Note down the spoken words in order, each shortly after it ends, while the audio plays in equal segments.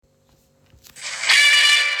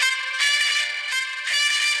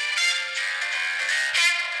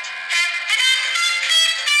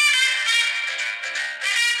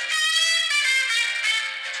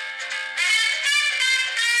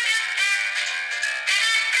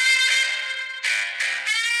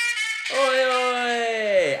Oi,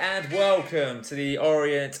 oi! And welcome to the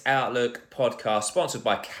Orient Outlook podcast, sponsored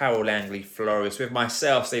by Carol Langley Florist, with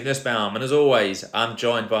myself, Steve Nussbaum. And as always, I'm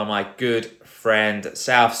joined by my good friend,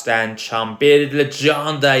 South Stand chum, bearded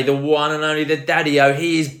legende, the one and only, the daddy-o.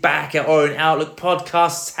 He is back at Orient Outlook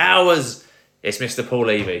Podcast Towers. It's Mr. Paul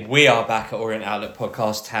Levy. We are back at Orient Outlook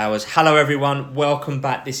Podcast Towers. Hello, everyone. Welcome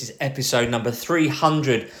back. This is episode number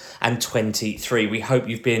 323. We hope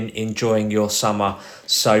you've been enjoying your summer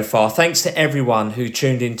so far. Thanks to everyone who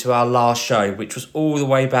tuned into our last show, which was all the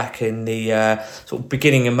way back in the sort of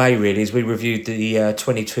beginning of May, really, as we reviewed the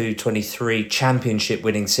 22-23 championship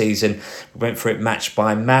winning season. We went through it match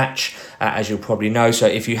by match, as you'll probably know. So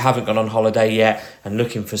if you haven't gone on holiday yet and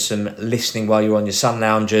looking for some listening while you're on your sun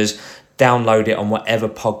loungers, download it on whatever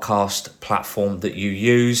podcast platform that you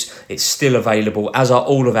use. It's still available, as are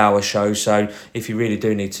all of our shows. So if you really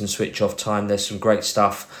do need some switch off time, there's some great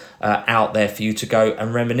stuff out there for you to go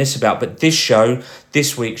and reminisce about. But this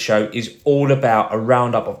week's show, is all about a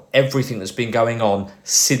roundup of everything that's been going on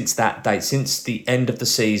since that date, since the end of the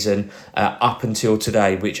season up until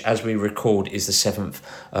today, which, as we record, is the 7th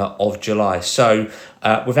of July. So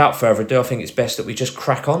without further ado, I think it's best that we just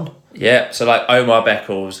crack on. Yeah, so like Omar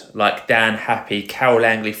Beckles, like Dan Happe, Carol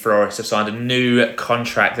Langley Florist have signed a new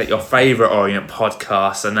contract at your favourite Orient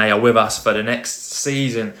podcast, and they are with us for the next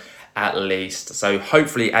season at least. So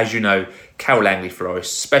hopefully, as you know, Carol Langley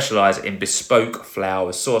Florist specialise in bespoke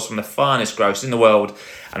flowers sourced from the finest growers in the world,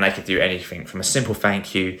 and they can do anything from a simple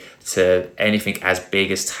thank you to anything as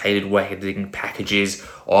big as tailored wedding packages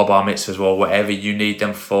or bar mitzvahs or whatever you need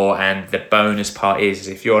them for. And the bonus part is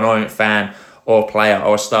if you're an Orient fan or player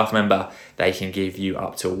or a staff member, they can give you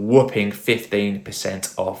up to a whopping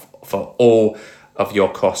 15% off for all of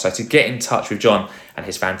your costs. So to get in touch with John and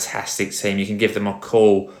his fantastic team, you can give them a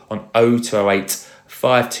call on 0208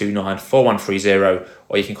 529 4130,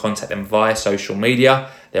 or you can contact them via social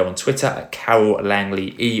media. They're on Twitter at Carol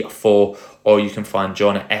Langley E4, or you can find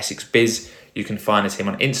John at Essex Biz. You can find the team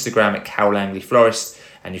on Instagram at Carol Langley Florist,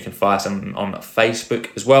 and you can find them on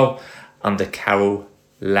Facebook as well under Carol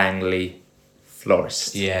Langley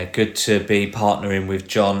Florist. Yeah, good to be partnering with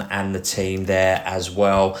John and the team there as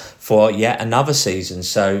well for yet another season.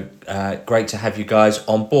 So great to have you guys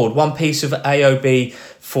on board. One piece of AOB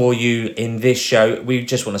for you in this show. We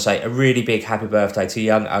just want to say a really big happy birthday to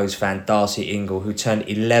young O's fan Darcy Ingle, who turned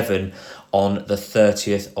 11 on the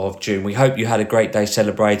 30th of June. We hope you had a great day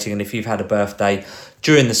celebrating, and if you've had a birthday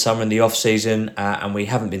during the summer and the off season and we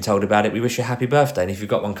haven't been told about it, we wish you a happy birthday. And if you've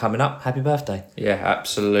got one coming up, happy birthday. Yeah,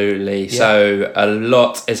 absolutely. Yeah. So a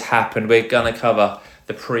lot has happened. We're going to cover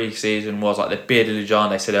the pre-season was like the bearded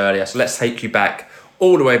legend I said earlier. So let's take you back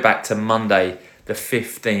all the way back to Monday, the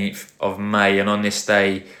 15th of May. And on this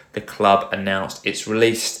day, the club announced its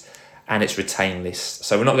released and its retained list.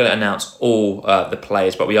 So we're not going to announce all the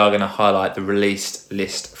players, but we are going to highlight the released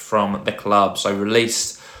list from the club. So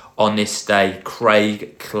released on this day,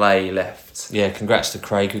 Craig Clay left. Yeah, congrats to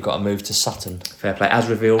Craig, who got a move to Sutton. Fair play, as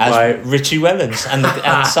revealed by Richie Wellens, and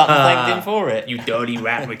Sutton thanked him for it. You dirty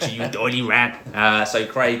rat, Richie, you dirty rat. So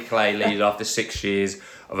Craig Clay leaves after 6 years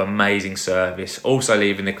of amazing service. Also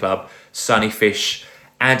leaving the club, Sonny Fish,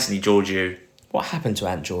 Anthony Georgiou. What happened to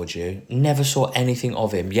Ant Georgiou? Never saw anything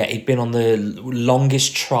of him, yet he'd been on the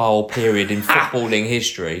longest trial period in footballing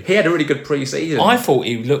history. He had a really good pre-season. I thought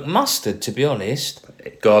he looked mustard, to be honest.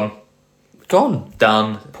 Gone.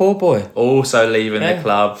 Done. Poor boy. Also leaving the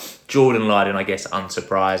club, Jordan Lydon, I guess,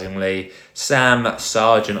 unsurprisingly. Sam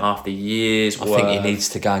Sargeant, after years' I think he needs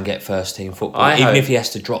to go and get first team football. Even if he has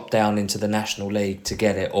to drop down into the National League to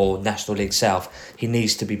get it, or National League South, he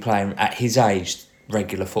needs to be playing at his age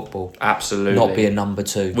regular football. Absolutely. Not be a number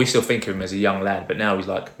 2. We still think of him as a young lad, but now he's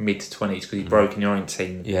like mid-20s because he broke in the Orient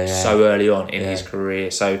team so early on in his career.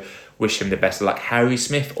 So wish him the best of luck. Harry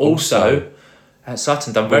Smyth also at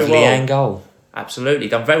Sutton done very well. Leanne goal. Absolutely.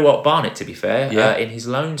 Done very well at Barnet, to be fair, in his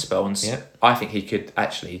loan spell. And I think he could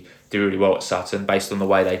actually do really well at Sutton based on the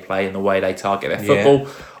way they play and the way they target their football.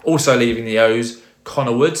 Also leaving the O's,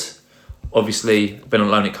 Connor Woods. Obviously been on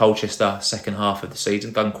loan at Colchester second half of the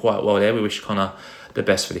season. Done quite well there. We wish Connor the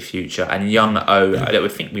best for the future. And young O, that we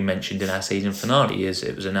think we mentioned in our season finale, as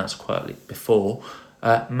it was announced quietly before,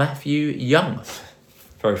 Matthew Young.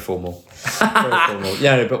 Very formal. Very formal.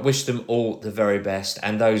 Yeah, no, but wish them all the very best.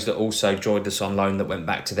 And those that also joined us on loan that went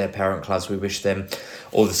back to their parent clubs, we wish them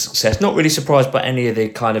all the success. Not really surprised by any of the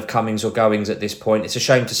kind of comings or goings at this point. It's a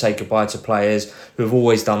shame to say goodbye to players who have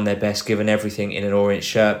always done their best, given everything in an Orient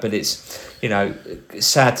shirt. But it's, you know,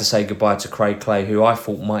 sad to say goodbye to Craig Clay, who I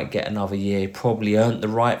thought might get another year, probably earned the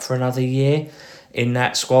right for another year in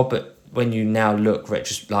that squad. But when you now look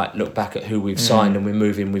back at who we've signed, and we're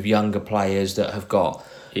moving with younger players that have got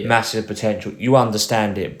massive potential, you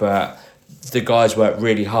understand it. But the guys worked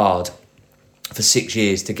really hard for 6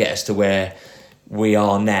 years to get us to where we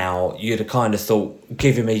are now. You'd have kind of thought,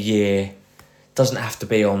 give him a year. Doesn't have to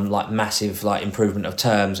be on like massive like improvement of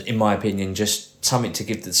terms, in my opinion. Just something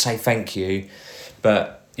to say thank you.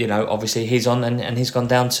 But obviously he's on and he's gone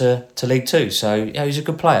down to League Two. So he's a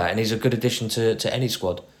good player and he's a good addition to any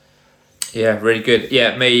squad. Yeah, really good.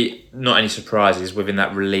 Yeah, me, not any surprises within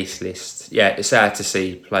that release list. Yeah, it's sad to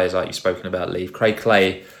see players like you've spoken about leave. Craig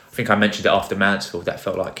Clay, I think I mentioned it after Mansfield, that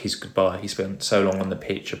felt like his goodbye. He spent so long on the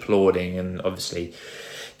pitch applauding and obviously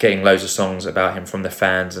getting loads of songs about him from the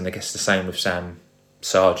fans, and I guess the same with Sam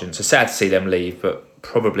Sargeant. So sad to see them leave, but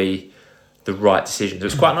probably the right decision. It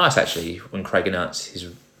was quite nice actually when Craig announced his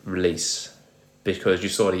release, because you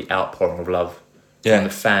saw the outpouring of love from the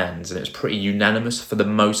fans, and it was pretty unanimous for the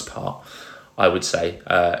most part, I would say,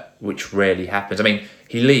 which rarely happens. I mean,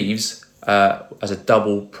 he leaves as a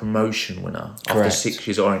double promotion winner after 6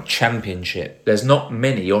 years Orient Championship. There's not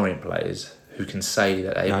many Orient players who can say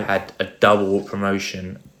that they've had a double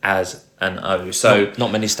promotion as an O. So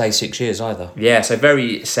not many stay 6 years either. Yeah, so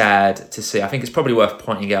very sad to see. I think it's probably worth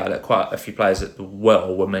pointing out that quite a few players that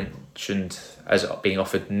were mentioned as being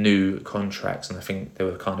offered new contracts, and I think there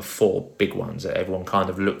were kind of 4 big ones that everyone kind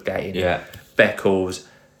of looked at in Beckles,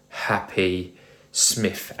 Happe,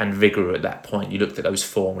 Smyth and Vigouroux. At that point, you looked at those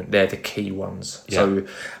 4 and they're the key ones. So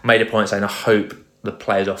made a point saying I hope the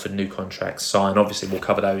players offered new contracts sign. Obviously we'll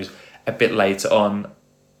cover those a bit later on.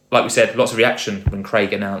 Like we said, lots of reaction when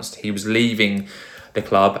Craig announced he was leaving the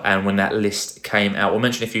club, and when that list came out, we'll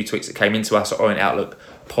mention a few tweets that came into us at Orient Outlook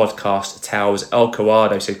podcast towels. El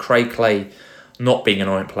Kawado said Craig Clay not being an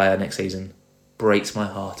Orient player next season breaks my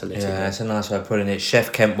heart a little bit. Yeah, it's a nice way of putting it.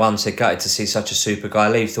 Chef Kemp once said, gutted to see such a super guy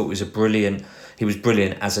leave. Thought he was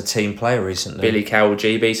brilliant as a team player recently. Billy Cowell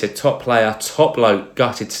GB said, top player, top bloke,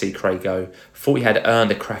 gutted to see Craig go. Thought he had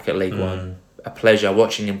earned a crack at League One. A pleasure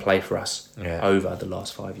watching him play for us over the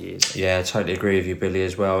last 5 years. Yeah, I totally agree with you, Billy,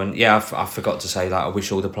 as well. And yeah, I forgot to say that I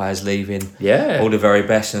wish all the players leaving all the very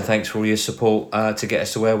best, and thanks for all your support to get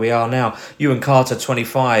us to where we are now. Ewan Carter,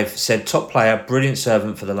 25, said, top player, brilliant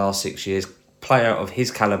servant for the last 6 years. Player of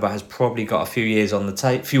his calibre has probably got a few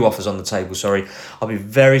offers on the table. Sorry, I'll be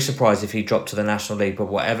very surprised if he dropped to the National League. But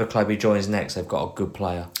whatever club he joins next, they've got a good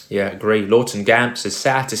player. Yeah, agree. Lawton Gamp says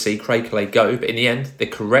sad to see Craig Clay go, but in the end, the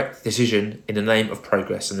correct decision in the name of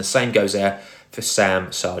progress. And the same goes there for Sam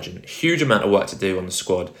Sargeant. Huge amount of work to do on the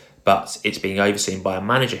squad, but it's being overseen by a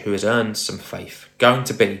manager who has earned some faith. Going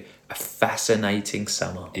to be a fascinating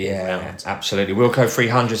summer. Yeah, absolutely. Wilco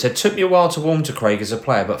 300 said, took me a while to warm to Craig as a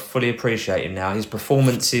player, but fully appreciate him now. His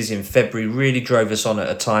performances in February really drove us on at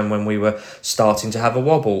a time when we were starting to have a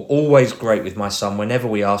wobble. Always great with my son whenever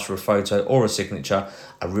we asked for a photo or a signature.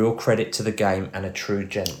 A real credit to the game and a true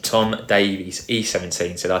gent. Tom Davies,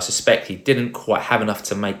 E17, said, I suspect he didn't quite have enough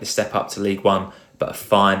to make the step up to League One, but a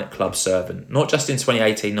fine club servant. Not just in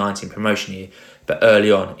 2018-19 promotion year, but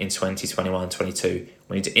early on in 2021-22,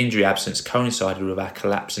 when his injury absence coincided with our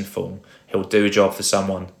collapse in form. He'll do a job for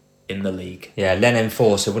someone in the league. Yeah, Len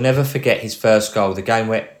M4 said, we'll never forget his first goal, the game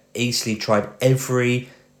where Eastleigh tried every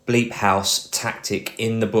bleep house tactic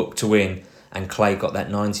in the book to win, and Clay got that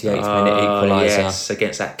 98th minute equaliser. Yes,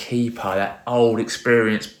 against that keeper, that old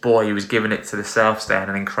experienced boy who was giving it to the south stand,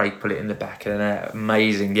 and then Craig put it in the back of the net.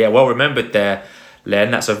 Amazing. Yeah, well remembered there,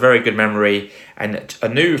 Len. That's a very good memory. And a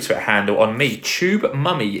new Twitter handle on me, Tube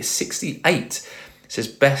Mummy 68 says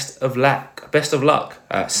best of luck,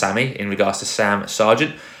 Sammy, in regards to Sam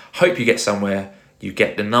Sargeant. Hope you get somewhere. You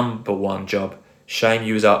get the number 1 job. Shame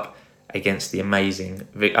you was up against the amazing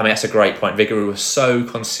that's a great point. Vigouroux was so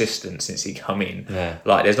consistent since he come in. Yeah.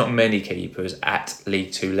 Like there's not many keepers at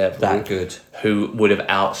League 2 level that good who would have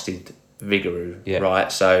ousted Vigouroux, yeah.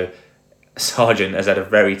 Right? So Sargeant has had a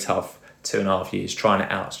very tough 2.5 years trying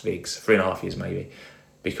to oust Viggs, 3.5 years maybe,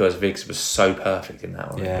 because Viggs was so perfect in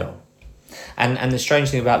that one. Yeah. And the strange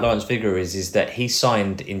thing about Lawrence Vigouroux is that he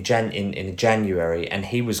signed in January, and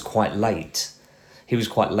he was quite late. He was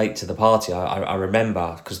quite late to the party. I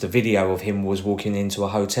remember, because the video of him was walking into a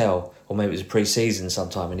hotel, or maybe it was a pre-season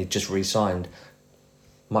sometime, and he'd just re-signed.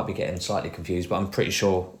 Might be getting slightly confused, but I'm pretty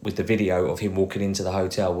sure with the video of him walking into the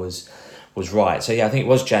hotel was right. So yeah, I think it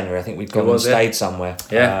was January. I think we'd gone and stayed somewhere.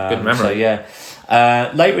 Yeah, good memory. So yeah.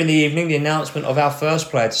 Later in the evening, the announcement of our first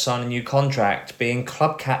player to sign a new contract, being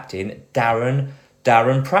club captain Darren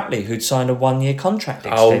Darren Prattley, who'd signed a 1-year contract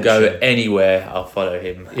extension. I'll go anywhere. I'll follow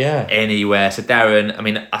him. Yeah. Anywhere. So Darren, I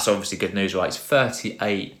mean, that's obviously good news, right? He's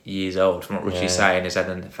 38 years old, from what Richie's saying. He's had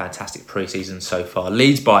a fantastic pre-season so far.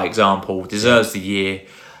 Leads by example. Deserves the year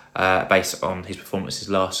based on his performances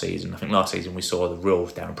last season. I think last season we saw the real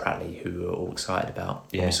Darren Prattley, who we were all excited about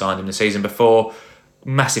when we signed him the season before.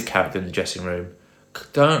 Massive character in the dressing room.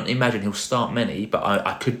 Don't imagine he'll start many, but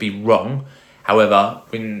I could be wrong. However,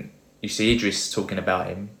 when you see Idris talking about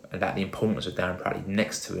him, about the importance of Darren Prattley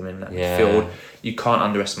next to him in that field, you can't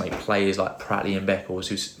underestimate players like Prattley and Beckles,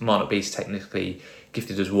 who might not be as technically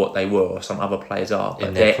gifted as what they were or some other players are,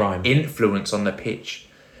 but their prime influence on the pitch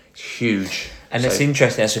is huge. And it's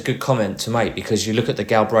interesting, that's a good comment to make, because you look at the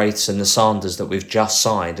Galbraiths and the Sanders that we've just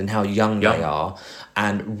signed and how young they are,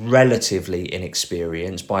 and relatively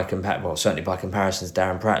inexperienced certainly by comparison to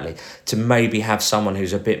Darren Prattley, to maybe have someone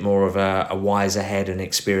who's a bit more of a wiser head, an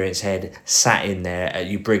experienced head, sat in there.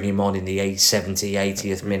 You bring him on in the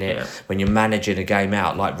 80th minute when you're managing a game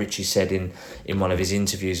out, like Richie said in one of his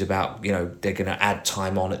interviews about, they're going to add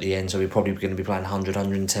time on at the end, so we're probably going to be playing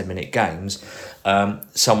 110 minute games.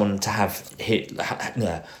 Someone to have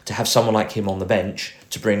someone like him on the bench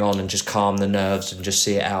to bring on and just calm the nerves and just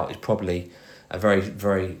see it out is probably a very,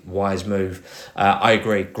 very wise move. I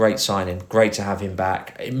agree. Great signing. Great to have him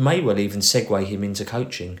back. It may well even segue him into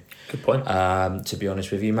coaching. Good point. To be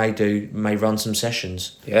honest with you, may run some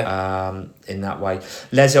sessions. In that way.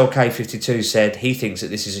 Les LK52 said he thinks that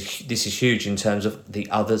this is huge in terms of the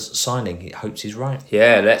others signing. He hopes he's right.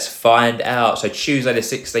 Yeah, let's find out. So Tuesday the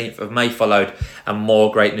 16th of May followed, and more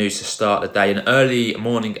great news to start the day. An early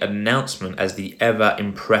morning announcement as the ever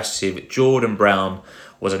impressive Jordan Brown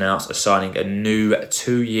was announced as signing a new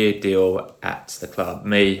 2-year deal at the club.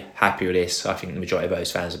 Me, happy with this. I think the majority of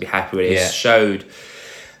those fans will be happy with this. Yeah. Showed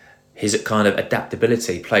his kind of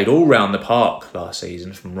adaptability. Played all round the park last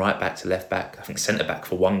season, from right back to left back. I think centre back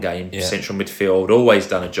for one game. Central midfield. Always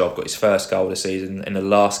done a job. Got his first goal of the season in the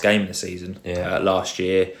last game of the season last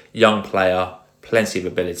year. Young player, plenty of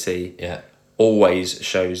ability. Yeah. Always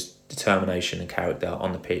shows determination and character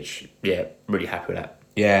on the pitch. Yeah, really happy with that.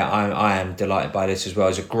 Yeah, I am delighted by this as well.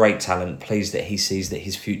 He's a great talent. Pleased that he sees that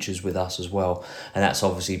his future's with us as well. And that's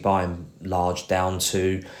obviously by and large down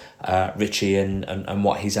to Richie and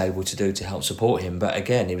what he's able to do to help support him. But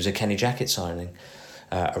again, it was a Kenny Jackett signing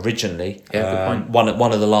originally. Yeah, good point.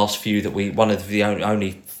 One of the last few one of the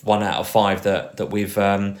only 1 out of 5 that we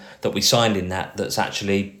signed in that's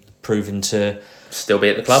actually proven to still be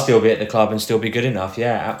at the club and still be good enough.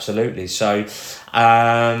 Yeah, absolutely. So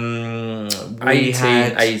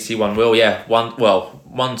 81 will,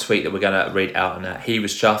 one tweet that we're going to read out on that. He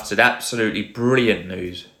was chuffed, said absolutely brilliant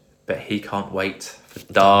news, but he can't wait for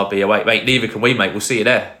Derby away. Mate, neither can we, mate. We'll see you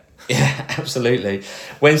there. Yeah, absolutely.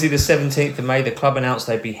 Wednesday the 17th of May, the club announced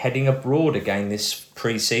they'd be heading abroad again this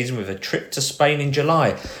pre-season with a trip to Spain in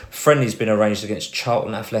July. Friendly's been arranged against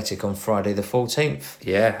Charlton Athletic on Friday the 14th.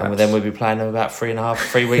 Yeah. And then we'll be playing them about 3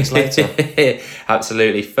 weeks later.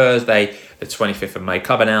 Absolutely. Thursday the 25th of May,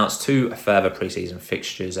 club announced 2 further pre-season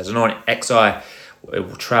fixtures. As an Agyei, it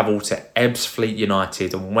will travel to Ebbsfleet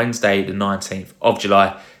United on Wednesday the 19th of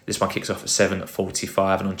July. This one kicks off at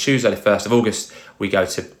 7:45, and on Tuesday the 1st of August we go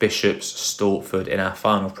to Bishop's Stortford in our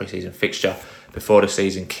final pre-season fixture before the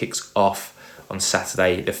season kicks off on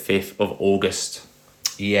Saturday the 5th of August.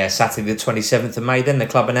 Yeah, Saturday the 27th of May then the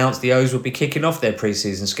club announced the O's will be kicking off their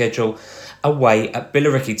pre-season schedule away at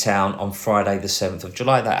Billericay Town on Friday the 7th of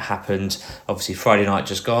July. That happened obviously Friday night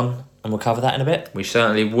just gone, and we'll cover that in a bit. We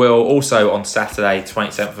certainly will. Also on Saturday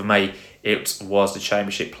 27th of May, it was the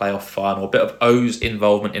Championship playoff final. A bit of O's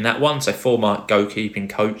involvement in that one. So former goalkeeping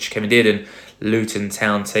coach Kevin Dearden, Luton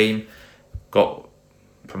Town team, got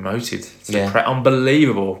promoted to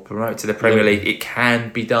unbelievable, promoted to the Premier League. It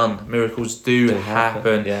can be done. Miracles do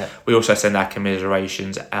happen. Yeah. We also send our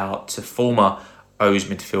commiserations out to former O's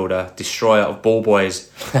midfielder, destroyer of ball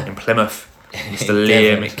boys in Plymouth, Mr.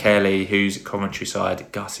 Liam Kelly, whose Coventry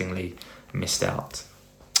side guttingly missed out.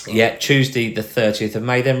 Yeah, Tuesday the 30th of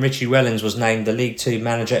May then Richie Wellens was named the League 2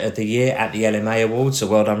 Manager of the Year at the LMA Awards, so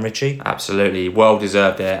well done Richie. Absolutely, well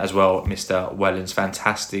deserved there as well, Mr. Wellens.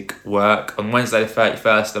 Fantastic work. On Wednesday the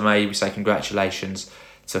 31st of May we say congratulations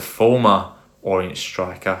to former Orient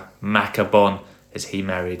striker Macca Bon as he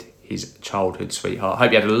married his childhood sweetheart.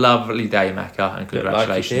 Hope you had a lovely day, Macca, and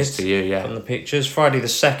congratulations to you. Yeah. On the pictures, Friday the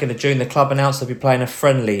 2nd of June, the club announced they'll be playing a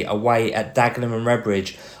friendly away at Dagenham and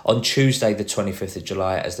Redbridge on Tuesday the 25th of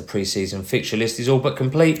July as the pre-season fixture list is all but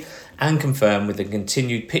complete and confirmed with the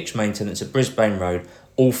continued pitch maintenance at Brisbane Road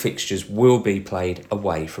all fixtures will be played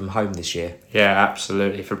away from home this year. Yeah,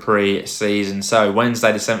 absolutely, for pre-season. So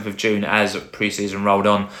Wednesday the 7th of June, as pre-season rolled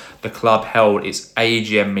on, the club held its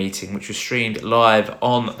AGM meeting, which was streamed live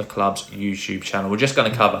on the club's YouTube channel. We're just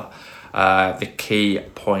going to cover the key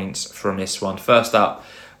points from this one. First up,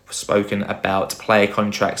 we've spoken about player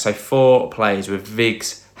contracts. So 4 players with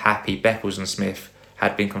Vigouroux, Happe, Beckles and Smyth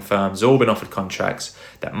had been confirmed. Has all been offered contracts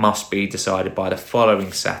that must be decided by the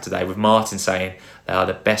following Saturday, with Martin saying they are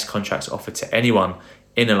the best contracts offered to anyone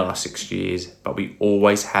in the last 6 years, but we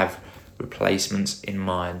always have replacements in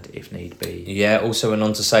mind if need be. Yeah, also went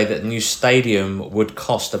on to say that the new stadium would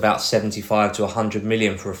cost about 75 to 100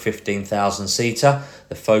 million for a 15,000 seater.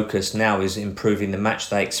 The focus now is improving the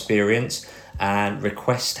matchday experience, and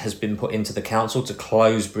request has been put into the council to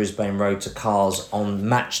close Brisbane Road to cars on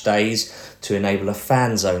match days to enable a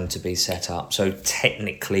fan zone to be set up. So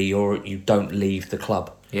technically you don't leave the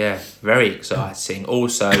club. Yeah, very exciting.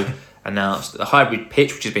 Also announced that the hybrid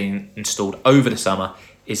pitch, which has been installed over the summer,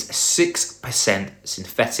 is 6%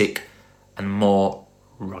 synthetic and more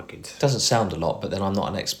rugged. Doesn't sound a lot, but then I'm not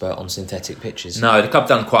an expert on synthetic pitches. No, the club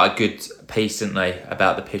done quite a good piece, didn't they,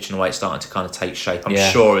 about the pitch and the way it's starting to kind of take shape. I'm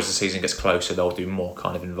sure as the season gets closer, they'll do more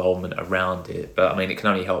kind of involvement around it. But I mean, it can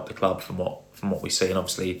only help the club from what we see, and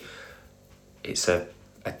obviously, it's a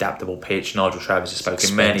adaptable pitch. Nigel Travis has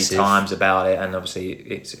spoken many times about it, and obviously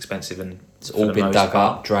it's expensive and it's all been dug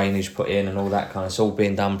up, drainage put in and all that kind of, it's all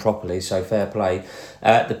being done properly, so fair play.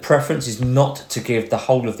 The preference is not to give the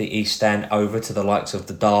whole of the East Stand over to the likes of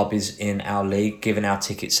the derbies in our league, given our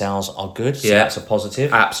ticket sales are good, so that's a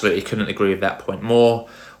positive. Absolutely, couldn't agree with that point more.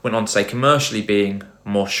 Went on to say commercially being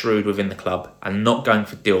more shrewd within the club and not going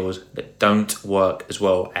for deals that don't work as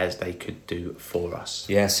well as they could do for us.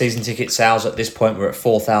 Yeah, season ticket sales at this point were at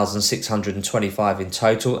 4,625 in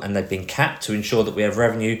total, and they've been capped to ensure that we have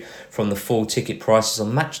revenue from the full ticket prices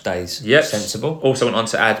on match days. Yep. Sensible. Also went on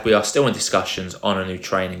to add, we are still in discussions on a new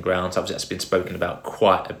training ground. Obviously that's been spoken about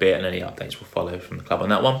quite a bit, and any updates will follow from the club on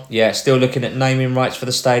that one. Yeah, still looking at naming rights for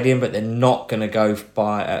the stadium, but they're not going to go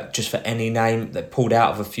by just for any name. They pulled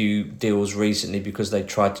out of a few deals recently because they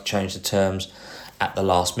tried to change the terms at the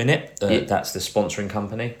last minute. That's the sponsoring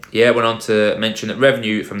company. Yeah, went on to mention that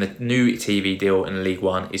revenue from the new TV deal in League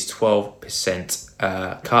One is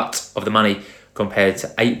 12% cut of the money compared to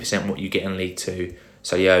 8% what you get in League Two.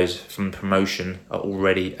 So Yos from promotion are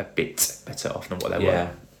already a bit better off than what they were.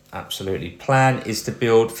 Yeah, absolutely. Plan is to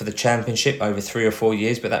build for the Championship over 3 or 4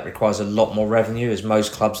 years, but that requires a lot more revenue, as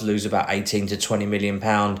most clubs lose about 18 to 20 million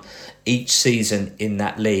pound each season in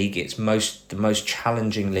that league. It's the most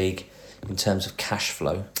challenging league in terms of cash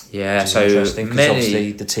flow. Yeah, so interesting, because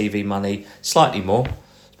obviously the TV money slightly more,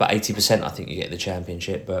 about 80% I think you get the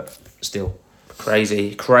Championship, but still.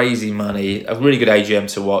 Crazy money. A really good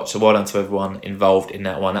AGM to watch, so well done to everyone involved in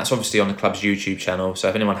that one. That's obviously on the club's YouTube channel, so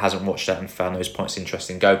if anyone hasn't watched that and found those points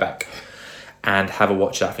interesting, go back and have a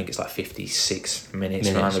watch that. I think it's like 56 minutes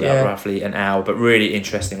around about roughly an hour, but really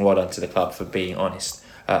interesting. Well done to the club for being honest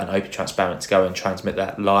and open, transparent to go and transmit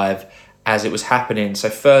that live as it was happening. So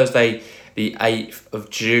Thursday the 8th of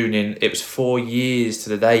June, it was 4 years to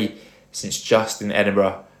the day since Justin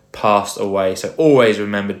Edinburgh passed away, so always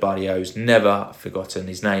remembered by the O's, never forgotten.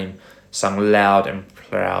 His name sung loud and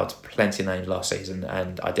proud, plenty of names last season,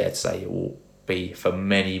 and I dare to say it will be for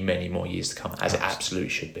many more years to come, as it absolutely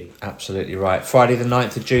should be. Absolutely right. Friday the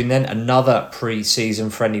 9th of June then, another pre-season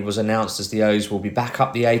friendly was announced, as the O's will be back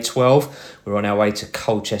up the A12. We're on our way to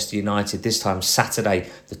Colchester United, this time Saturday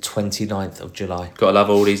the 29th of July. Gotta love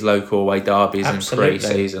all these local away derbies and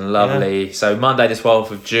pre-season, lovely. Yeah. So Monday the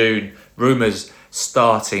 12th of June, rumours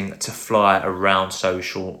starting to fly around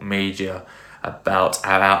social media about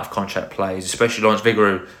our out-of-contract players, especially Lawrence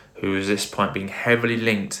Vigouroux, who is at this point being heavily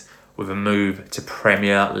linked with a move to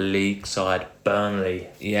Premier League side Burnley.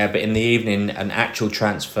 Yeah, but in the evening, an actual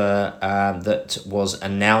transfer that was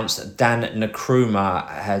announced. Dan Nkrumah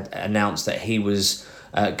had announced that he was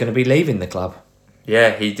going to be leaving the club.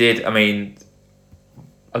 Yeah, he did. I mean,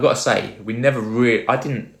 I got to say, I never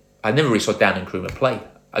really saw Dan Nkrumah play.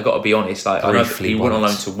 I got to be honest. I know he went on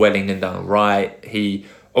loan to Welling and done right. He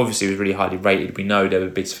obviously was really highly rated. We know there were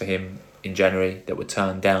bids for him in January that were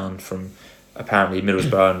turned down from apparently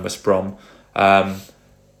Middlesbrough and West Brom.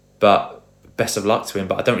 But best of luck to him.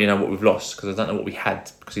 But I don't really know what we've lost, because I don't know what we had,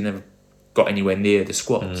 because he never got anywhere near the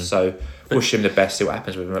squad. So wish him the best, see what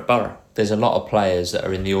happens with him at Borough. There's a lot of players that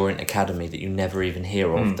are in the Orient Academy that you never even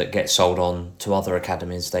hear of that get sold on to other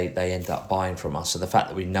academies. They end up buying from us. So the fact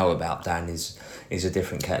that we know about Dan is a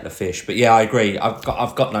different kettle of fish. But yeah, I agree.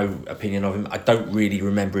 I've got no opinion of him. I don't really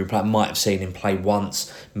remember him play. I might have seen him play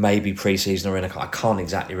once, maybe pre-season or I can't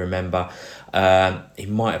exactly remember. He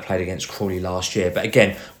might have played against Crawley last year, but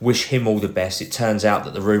again, wish him all the best. It turns out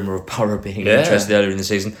that the rumour of Borough being interested earlier in the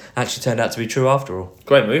season actually turned out to be true after all.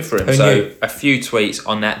 Great move for him. Who So knew? a few tweets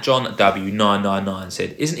on that. John W999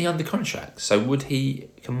 said, "Isn't he under contract? So would he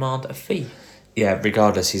command a fee?" Yeah,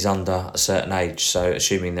 regardless, he's under a certain age. So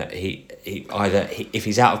assuming that he if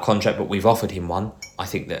he's out of contract but we've offered him one, I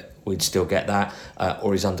think that we'd still get that.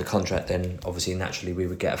 Or he's under contract, then obviously naturally we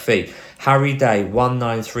would get a fee. Harry Day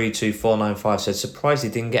 1932495 said, surprised he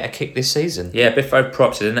didn't get a kick this season. Yeah, Biffo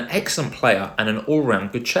props is an excellent player and an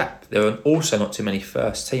all-round good chap. There are also not too many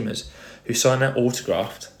first teamers who sign that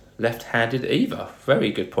autographed left-handed either.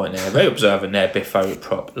 Very good point there. Very observant there, Biffo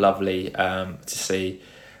prop. Lovely to see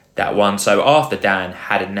that one. So after Dan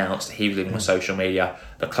had announced that he was leaving on social media,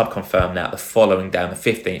 the club confirmed that the following day, on the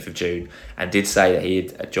 15th of June, and did say that he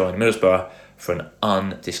had joined Middlesbrough for an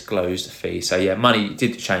undisclosed fee. So yeah, money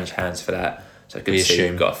did change hands for that. So good to see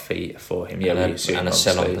we've got a fee for him. Yeah, and we a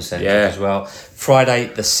sell-on percentage as well. Friday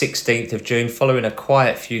the 16th of June, following a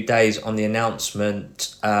quiet few days on the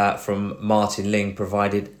announcement from Martin Ling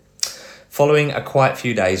provided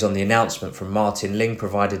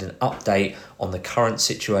an update on the current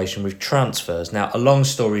situation with transfers. Now, a long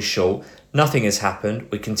story short, nothing has happened.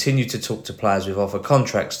 We continue to talk to players we've offered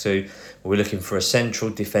contracts to. We're looking for a central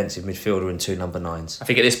defensive midfielder and 2 number 9s. I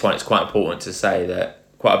think at this point it's quite important to say that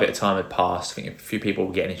quite a bit of time had passed. I think a few people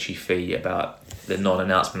were getting itchy feet about the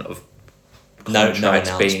non-announcement of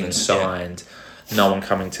contracts being signed, no one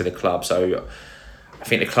coming to the club. So I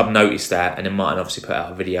think the club noticed that, and then Martin obviously put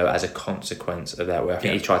out a video as a consequence of that, where I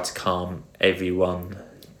think he tried to calm everyone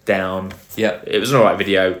down. Yeah, it was an alright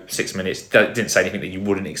video, 6 minutes. Didn't say anything that you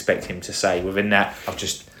wouldn't expect him to say within that. I've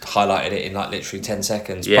just highlighted it in like literally 10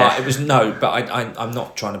 seconds. Yeah. But it was I'm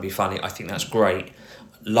not trying to be funny. I think that's great.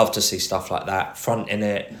 Love to see stuff like that, fronting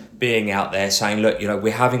it, being out there, saying, look,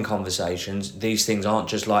 we're having conversations. These things aren't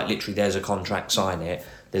just like literally there's a contract, sign it.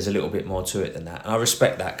 There's a little bit more to it than that. And I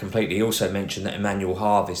respect that completely. He also mentioned that Emmanuel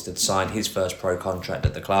Harvest had signed his first pro contract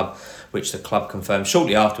at the club, which the club confirmed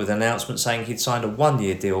shortly after with an announcement saying he'd signed a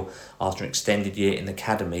 1-year deal after an extended year in the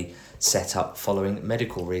academy set up following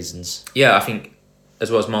medical reasons. Yeah, I think, as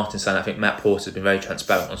well as Martin saying, I think Matt Porter has been very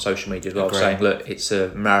transparent on social media as well, saying, look, it's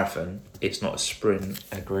a marathon, it's not a sprint.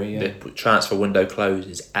 Agree, yeah. The transfer window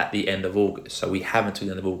closes at the end of August, so we have until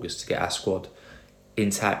the end of August to get our squad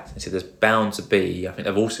intact. And so there's bound to be, I think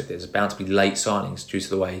they've also said there's bound to be late signings due to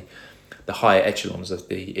the way the higher echelons of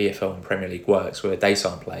the EFL and Premier League works, where they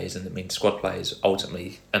sign players and it means squad players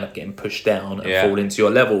ultimately end up getting pushed down and fall into your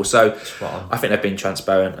level. So I think they've been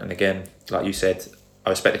transparent, and again, like you said, I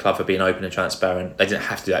respect the club for being open and transparent. They didn't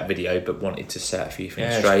have to do that video, but wanted to set a few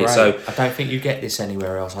things straight. So I don't think you get this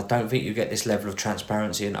anywhere else. I don't think you get this level of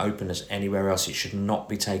transparency and openness anywhere else. It should not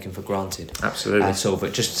be taken for granted. Absolutely. At all.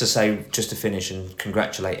 But just to finish and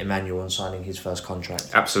congratulate Emmanuel on signing his first contract.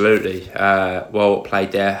 Absolutely. Well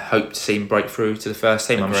played there. Hope to see him break through to the first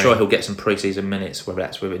team. I'm sure he'll get some pre-season minutes, whether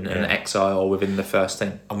that's within an XI or within the first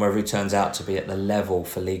team. And whether he turns out to be at the level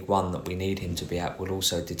for League One that we need him to be at will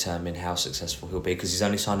also determine how successful he'll be, because he's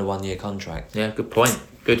only signed a 1-year contract. Yeah, good point.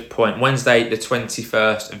 Wednesday the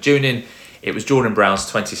 21st of June, it was Jordan Brown's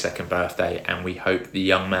 22nd birthday, and we hope the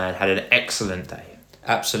young man had an excellent day.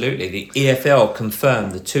 Absolutely. The EFL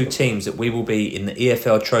confirmed the 2 teams that we will be in the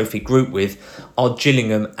EFL Trophy group with are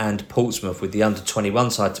Gillingham and Portsmouth, with the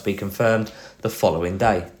under-21 side to be confirmed the following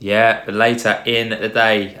day. Yeah, but later in the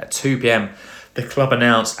day at 2 p.m, the club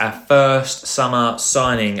announced our first summer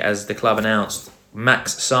signing. As the club announced,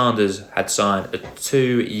 Max Sanders had signed a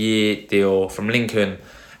 2-year deal from Lincoln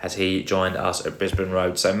as he joined us at Brisbane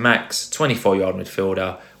Road. So Max, 24-year-old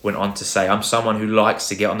midfielder, went on to say, I'm someone who likes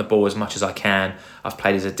to get on the ball as much as I can. I've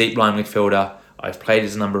played as a deep line midfielder, I've played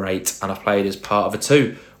as number 8, and I've played as part of a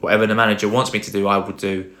 2. Whatever the manager wants me to do, I will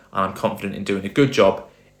do, and I'm confident in doing a good job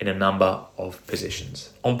in a number of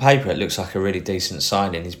positions. On paper, it looks like a really decent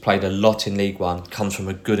signing. He's played a lot in League One, comes from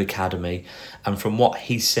a good academy, and from what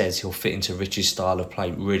he says, he'll fit into Richie's style of play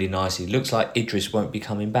really nicely. Looks like Idris won't be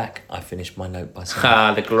coming back. I finished my note by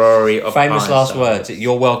saying the glory of famous last words.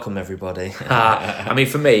 You're welcome, everybody. I mean,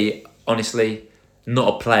 for me, honestly,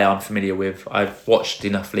 not a player I'm familiar with. I've watched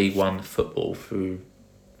enough League One football through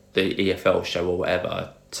the EFL show or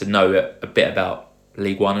whatever to know a bit about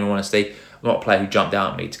League One, in all honesty. I'm not a player who jumped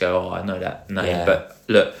out at me to go, I know that name. Yeah. But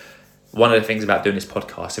look, one of the things about doing this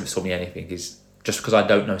podcast, if it's taught me anything, is just because I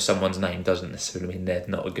don't know someone's name doesn't necessarily mean they're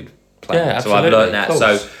not a good player. Yeah, so I've learned that.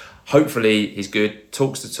 So hopefully he's good,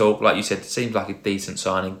 talks the talk, like you said, seems like a decent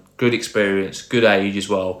signing, good experience, good age as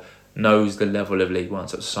well, knows the level of League One,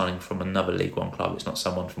 so it's signing from another League One club. It's not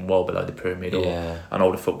someone from well below the pyramid or an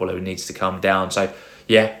older footballer who needs to come down. So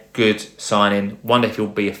yeah, good signing. Wonder if he'll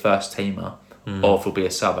be a first teamer or if he'll be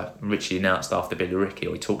a sub. Richie announced after Billericay,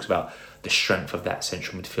 or he talks about the strength of that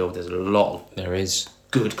central midfield. There's a lot of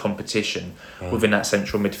good competition within that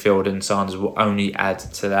central midfield, and Sanders will only add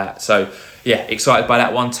to that. So yeah, excited by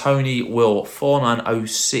that one. Tony Will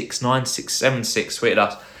 49069676 tweeted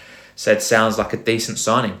us, said sounds like a decent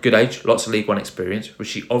signing, good age, lots of League One experience,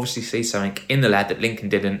 which he obviously sees something in the lad that Lincoln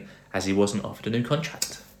didn't, as he wasn't offered a new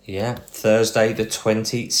contract. Yeah, Thursday the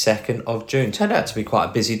 22nd of June. Turned out to be quite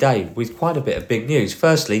a busy day with quite a bit of big news.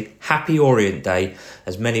 Firstly, Happy Orient Day,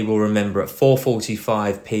 as many will remember, at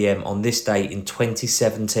 4:45pm on this day in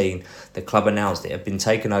 2017, the club announced it had been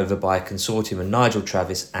taken over by a consortium of Nigel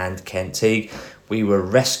Travis and Kent Teague. We were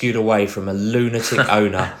rescued away from a lunatic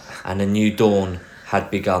owner and a new dawn had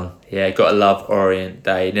begun. Yeah, got to love Orient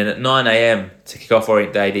Day. And then at 9am to kick off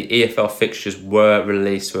Orient Day, the EFL fixtures were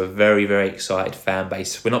released to a very, very excited fan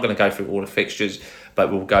base. We're not going to go through all the fixtures, but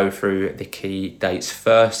we'll go through the key dates.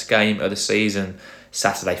 First game of the season,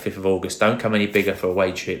 Saturday, 5th of August. Don't come any bigger for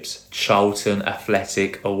away trips. Charlton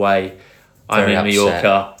Athletic away. I'm in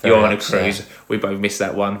Mallorca. You're on a cruise. We both missed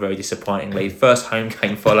that one very disappointingly. First home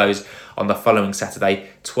game follows on the following Saturday,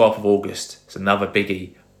 12th of August. It's another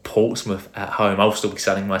biggie. Portsmouth at home. I'll still be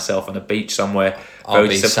sunning myself on a beach somewhere. I'll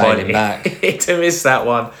be sailing back to miss that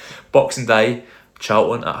one. Boxing Day,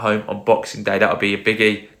 Charlton at home on Boxing Day. That'll be a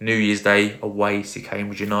biggie. New Year's Day away to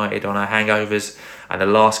Cambridge United on our hangovers. And the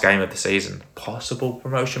last game of the season, possible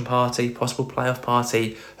promotion party, possible playoff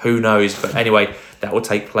party, who knows. But anyway, that will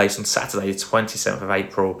take place on Saturday the 27th of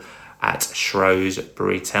April at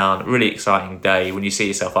Shrewsbury Town. Really exciting day when you see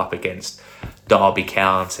yourself up against Derby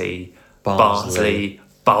County, Barnsley,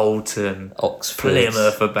 Bolton, Oxford,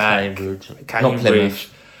 Plymouth are back. Cambridge.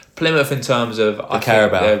 Plymouth in terms of the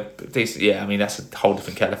Carabao. Yeah, I mean that's a whole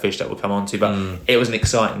different kettle of fish that we'll come on to. But it was an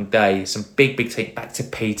exciting day. Some big teams back to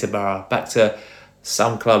Peterborough, back to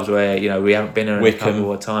some clubs where we haven't been there in a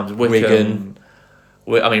couple of times. Wigan.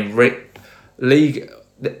 League.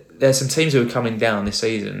 There's some teams who are coming down this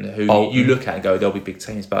season who Bolton. You look at and go, they'll be big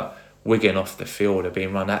teams, but Wigan off the field are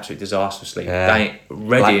being run absolutely disastrously. Yeah.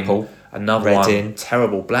 Reading, another one,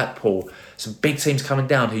 terrible. Blackpool, some big teams coming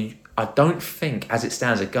down who I don't think, as it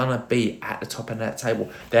stands, are going to be at the top end of that table.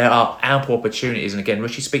 There are ample opportunities, and again,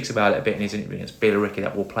 Richie speaks about it a bit in his interview against Billericay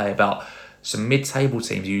that will play about some mid-table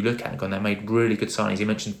teams you look at and go, they made really good signings. He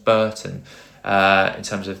mentioned Burton in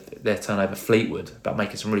terms of their turnover, Fleetwood, about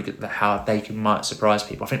making some really good, how they might surprise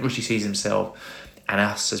people. I think Richie sees himself and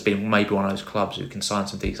us as being maybe one of those clubs who can sign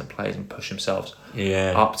some decent players and push themselves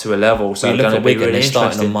up to a level. So you look at Wigan, really they're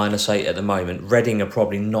starting on -8 at the moment. Reading are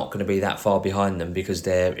probably not going to be that far behind them because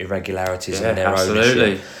their irregularities in their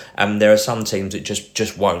ownership. And there are some teams that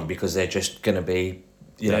just won't, because they're just going to be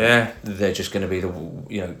they're just going to be the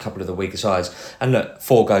couple of the weaker sides. And look,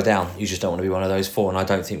 4 go down. You just don't want to be one of those 4, and I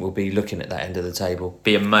don't think we'll be looking at that end of the table.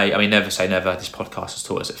 Be amazing. I mean, never say never. This podcast has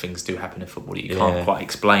taught us that things do happen in football that you can't quite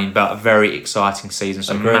explain. But a very exciting season.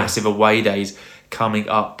 Some massive away days coming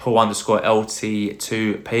up.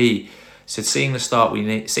 Paul_LT2P. So seeing the start, we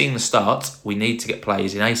need to get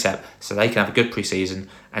players in ASAP so they can have a good pre-season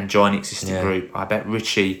and join the existing group. I bet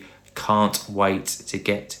Richie can't wait to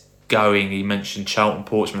get going. He mentioned Charlton,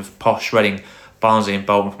 Portsmouth, Posh, Reading, Barnsley and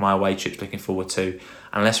Bolton for my away trips, looking forward to.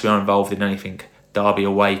 Unless we are involved in anything, Derby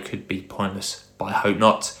away could be pointless, but I hope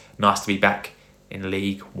not. Nice to be back in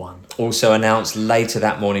League One. Also announced later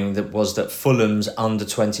that morning that Fulham's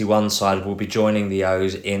under-21 side will be joining the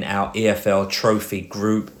O's in our EFL Trophy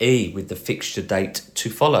Group E, with the fixture date to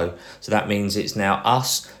follow. So that means it's now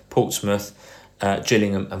us, Portsmouth,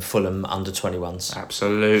 Gillingham and Fulham under-21s.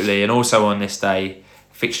 Absolutely. And also on this day,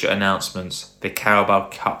 fixture announcements. The Carabao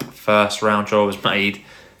Cup first round draw was made.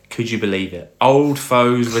 Could you believe it? Old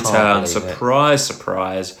foes return. Surprise,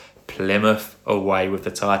 surprise. Plymouth away with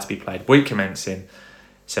the tie to be played. Week commencing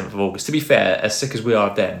 7th of August. To be fair, as sick as we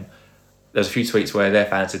are of them, there's a few tweets where their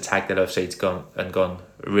fans had tagged LFC to gone,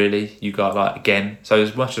 really? You got again? So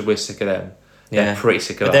as much as we're sick of them, they're pretty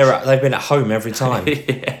sick of us. They've been at home every time.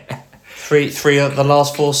 Three of the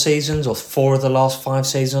last 4 seasons, or 4 of the last 5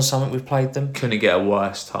 seasons or something we've played them. Couldn't get a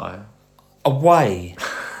worse tie. Away.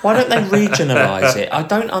 Why don't they regionalise it? I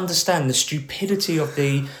don't understand the stupidity of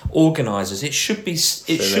the organisers. It should be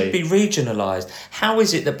regionalised. How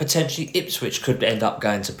is it that potentially Ipswich could end up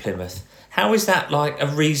going to Plymouth? How is that like a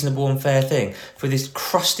reasonable and fair thing for this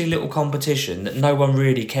crusty little competition that no one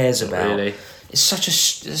really cares about? Really? It's so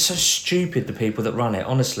stupid, the people that run it,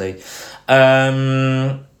 honestly.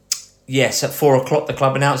 Yes, at 4:00, the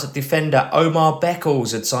club announced that defender Omar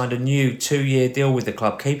Beckles had signed a new 2-year deal with the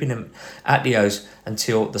club, keeping him at the O's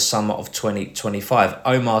until the summer of 2025.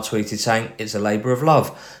 Omar tweeted saying, "It's a labour of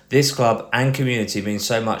love. This club and community means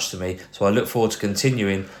so much to me, so I look forward to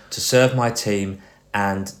continuing to serve my team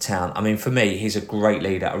and town." I mean, for me, he's a great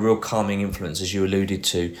leader, a real calming influence, as you alluded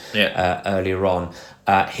to earlier on.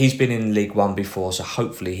 He's been in League One before, so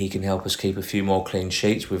hopefully he can help us keep a few more clean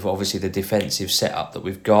sheets with obviously the defensive setup that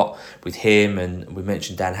we've got with him, and we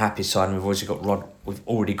mentioned Dan Happe signed. We've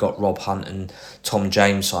already got Rob Hunt and Tom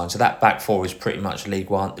James signed, so that back four is pretty much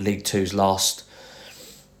League Two's last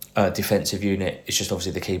defensive unit. It's just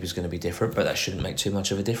obviously the keeper's going to be different, but that shouldn't make too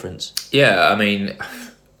much of a difference. Yeah, I mean,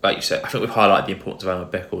 like you said, I think we've highlighted the importance of Omar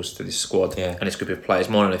Beckles to this squad and this group of players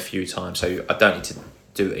more than a few times, so I don't need to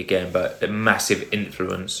do it again, but the massive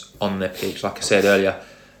influence on their pitch. Like I said earlier,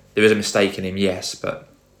 there is a mistake in him, yes, but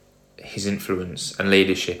his influence and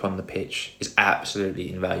leadership on the pitch is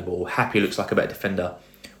absolutely invaluable. Happe looks like a better defender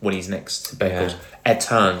when he's next to Beckles. Ed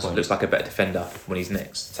Turns looks like a better defender when he's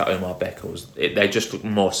next to Omar Beckles. They just look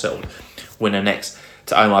more settled when they're next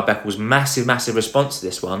to Omar Beckles. Massive response to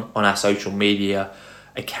this one on our social media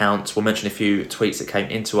accounts. We'll mention a few tweets that came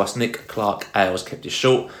into us. Nick Clark Ailes kept it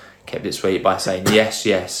short, kept it sweet by saying,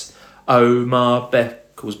 yes, Omar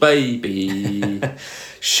Beckles, baby.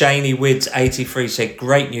 Shaney Wids 83 said,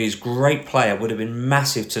 "Great news, great player. Would have been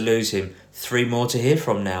massive to lose him. 3 more to hear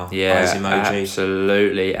from now." Yeah, emoji.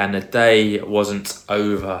 Absolutely. And the day wasn't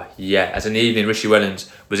over yet. As in the evening, Richie Wellens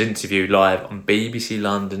was interviewed live on BBC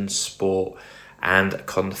London Sport and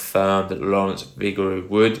confirmed that Lawrence Vigouroux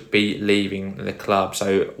would be leaving the club.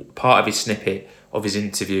 So part of his snippet of his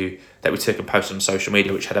interview that we took and posted on social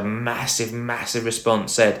media, which had a massive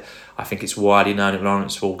response, said, "I think it's widely known that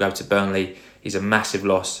Lawrence will go to Burnley. He's a massive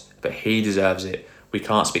loss, but he deserves it. We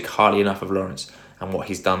can't speak highly enough of Lawrence and what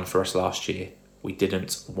he's done for us last year. We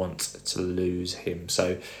didn't want to lose him."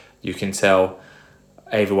 So you can tell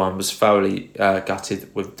everyone was thoroughly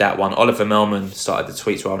gutted with that one. Oliver Melman started the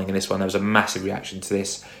tweets rolling in this one. There was a massive reaction to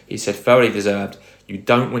this. He said, "Thoroughly deserved. You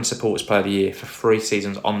don't win Supporters Player of the Year for 3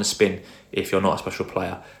 seasons on the spin if you're not a special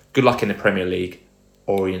player. Good luck in the Premier League.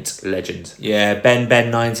 Orient legend." Yeah, Ben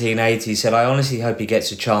 1980 said, "I honestly hope he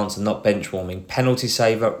gets a chance and not bench warming. Penalty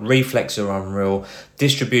saver, reflex are unreal,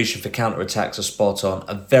 distribution for counter-attacks are spot on,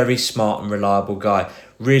 a very smart and reliable guy.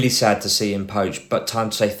 Really sad to see him poached, but time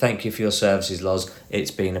to say thank you for your services, Loz.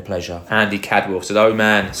 It's been a pleasure." Andy Cadwell said, "Oh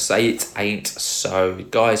man, say it ain't so. The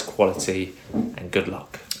guy's quality and good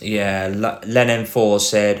luck." Yeah, Len M4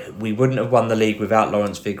 said, "We wouldn't have won the league without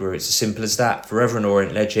Lawrence Vigouroux. It's as simple as that. Forever an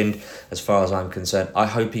Orient legend, as far as I'm concerned. I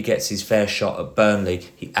hope he gets his fair shot at Burnley.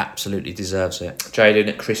 He absolutely deserves it."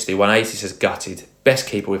 Jayden Christie 180 says, "Gutted. Best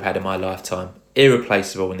keeper we've had in my lifetime.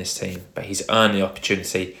 Irreplaceable in this team, but he's earned the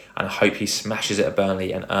opportunity and I hope he smashes it at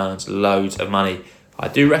Burnley and earns loads of money. I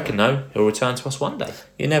do reckon, though, he'll return to us one day."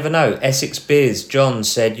 You never know. Essex Beers John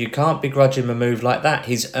said, "You can't begrudge him a move like that.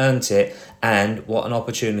 He's earned it, and what an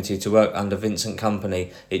opportunity to work under Vincent Kompany.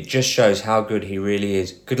 It just shows how good he really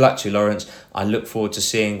is. Good luck to you, Lawrence. I look forward to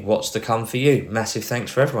seeing what's to come for you." Massive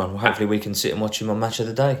thanks for everyone. Well, hopefully we can sit and watch him on Match of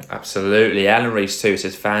the Day. Absolutely. Alan Rees too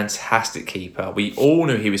says, "Fantastic keeper. We all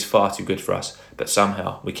knew he was far too good for us, but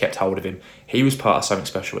somehow we kept hold of him. He was part of something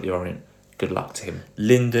special at the Orient. Good luck to him."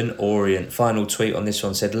 Lyndon Orient, final tweet on this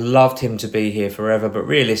one, said, "Loved him to be here forever, but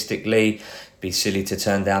realistically, be silly to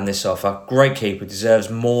turn down this offer. Great keeper,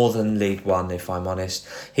 deserves more than League One, if I'm honest.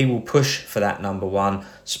 He will push for that number 1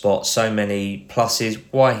 spot. So many pluses.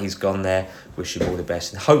 Why he's gone there. Wish him all the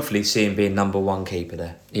best, and hopefully see him being number 1 keeper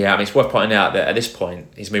there." Yeah, I mean, it's worth pointing out that at this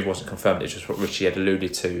point, his move wasn't confirmed. It's just what Richie had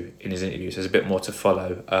alluded to in his interview. So there's a bit more to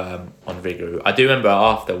follow on Vigouroux. I do remember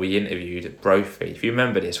after we interviewed Brophy, if you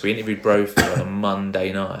remember this, we interviewed Brophy on a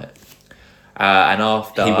Monday night. And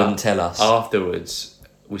after... He wouldn't tell us. Afterwards,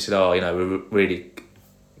 we said, we're really...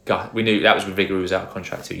 We knew that was when Vigouroux was out of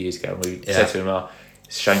contract 2 years ago. And we said to him,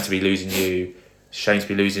 it's a shame to be losing you. It's a shame to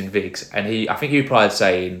be losing Viggs. And I think he replied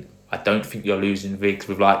saying, "I don't think you're losing Viggs,"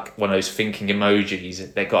 with like one of those thinking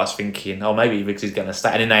emojis that got us thinking, oh, maybe Viggs is going to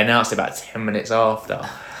stay. And then they announced it about 10 minutes after.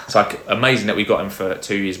 It's like amazing that we got him for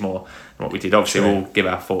 2 years more than what we did. Obviously, we'll give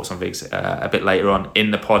our thoughts on Viggs a bit later on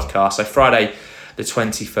in the podcast. So Friday, the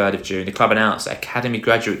 23rd of June, the club announced that academy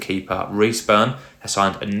graduate keeper Rhys Byrne has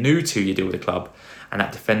signed a new 2-year deal with the club, and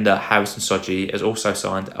that defender Harrison Agyei has also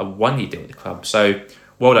signed a 1-year deal with the club. So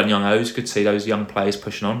well done, young O's. Good to see those young players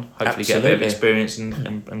pushing on. Hopefully get a bit of Absolutely. experience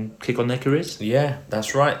and kick on their careers. Yeah,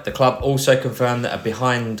 that's right. The club also confirmed that a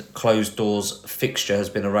behind closed doors fixture has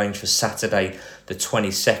been arranged for Saturday, the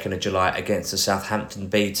 22nd of July, against the Southampton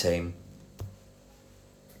B team.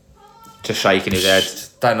 Just shaking his head.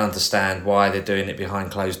 Don't understand why they're doing it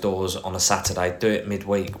behind closed doors on a Saturday. Do it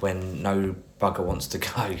midweek when no bugger wants to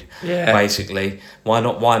go. Yeah. Basically, why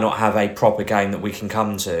not have a proper game that we can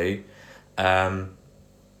come to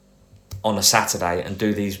on a Saturday and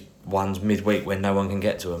do these ones midweek when no one can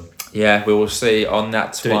get to them? Yeah, we will see on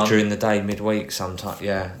that Do one. it during the day, midweek sometime.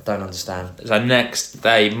 Yeah, don't understand. So next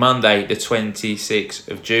day, Monday, the 26th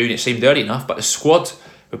of June. It seemed early enough, but the squad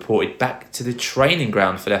reported back to the training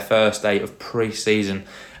ground for their first day of pre-season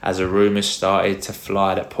as the rumours started to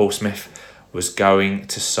fly that Paul Smyth was going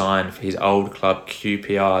to sign for his old club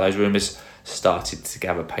QPR. Those rumours started to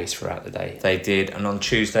gather pace throughout the day. They did, and on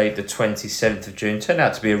Tuesday, the 27th of June, turned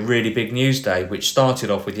out to be a really big news day, which started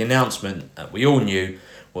off with the announcement that we all knew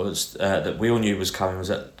was coming, was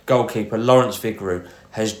that goalkeeper Lawrence Vigouroux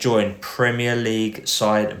has joined Premier League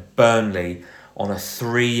side Burnley on a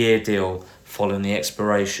 3-year deal following the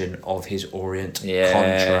expiration of his Orient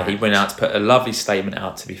contract. He went out to put a lovely statement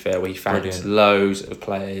out, to be fair, where he thanked Brilliant. loads of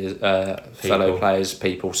players, fellow players,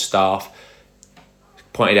 people, staff.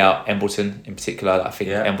 Pointed out Embleton in particular, that I think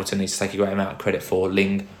Embleton needs to take a great amount of credit for.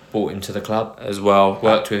 Ling Brought him to the club as well.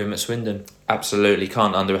 Worked with him at Swindon. Absolutely,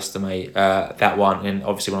 can't underestimate that one. And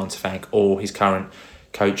obviously went on to thank all his current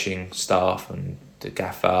coaching staff and the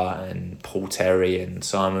gaffer and Paul Terry and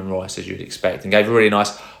Simon Rice, as you'd expect, and gave a really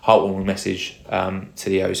nice heartwarming message to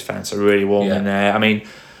the O's fans. So really warm in there. I mean,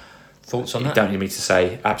 thoughts on you that? don't need me to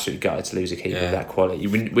say, absolutely gutted to lose a keeper of that quality.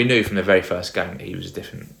 We knew from the very first game that he was a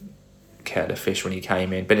different kettle of fish when he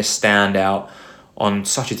came in. Been a standout on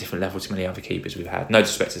such a different level to many other keepers we've had. No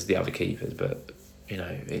disrespect to the other keepers, but you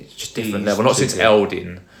know, it's just different level. Not since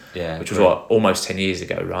Eldin, which was almost 10 years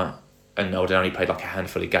ago, right? And Eldin only played like a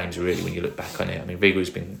handful of games really when you look back on it. I mean,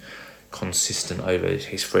 Vigouroux's been consistent over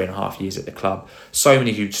his 3.5 years at the club. So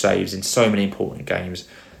many huge saves in so many important games.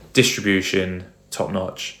 Distribution, top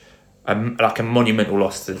notch. Like a monumental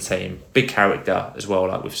loss to the team. Big character as well,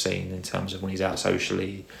 like we've seen in terms of when he's out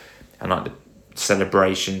socially and like the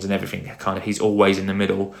celebrations and everything. Kind of, he's always in the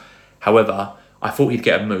middle. However, I thought he'd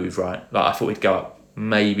get a move, right? Like I thought he'd go up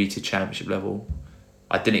maybe to Championship level.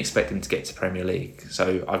 I didn't expect him to get to Premier League.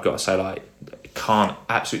 So I've got to say, like,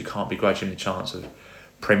 absolutely can't begrudge him the chance of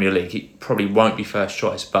Premier League. He probably won't be first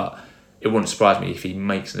choice, but it wouldn't surprise me if he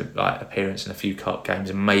makes an appearance in a few cup games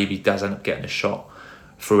and maybe does end up getting a shot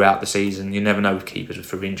throughout the season. You never know with keepers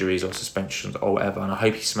through injuries or suspensions or whatever, and I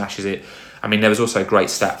hope he smashes it. I mean, there was also a great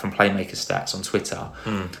stat from Playmaker Stats on Twitter.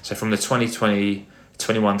 So from the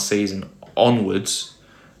 2020-21 season onwards,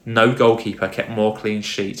 no goalkeeper kept more clean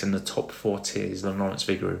sheets in the top 4 tiers than Lawrence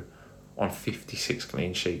Vigouroux on 56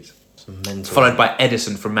 clean sheets. Followed by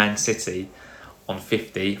Edison from Man City on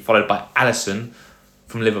 50, followed by Alisson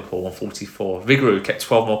from Liverpool on 44. Vigouroux kept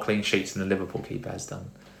 12 more clean sheets than the Liverpool keeper has done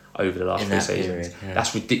over the last 3 seasons.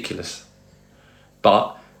 That's ridiculous.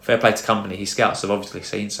 But fair play to company. His scouts have obviously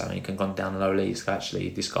seen something and gone down the low leagues. Actually,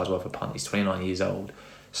 this guy's worth a punt. He's 29 years old,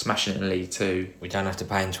 smashing it in League 2. We don't have to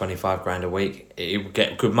pay him $25,000 a week. It will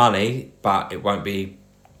get good money, but it won't be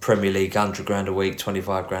Premier League $100,000 a week,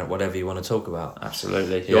 $25,000, whatever you want to talk about.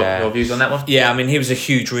 Absolutely. Your views on that one? Yeah, I mean, he was a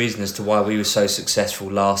huge reason as to why we were so successful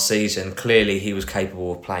last season. Clearly, he was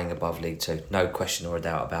capable of playing above League 2. No question or a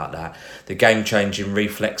doubt about that. The game-changing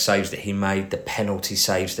reflex saves that he made, the penalty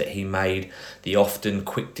saves that he made, the often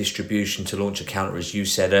quick distribution to launch a counter, as you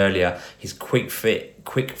said earlier, his quick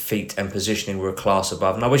feet and positioning were a class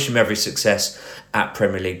above. And I wish him every success at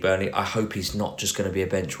Premier League Burnley. I hope he's not just going to be a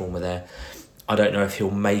bench warmer there. I don't know if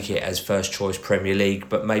he'll make it as first choice Premier League,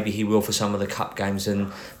 but maybe he will for some of the cup games,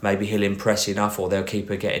 and maybe he'll impress enough, or they'll keep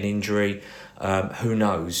get an injury. Who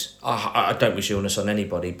knows? I don't wish illness on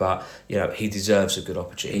anybody, but you know, he deserves a good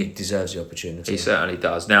opportunity. He deserves the opportunity. He certainly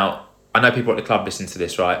does. Now, I know people at the club listen to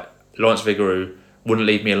this, right? Lawrence Vigouroux wouldn't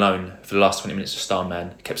leave me alone for the last 20 minutes of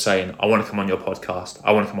Starman. He kept saying, I want to come on your podcast.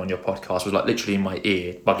 I want to come on your podcast. Was like literally in my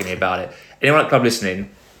ear, bugging me about it. Anyone at the club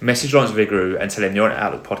listening, message Lawrence Vigouroux and tell him the Orient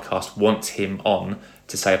Outlook podcast wants him on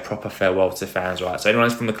to say a proper farewell to the fans, right? So anyone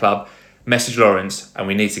who's from the club, message Lawrence and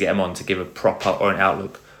we need to get him on to give a proper Orient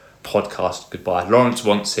Outlook podcast goodbye. Lawrence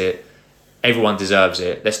wants it. Everyone deserves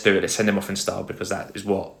it. Let's do it. Let's send him off in style because that is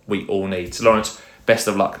what we all need. So Lawrence, best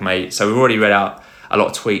of luck, mate. So we've already read out a lot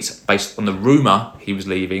of tweets based on the rumour he was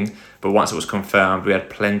leaving, but once it was confirmed, we had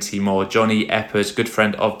plenty more. Johnny Eppers, good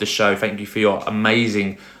friend of the show, thank you for your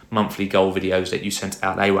amazing monthly goal videos that you sent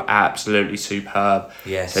out. They were absolutely superb.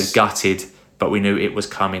 Yes. So gutted but we knew it was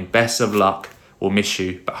coming. Best of luck. We'll miss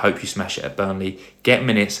you, but hope you smash it at Burnley. Get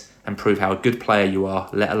minutes and prove how a good player you are,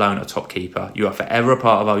 let alone a top keeper. You are forever a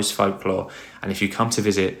part of O's folklore, and if you come to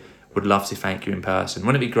visit, would love to thank you in person.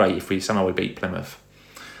 Wouldn't it be great if we somehow beat Plymouth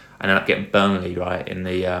and end up getting Burnley right in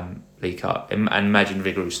the League Cup? And imagine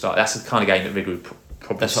Vigouroux start. That's the kind of game that Vigouroux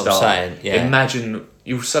probably That's start. what I'm saying. Yeah. Imagine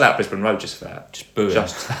you sell out Brisbane Road just for that. Just boo him.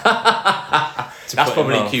 That's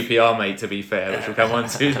probably QPR, mate. To be fair, which we'll come on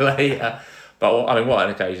to later. But I mean, what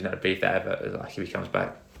an occasion that would be if that ever, like, if he comes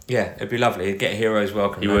back. Yeah, it'd be lovely. He'd get a hero's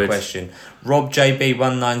welcome, no would. question. Rob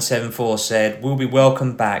JB1974 said, "We'll be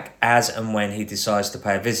welcome back as and when he decides to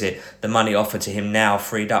pay a visit. The money offered to him now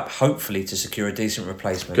freed up, hopefully, to secure a decent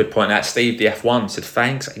replacement." Good point. That Steve, the F1, said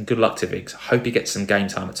thanks and good luck to Viggs. Hope he gets some game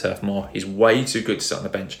time at Turf Moor. He's way too good to sit on the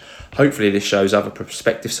bench. Hopefully this shows other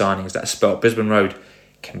prospective signings that spell Brisbane Road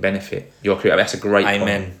can benefit your career. That's a great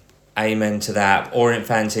point. Amen to that. Orient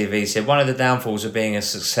Fan TV said, "One of the downfalls of being a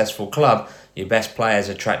successful club, your best players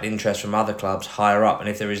attract interest from other clubs higher up, and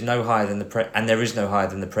if there is no higher than there is no higher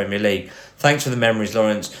than the Premier League. Thanks for the memories,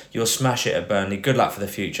 Lawrence. You'll smash it at Burnley. Good luck for the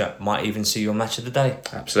future. Might even see your match of the day."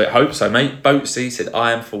 Absolutely. Hope so, mate. Boatsy said,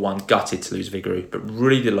 "I am for one gutted to lose Vigouroux, but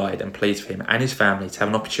really delighted and pleased for him and his family to have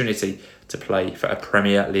an opportunity to play for a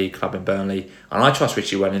Premier League club in Burnley. And I trust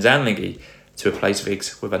Richie Wellens and Lingy to replace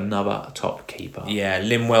Viggs with another top keeper." Yeah,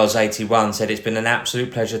 Limwells81 said, "It's been an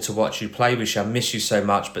absolute pleasure to watch you play. We shall miss you so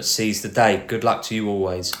much, but seize the day. Good luck to you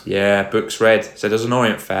always." Yeah, Books Red said, "As an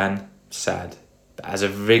Orient fan, sad. But as a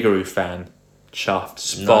Vigouroux fan, chuffed."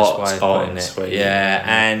 Spot on, sweet. Yeah,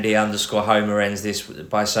 Andy_Homer ends this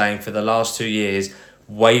by saying, "For the last 2 years,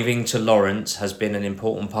 waving to Lawrence has been an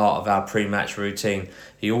important part of our pre-match routine.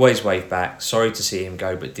 He always waved back. Sorry to see him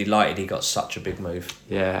go, but delighted he got such a big move."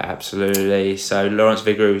 Yeah, absolutely. So Lawrence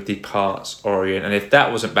Vigouroux departs Orient, and if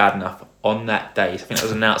that wasn't bad enough, on that day, I think it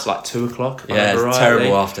was announced like 2:00. Yeah, it's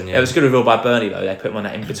terrible afternoon. It was a good reveal by Burnley though. They put him on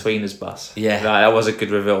that in-betweeners bus. Yeah, that was a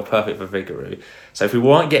good reveal, perfect for Vigouroux. So if we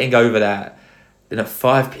weren't getting over that, then at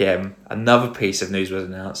 5 p.m, another piece of news was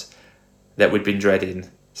announced that we'd been dreading.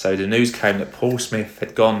 So the news came that Paul Smyth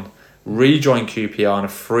had rejoined QPR on a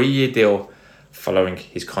 3-year deal following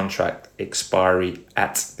his contract expiry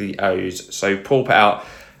at the O's. So Paul put out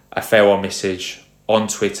a farewell message on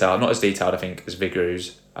Twitter, not as detailed I think as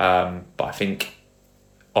Vigouroux's, but I think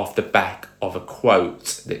off the back of a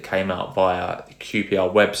quote that came out via the QPR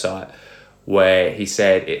website where he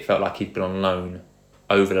said it felt like he'd been on loan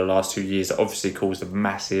over the last 2 years. That obviously caused a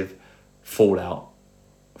massive fallout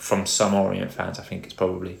from some Orient fans. I think it's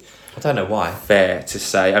probably, I don't know why, fair to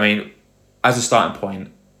say. I mean, as a starting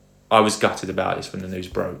point, I was gutted about this when the news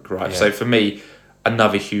broke, right? Yeah. So for me,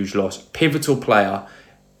 another huge loss. Pivotal player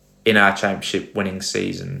in our championship winning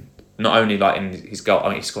season. Not only like in his goal, I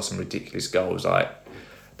mean, he's got some ridiculous goals like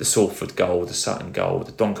the Salford goal, the Sutton goal,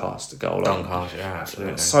 the Doncaster goal. Doncaster, yeah,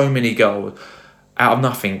 absolutely. So many goals out of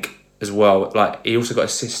nothing as well. Like he also got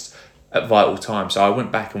assists at vital times. So I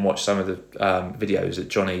went back and watched some of the videos that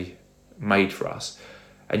Johnny made for us,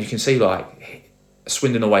 and you can see like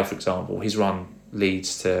Swindon away, for example, his run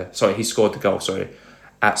leads to he scored the goal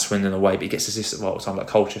at Swindon away, but he gets assists at vital time. Like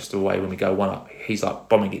Colchester away, when we go 1-up, he's like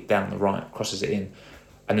bombing it down the right, crosses it in,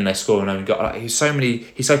 and then they score an own goal. Like, he's so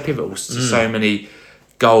pivotal to so many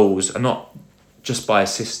goals, and not just by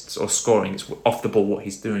assists or scoring. It's off the ball what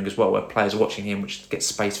he's doing as well, where players are watching him, which gets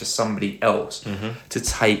space for somebody else to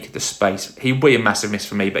take the space. He'll be a massive miss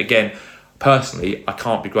for me, but again, personally, I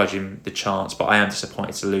can't begrudge him the chance, but I am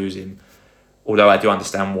disappointed to lose him. Although I do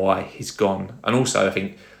understand why he's gone, and also I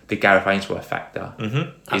think the Gareth Ainsworth factor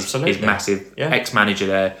is massive. Yeah. Ex-manager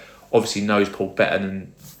there, obviously knows Paul better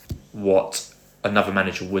than what another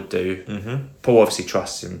manager would do. Paul obviously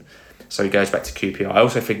trusts him, so he goes back to QPR. I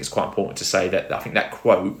also think it's quite important to say that I think that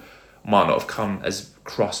quote might not have come as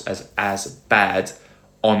across as bad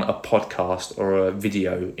on a podcast or a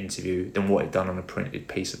video interview than what it done on a printed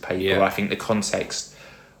piece of paper. Yeah. I think the context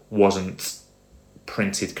wasn't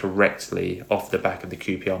printed correctly off the back of the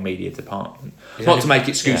QPR media department. Not to make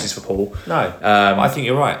excuses for Paul. No, I think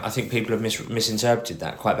you're right. I think people have misinterpreted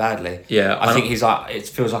that quite badly. Yeah, I think he's like, it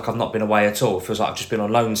feels like I've not been away at all. It feels like I've just been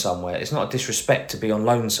on loan somewhere. It's not a disrespect to be on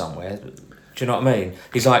loan somewhere. Do you know what I mean?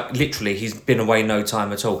 He's like, literally, he's been away no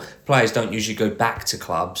time at all. Players don't usually go back to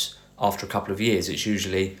clubs after a couple of years. It's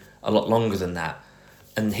usually a lot longer than that.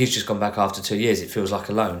 And he's just gone back after 2 years. It feels like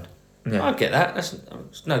a loan. Yeah. I get that.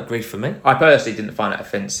 That's no grief for me. I personally didn't find that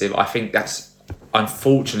offensive. I think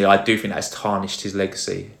unfortunately, I do think that's tarnished his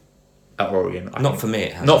legacy at Orient. Not for me,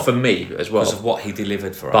 it has. Not for me as well. Because of what he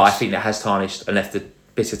delivered for us. But I think that has tarnished and left a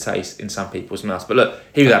bitter taste in some people's mouths. But look,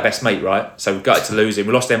 he was our best mate, right? So we got to lose him.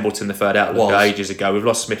 We lost Embleton the third outlook ages ago. We've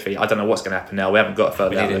lost Smithy. I don't know what's going to happen now. We haven't got a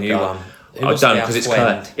third outlook. We need a new one. I don't, because it's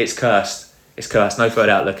cursed. It's cursed. No third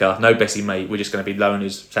outlooker. No Bessie mate. We're just going to be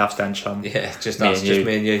loners, South Stand chum. Yeah, just us, just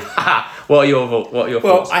me and you. What are your thoughts?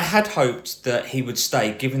 Well, I had hoped that he would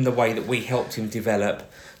stay, given the way that we helped him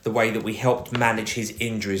develop, the way that we helped manage his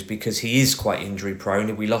injuries, because he is quite injury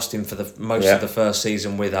prone. We lost him for most of the first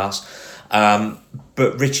season with us.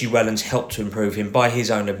 But Richie Wellens helped to improve him by his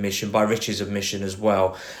own admission, by Richie's admission as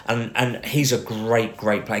well. And he's a great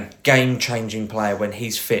player, game-changing player when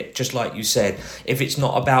he's fit. Just like you said, if it's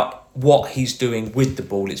not about what he's doing with the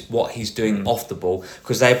ball, it's what he's doing off the ball,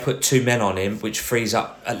 because they put 2 men on him, which frees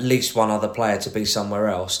up at least one other player to be somewhere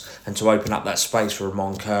else and to open up that space for a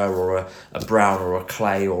Moncur or a Brown or a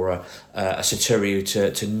Clay or a Saturiu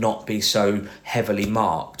to not be so heavily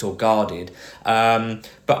marked or guarded.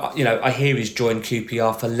 But I hear he's joined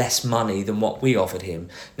QPR for less money than what we offered him.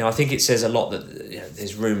 Now I think it says a lot that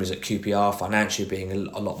there's rumours that QPR financially being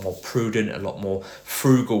a lot more prudent, a lot more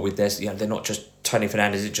frugal with this. They're not just Tony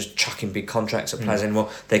Fernandes is just chucking big contracts at players anymore.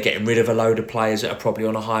 They're getting rid of a load of players that are probably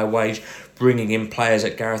on a higher wage, bringing in players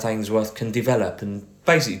that Gareth Ainsworth can develop and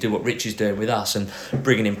basically do what Rich is doing with us, and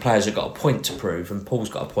bringing in players that got a point to prove. And Paul's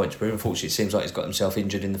got a point to prove. Unfortunately, it seems like he's got himself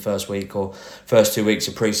injured in the first week or first 2 weeks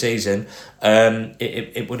of pre-season.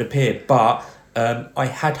 It would appear, but I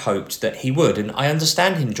had hoped that he would, and I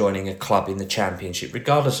understand him joining a club in the Championship,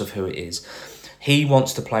 regardless of who it is. He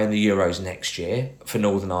wants to play in the Euros next year for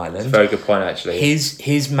Northern Ireland. That's a very good point, actually.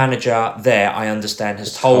 His manager there, I understand,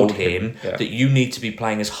 has told him that you need to be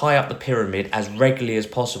playing as high up the pyramid as regularly as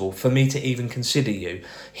possible for me to even consider you.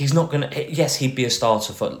 He's not going to... Yes, he'd be a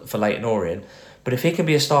starter for Leyton Orient, but if he can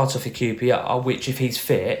be a starter for QPR, which if he's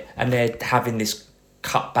fit and they're having this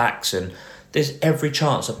cutbacks, and there's every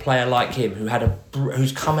chance a player like him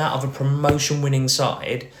who's come out of a promotion-winning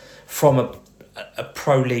side from a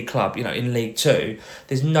pro league club, in League Two,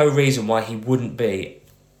 there's no reason why he wouldn't be,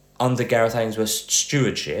 under Gareth Ainsworth's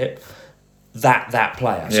stewardship, that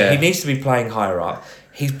player. So he needs to be playing higher up.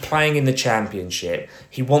 He's playing in the Championship.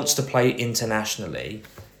 He wants to play internationally.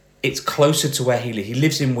 It's closer to where he lives. He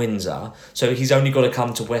lives in Windsor, so he's only got to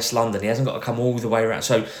come to West London. He hasn't got to come all the way around.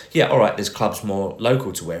 So, there's clubs more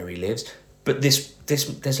local to where he lives, but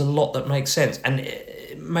there's a lot that makes sense. And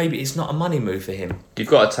maybe it's not a money move for him. You've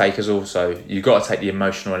got to take the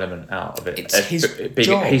emotional element out of it. It's his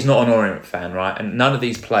job. He's not an Orient fan, right? And none of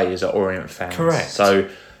these players are Orient fans. Correct. So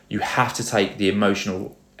you have to take the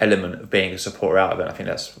emotional element of being a supporter out of it. I think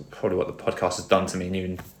that's probably what the podcast has done to me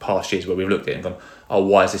in past years, where we've looked at it and gone, oh,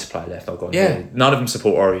 why is this player left? I've gone, really? None of them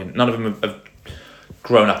support Orient. None of them have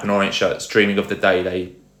grown up in Orient shirts, dreaming of the day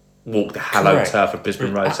they walk the hallowed turf of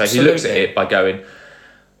Brisbane Road. Absolutely. So he looks at it by going,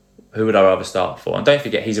 who would I rather start for? And don't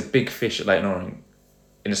forget, he's a big fish at Leyton Orient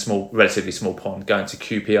in a relatively small pond, going to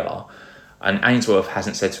QPR. And Ainsworth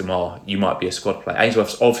hasn't said to him, you might be a squad player.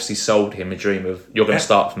 Ainsworth's obviously sold him a dream of, you're going to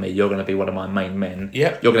start for me, you're going to be one of my main men,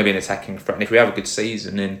 you're going to be an attacking threat. And if we have a good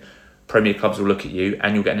season, then Premier clubs will look at you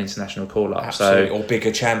and you'll get an international call-up. Absolutely. Or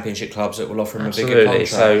bigger Championship clubs that will offer him a bigger contract.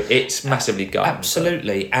 So it's massively gutting.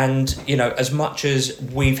 Absolutely. And, as much as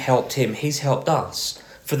we've helped him, he's helped us.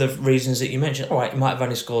 For the reasons that you mentioned, all right, he might have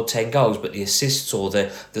only scored 10 goals, but the assists or the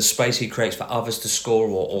space he creates for others to score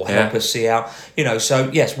or help us see out, so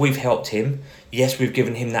yes, we've helped him. Yes, we've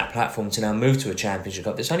given him that platform to now move to a Championship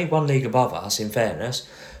club. There's only one league above us, in fairness,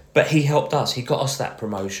 but he helped us. He got us that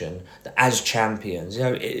promotion as champions.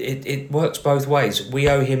 It works both ways. We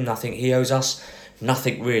owe him nothing. He owes us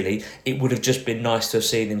nothing really. It would have just been nice to have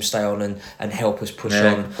seen him stay on and help us push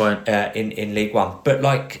on in League One. But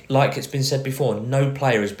like it's been said before, no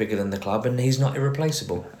player is bigger than the club, and he's not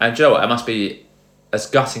irreplaceable. And Joe, it must be as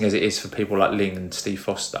gutting as it is for people like Ling and Steve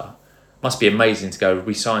Foster. It must be amazing to go,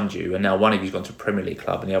 we signed you, and now one of you's gone to a Premier League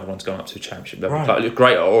club and the other one's gone up to a Championship. Right. Like,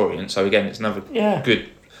 great at Orient, so again, it's another good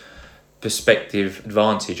perspective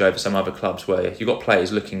advantage over some other clubs where you've got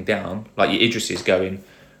players looking down, like your Idris is going,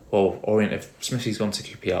 well, Orient, if Smithy's gone to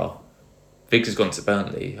QPR, Viggs has gone to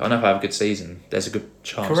Burnley, I know if I have a good season, there's a good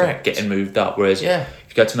chance of getting moved up. Whereas if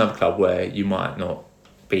you go to another club where you might not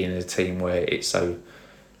be in a team where it's so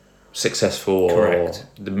successful or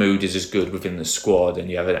the mood is as good within the squad and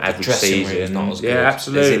you have an average season, not as good.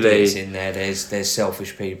 Absolutely. There's idiots in there, there's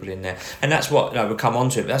selfish people in there, and that's what we'll come on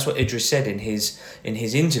to it. But that's what Idris said in his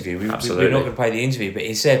interview. We're not going to play the interview, but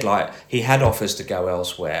he said he had offers to go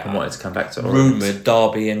elsewhere and wanted to come back to rumoured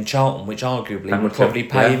Derby and Charlton, which arguably would probably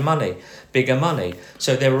pay him bigger money.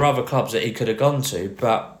 So there were other clubs that he could have gone to,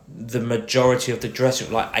 but the majority of the dressing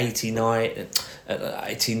room, like 89,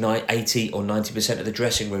 80 or 90% of the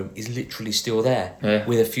dressing room is literally still there, Yeah.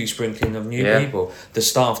 with a few sprinkling of new people. The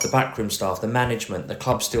staff, the backroom staff, the management, the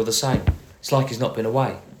club's still the same. It's like he's not been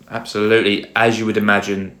away. Absolutely. As you would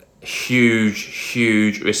imagine,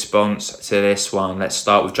 huge response to this one. Let's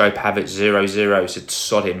start with Joe Pavitt, 0-0. Said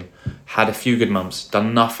sod him. Had a few good months.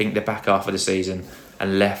 Done nothing the back half of the season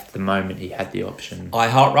and left the moment he had the option. I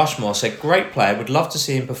Heart Rushmore said, great player, would love to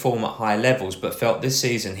see him perform at higher levels, but felt this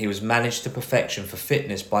season he was managed to perfection for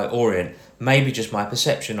fitness by Orient. Maybe just my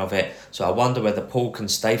perception of it. So I wonder whether Paul can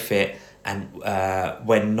stay fit and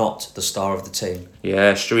when not the star of the team.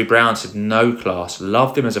 Yeah, Stewie Brown said no class.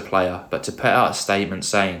 Loved him as a player, but to put out a statement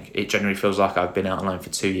saying it generally feels like I've been out on loan for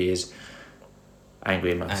 2 years.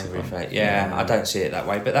 Angry fate. Yeah, I don't see it that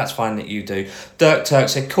way, but that's fine that you do. Dirk Turk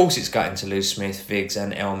said, of course it's gutting to lose Smyth, Viggs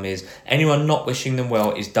and El-Miz. Anyone not wishing them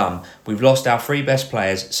well is dumb. We've lost our 3 best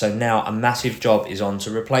players, so now a massive job is on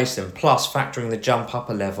to replace them. Plus, factoring the jump up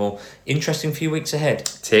a level. Interesting few weeks ahead.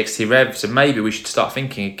 TXT Rev, so maybe we should start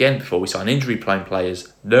thinking again before we sign injury-prone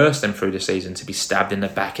players. Nurse them through the season to be stabbed in the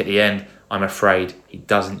back at the end. I'm afraid he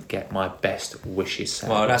doesn't get my best wishes.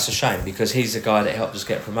 Sadly. Well, that's a shame because he's the guy that helped us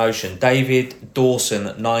get promotion. David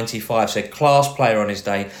Dawson, 95, said, class player on his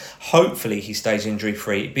day. Hopefully he stays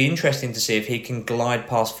injury-free. It'd be interesting to see if he can glide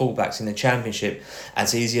past fullbacks in the Championship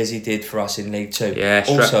as easy as he did for us in League Two. Yeah,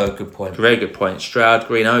 also a good point. Very good point. Stroud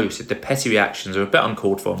Green O said the petty reactions are a bit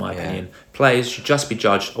uncalled for in my opinion. Players should just be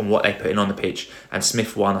judged on what they put in on the pitch, and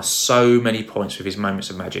Smyth won us so many points with his moments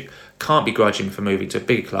of magic. Can't begrudge him for moving to a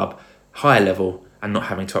bigger club, higher level, and not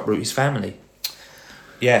having to uproot his family.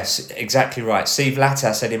 Yes, exactly right. Steve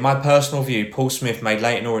Latta said, in my personal view, Paul Smyth made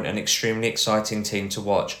Leyton Orient an extremely exciting team to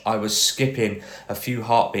watch. I was skipping a few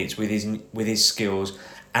heartbeats with his skills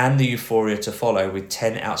and the euphoria to follow with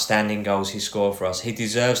 10 outstanding goals he scored for us. He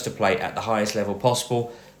deserves to play at the highest level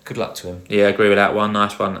possible. Good luck to him. Yeah, I agree with that one.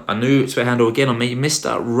 Nice one. A new Twitter handle again on me,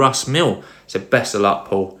 Mr. Russ Mill said, best of luck,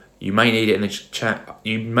 Paul. You may need it in the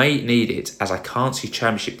You may need it, as I can't see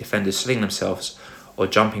Championship defenders slinging themselves or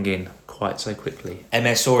jumping in quite so quickly.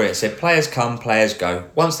 MS Orient said, players come, players go.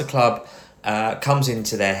 Once the club comes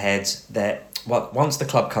into their heads, once the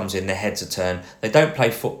club comes in, their heads are turned. They don't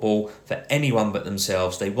play football for anyone but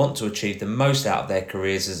themselves. They want to achieve the most out of their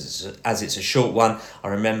careers as it's a short one. I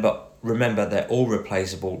remember they're all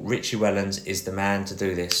replaceable. Richie Wellens is the man to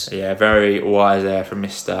do this. Yeah, very wise there from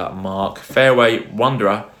Mr. Mark. Fairway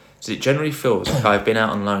Wanderer. So it generally feels like I've been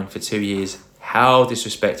out on loan for 2 years. How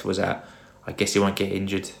disrespectful was that? I guess he won't get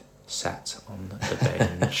injured. Sat on the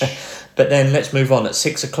bench. But then let's move on. At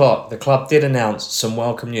 6 o'clock, the club did announce some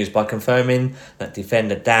welcome news by confirming that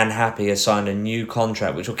defender Dan Happe has signed a new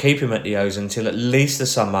contract which will keep him at the O's until at least the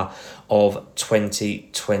summer of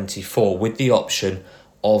 2024 with the option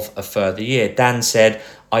of a further year. Dan said,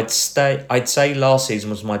 I'd say last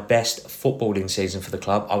season was my best footballing season for the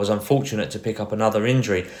club. I was unfortunate to pick up another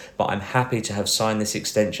injury, but I'm happy to have signed this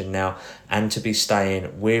extension now and to be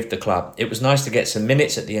staying with the club. It was nice to get some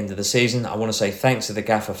minutes at the end of the season. I want to say thanks to the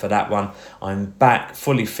gaffer for that one. I'm back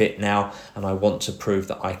fully fit now and I want to prove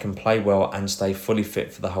that I can play well and stay fully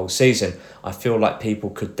fit for the whole season. I feel like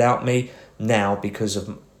people could doubt me now because of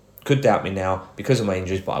my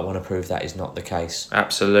injuries, but I want to prove that is not the case.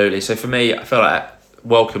 Absolutely. So for me, I feel like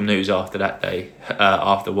welcome news after that day,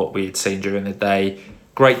 after what we had seen during the day.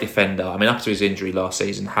 Great defender. I mean, up to his injury last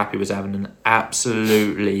season, Happe was having an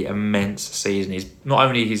absolutely immense season. He's not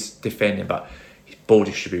only his defending, but his ball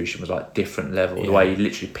distribution was like different level. Yeah. The way he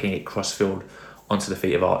literally pinged it cross-field onto the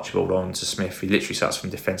feet of Archibald, onto Smyth. He literally starts from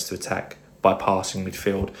defence to attack by passing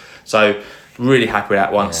midfield. So really happy with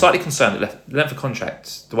that one. Yeah. Slightly concerned that the length of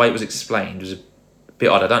contract, the way it was explained, was a bit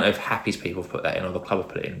odd. I don't know if Happe's people have put that in or the club have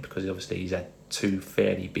put it in, because obviously he's had 2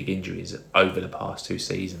 fairly big injuries over the past 2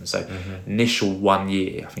 seasons. So initial 1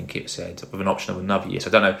 year, I think it said, with an option of another year. So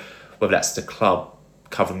I don't know whether that's the club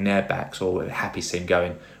covering their backs or Happe's team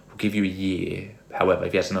going, we'll give you a year. However,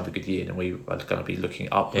 if he has another good year, then we are going to be looking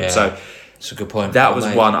upwards. Yeah. So it's a good point. That was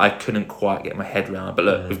one I couldn't quite get my head around. But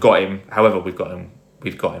look, we've got him. However, we've got him.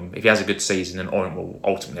 If he has a good season, then Orient will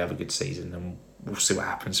ultimately have a good season, and we'll see what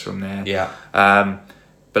happens from there. Yeah.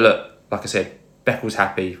 But look, like I said, Beckles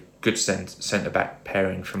happy. Good centre-back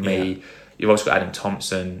pairing from me. Yeah. You've also got Adam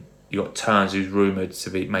Thompson. You've got Turns, who's rumoured to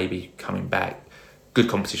be maybe coming back. Good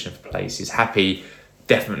competition for places. Happe,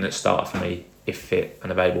 definite starter for me, if fit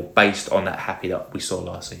and available, based on that Happe that we saw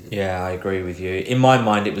last season. Yeah, I agree with you. In my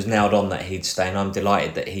mind, it was nailed on that he'd stay, and I'm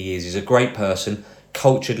delighted that he is. He's a great person,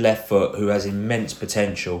 cultured left foot who has immense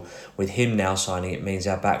potential. With him now signing, it means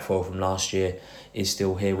our back four from last year is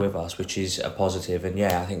still here with us, which is a positive. And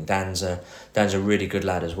I think Dan's a really good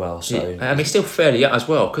lad as well. So he's still fairly young as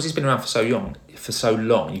well, because he's been around for so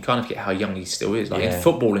long. You kind of forget how young he still is. Like in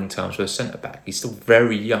footballing terms, for a centre back, he's still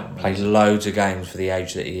very young. Played loads of games for the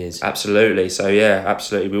age that he is. Absolutely. So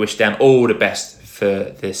absolutely. We wish Dan all the best for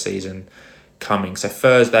this season coming. So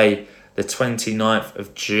Thursday, the 29th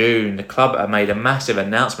of June, the club have made a massive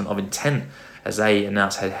announcement of intent as they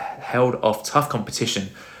announced had held off tough competition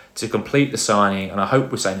to complete the signing, and I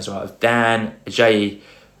hope we're saying this right, of Dan Agyei,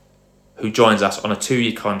 who joins us on a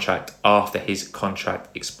 2-year contract after his contract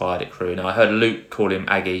expired at Crewe. Now, I heard Luke call him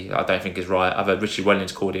Agyei, I don't think is right. I've heard Richie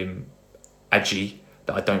Wellens called him Agyei,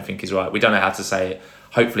 that I don't think is right. We don't know how to say it.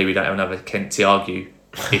 Hopefully we don't have another Kent Tiago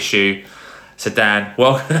issue. So Dan,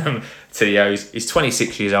 welcome to the O's. He's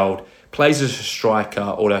 26 years old, plays as a striker,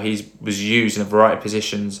 although he was used in a variety of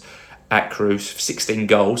positions at Crewe. 16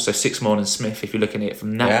 goals, so 6 more than Smyth if you're looking at it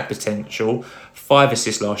from that potential. 5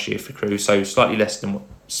 assists last year for Crewe, so slightly less than what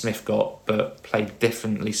Smyth got, but played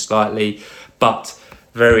differently slightly. But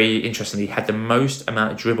very interestingly, had the most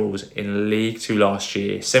amount of dribbles in League 2 last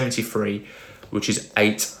year, 73, which is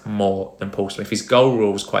 8 more than Paul Smyth. His goal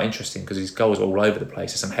rule was quite interesting because his goals are all over the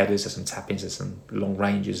place. There's some headers, there's some tap-ins, there's some long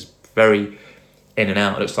ranges, very in and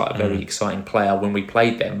out. It looks like a very exciting player. When we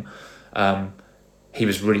played them, he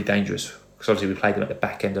was really dangerous, because obviously we played him at the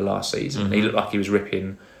back end of last season. And he looked like he was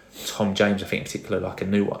ripping Tom James, I think in particular, like a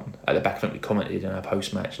new one at the back. I think we commented in our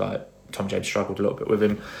post-match, like Tom James struggled a little bit with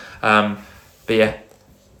him.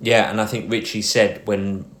 Yeah, and I think Richie said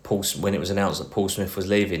when it was announced that Paul Smyth was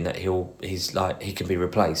leaving that he can be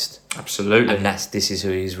replaced. Absolutely. And this is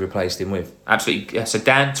who he's replaced him with. Absolutely. Yeah. So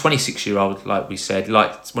Dan, 26-year-old, like we said,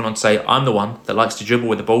 went on to say, I'm the one that likes to dribble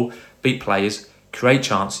with the ball, beat players, create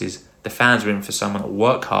chances. The fans are in for someone that will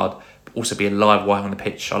work hard, but also be a live wire on the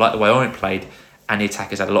pitch. I like the way Orient played, and the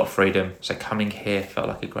attackers had a lot of freedom. So coming here felt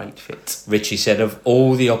like a great fit. Richie said of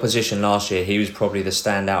all the opposition last year, he was probably the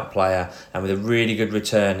standout player, and with a really good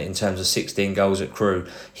return in terms of 16 goals at Crewe.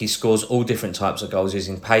 He scores all different types of goals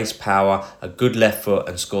using pace, power, a good left foot,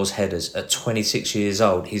 and scores headers. At 26 years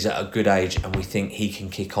old, he's at a good age, and we think he can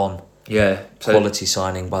kick on. Yeah, quality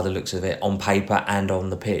signing by the looks of it, on paper and on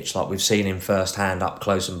the pitch. Like we've seen him firsthand, up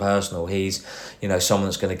close and personal. He's, someone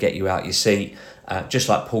that's going to get you out your seat, just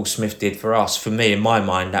like Paul Smyth did for us. For me, in my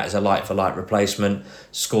mind, that is a like for like replacement.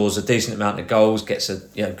 Scores a decent amount of goals, gets a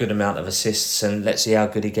good amount of assists, and let's see how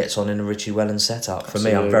good he gets on in a Richie Wellens setup. For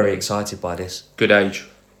me, I'm very excited by this. Good age,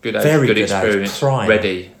 very good experience, age.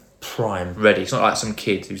 Prime. Ready. It's not like some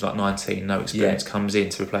kid who's like 19, no experience, comes in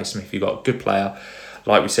to replace Smyth. You've got a good player.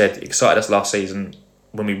 Like we said, excited us last season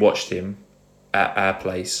when we watched him at our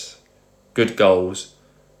place. Good goals.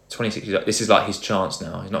 26 years old. This is like his chance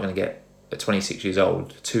now. He's not going to get, at 26 years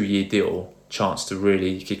old, 2-year deal, chance to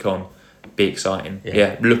really kick on, be exciting.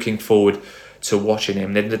 Yeah, looking forward to watching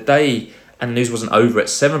him. Then the day, and the news wasn't over, at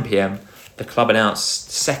 7 p.m, the club announced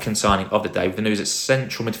second signing of the day with the news that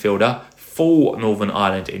central midfielder, full Northern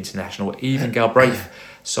Ireland international, Idris Galbraith,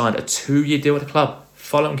 signed a 2-year deal with the club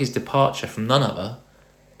following his departure from none other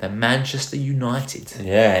than Manchester United.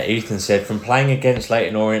 Yeah, Ethan said, from playing against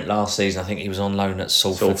Leyton Orient last season, I think he was on loan at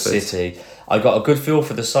Salford City. I got a good feel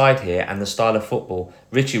for the side here and the style of football.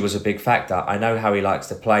 Richie was a big factor. I know how he likes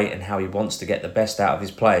to play and how he wants to get the best out of his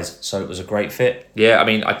players, so it was a great fit. Yeah, I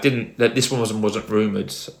mean, this one wasn't rumoured,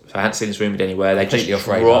 so I hadn't seen this rumoured anywhere. They just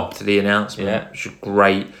dropped the announcement, which is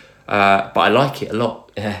great. But I like it a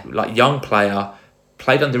lot. Yeah. Like, young player,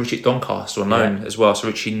 played under Richie at Doncaster on loan as well, so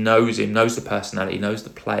Richie knows him, knows the personality, knows the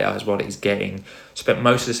player as well that he's getting. Spent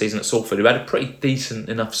most of the season at Salford, who had a pretty decent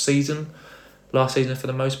enough season last season for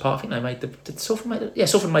the most part. I think they made Salford made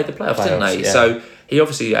the playoffs, didn't they? Yeah. So he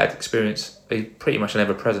obviously had experience. He's pretty much an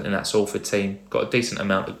ever-present in that Salford team. Got a decent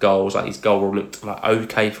amount of goals. Like, his goal rule looked like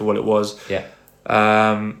okay for what it was. Yeah.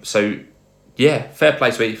 Fair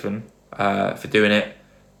play to Ethan for doing it.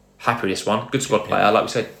 Happy with this one. Good squad player, like we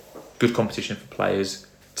said. Good competition for players.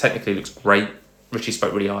 Technically looks great. Richie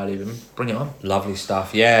spoke really highly of him. Bring it on. Lovely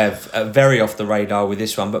stuff. Yeah, very off the radar with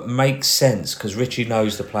this one, but makes sense because Richie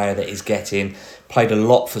knows the player that he's getting. Played a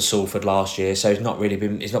lot for Salford last year, so he's not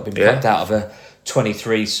been plucked out of a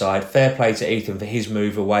 23 side. Fair play to Ethan for his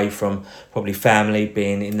move away from probably family,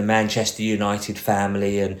 being in the Manchester United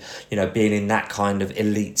family, and being in that kind of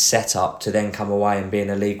elite setup, to then come away and be in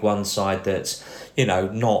a League One side that's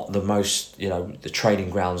not the most, the training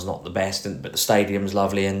ground's not the best, but the stadium's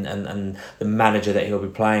lovely, and the manager that he'll be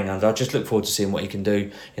playing under. I just look forward to seeing what he can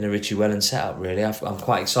do in a Richie Wellens setup, really. I'm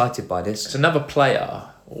quite excited by this. It's another player,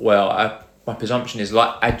 my presumption is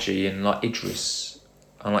like Agyei and like Idris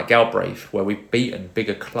unlike Galbraith, where we've beaten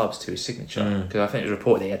bigger clubs to his signature. Because I think it was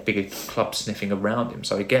reported that he had bigger clubs sniffing around him.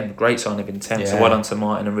 So again, great sign of intent. So well done to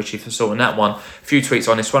Martin and Richie for sorting that one. A few tweets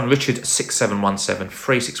on this one.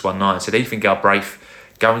 Richard67173619 said Ethan Galbraith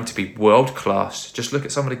going to be world class. Just look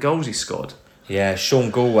at some of the goals he scored. Yeah,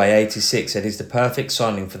 Sean Galway, 86, said he's the perfect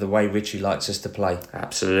signing for the way Richie likes us to play.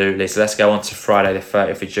 Absolutely. So let's go on to Friday the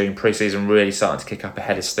 30th of June. Pre-season really starting to kick up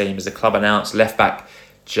ahead of steam as the club announced left-back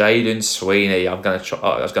Jayden Sweeney. I was going to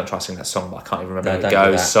try to sing that song, but I can't even remember how it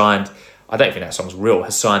goes. Signed, I don't think that song's real,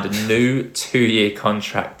 has signed a new 2-year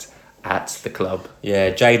contract at the club. Yeah,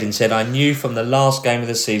 Jayden said, I knew from the last game of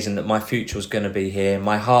the season that my future was going to be here.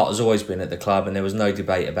 My heart has always been at the club and there was no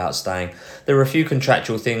debate about staying. There were a few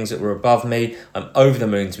contractual things that were above me. I'm over the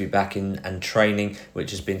moon to be back in and training, which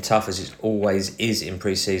has been tough as it always is in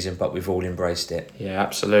pre-season, but we've all embraced it. Yeah,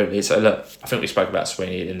 absolutely. So look, I think we spoke about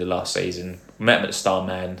Sweeney in the last season. Met him at the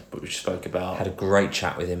Starman, but we spoke about... Had a great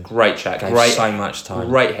chat with him. Great chat. Gave so much time.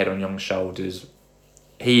 Great head on young shoulders.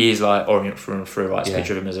 He is like Orient through and through. Right? It's a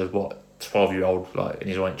picture of him as a 12-year-old, like in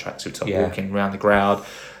his Orient tracksuit, walking around the crowd.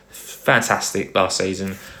 Fantastic last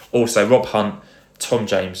season. Also, Rob Hunt, Tom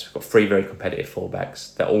James, we've got 3 very competitive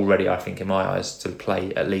fullbacks that already, I think, in my eyes, to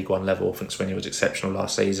play at League One level. I think Sweeney was exceptional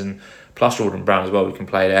last season. Plus Jordan Brown as well, we can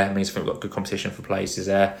play there. It means I think we've got good competition for places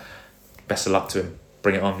there. Best of luck to him.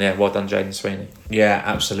 Bring it on, yeah. Well done, Jayden Sweeney. Yeah,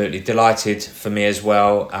 absolutely. Delighted for me as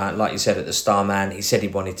well. Like you said at the Starman, he said he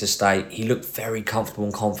wanted to stay. He looked very comfortable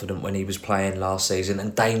and confident when he was playing last season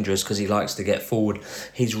and dangerous because he likes to get forward.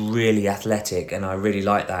 He's really athletic and I really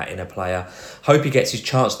like that in a player. Hope he gets his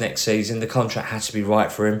chance next season. The contract has to be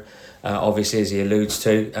right for him, obviously, as he alludes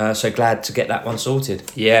to. So glad to get that one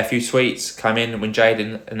sorted. Yeah, a few tweets came in when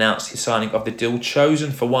Jayden announced his signing of the deal.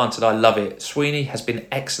 Chosen for one, said I love it. Sweeney has been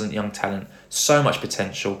excellent young talent. So much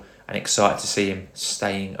potential and excited to see him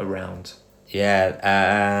staying around.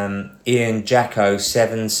 Yeah, Ian Jacko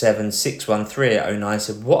 77613 at 09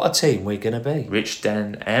 said, what a team we're going to be. Rich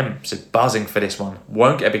Den M said, buzzing for this one.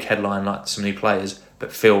 Won't get a big headline like some new players,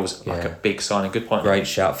 but feels like a big signing. Good point. Great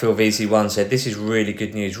shout. Phil VC1 said, this is really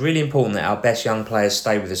good news. Really important that our best young players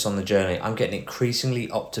stay with us on the journey. I'm getting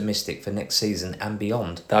increasingly optimistic for next season and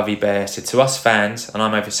beyond. Davy Bear said, to us fans, and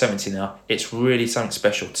I'm over 70 now, it's really something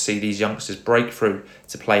special to see these youngsters break through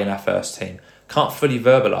to play in our first team. Can't fully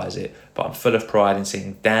verbalise it, but I'm full of pride in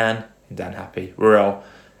seeing Dan Happe, Ruel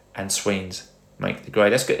and Sweens make the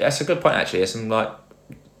grade. That's good. That's a good point, actually. There's some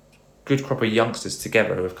good crop of youngsters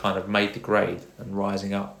together who have kind of made the grade and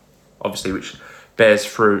rising up, obviously, which bears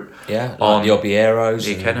fruit. Yeah, like the Obieros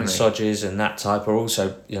the and academy. Sodges and that type are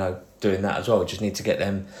also, doing that as well. We just need to get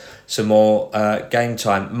them some more game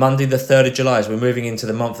time. Monday the 3rd of July, as we're moving into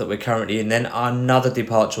the month that we're currently in, then another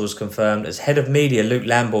departure was confirmed as head of media Luke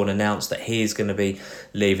Lambourne announced that he is going to be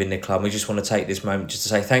leaving the club. We just want to take this moment just to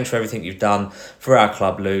say thanks for everything you've done for our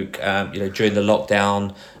club, Luke. During the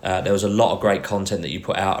lockdown, there was a lot of great content that you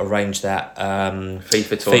put out. Arranged that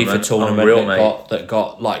FIFA tournament Unreal, that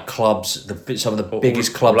got like clubs, some of the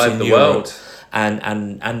biggest clubs in the Europe. world.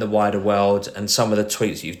 And the wider world, and some of the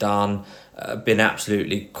tweets you've done have been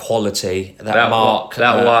absolutely quality. Mark,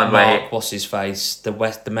 what's his face,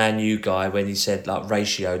 the Man U guy, when he said like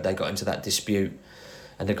ratioed, they got into that dispute,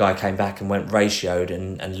 and the guy came back and went ratioed,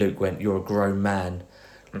 and Luke went, "You're a grown man."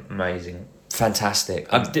 Amazing. Fantastic.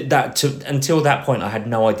 Until that point, I had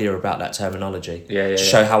no idea about that terminology. To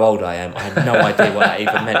show how old I am, I had no idea what that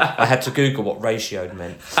even meant. I had to Google what ratioed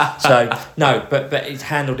meant. So no, but it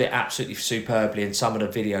handled it absolutely superbly, and some of the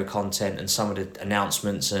video content and some of the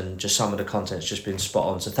announcements and just some of the content's just been spot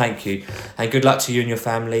on. So thank you, and good luck to you and your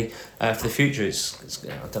family for the future. It's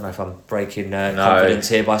I don't know if I'm breaking confidence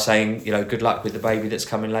here by saying good luck with the baby that's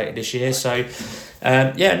coming later this year. So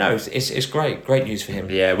it's great news for him.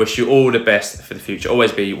 Yeah, wish you all the best for the future.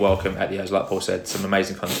 Always be welcome at the O's, like Paul said. Some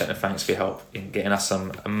amazing content, and thanks for your help in getting us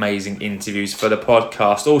some amazing interviews for the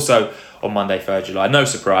podcast. Also on Monday 3rd July, no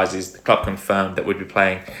surprises, the club confirmed that we'd be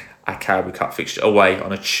playing a Caribou Cup fixture away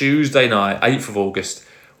on a Tuesday night, 8th of August,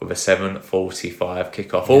 with a 7:45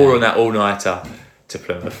 kickoff. All on that all-nighter to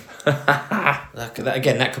Plymouth.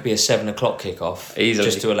 That could be a 7 o'clock kickoff. Easily.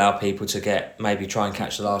 Just to allow people to try and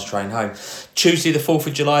catch the last train home. Tuesday the 4th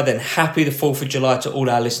of July, then happy the 4th of July to all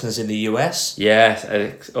our listeners in the US.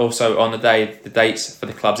 Yeah, also on the day, the dates for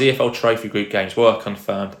the club's EFL Trophy Group games were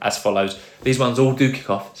confirmed as follows. These ones all do kick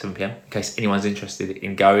off 7pm, in case anyone's interested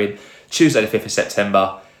in going. Tuesday the 5th of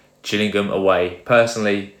September, Gillingham away.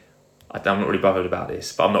 Personally, I'm not really bothered about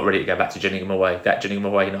this, but I'm not ready to go back to Gillingham away. That Gillingham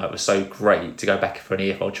away night was so great. To go back for an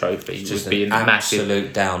EFL trophy Just would be a massive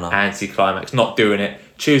absolute downer. Anti-climax. Not doing it.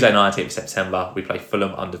 Tuesday 19th of September, we play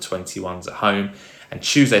Fulham under 21s at home. And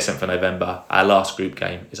Tuesday, 7th of November, our last group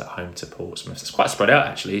game is at home to Portsmouth. It's quite spread out,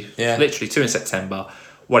 actually. Yeah. Literally 2 in September,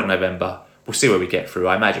 1 in November. We'll see where we get through.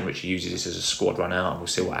 I imagine Richie uses this as a squad run out, and we'll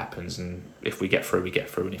see what happens. And if we get through, we get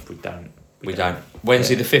through. And if we don't, we don't.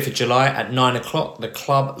 Wednesday, the 5th of July at 9 o'clock, the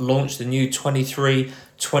club launched the new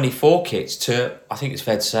 23-24 kits to, I think it's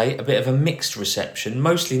fair to say, a bit of a mixed reception,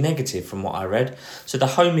 mostly negative from what I read. So the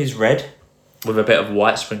home is red. With a bit of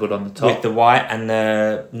white sprinkled on the top. With the white and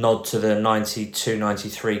the nod to the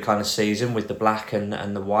 92-93 kind of season with the black and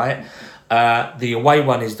the white. The away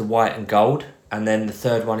one is the white and gold, and then the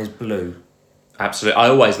third one is blue. Absolutely. I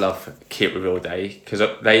always love kit reveal day because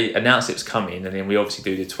they announce it's coming, and then we obviously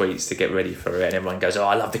do the tweets to get ready for it, and everyone goes, "Oh,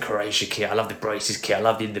 I love the Croatia kit, I love the Braces kit, I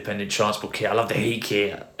love the Independent Transport kit, I love the Heat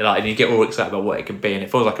kit." And you get all excited about what it can be, and it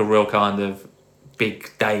feels like a real kind of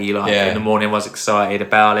big day. In the morning, I was excited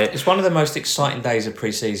about it. It's one of the most exciting days of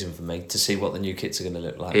pre-season for me to see what the new kits are going to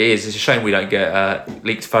look like. It is. It's a shame we don't get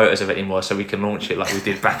leaked photos of it anymore, so we can launch it like we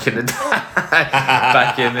did back in the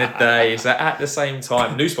day. So at the same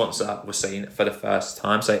time, new sponsor was seen for the first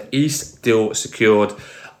time. So East Deal Secured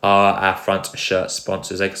are our front shirt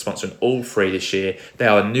sponsors. They're sponsoring all 3 this year. They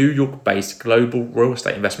are a New York-based global real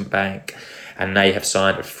estate investment bank, and they have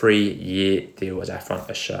signed a 3-year deal as our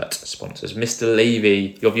front shirt sponsors. Mr.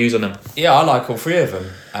 Levy, your views on them? Yeah, I like all 3 of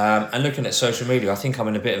them. And looking at social media, I think I'm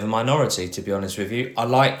in a bit of a minority, to be honest with you. I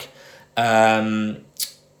like the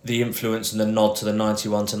influence and the nod to the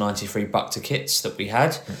 91-93 Buckter kits that we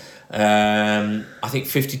had. I think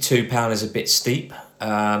 £52 is a bit steep,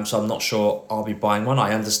 so I'm not sure I'll be buying one.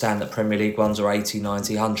 I understand that Premier League ones are 80,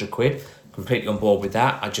 90, 100 quid. Completely on board with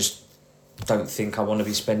that. I just don't think I want to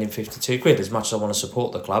be spending 52 quid as much as I want to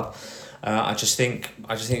support the club. I just think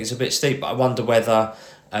it's a bit steep, but I wonder whether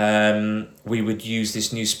we would use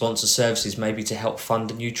this new sponsor services maybe to help fund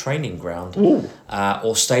a new training ground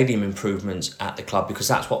or stadium improvements at the club, because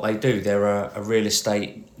that's what they do. They're a real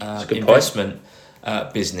estate investment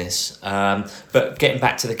business. But getting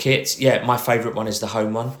back to the kits, my favourite one is the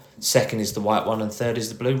home one, second is the white one, and third is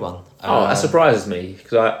the blue one. That surprises me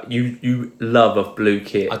because you love a blue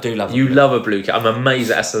kit. I do love. You love a blue kit. I'm amazed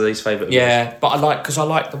that's the least favourite. Yeah, but I like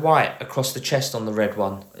the white across the chest on the red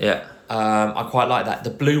one. Yeah. I quite like that.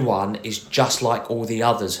 The blue one is just like all the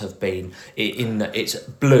others have been. In that it's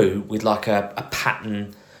blue with like a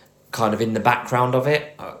pattern kind of in the background of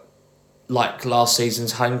it, like last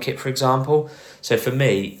season's home kit, for example. So for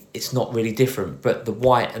me, it's not really different, but the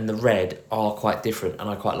white and the red are quite different, and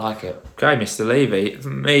I quite like it. Okay, Mr. Levy. For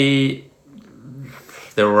me,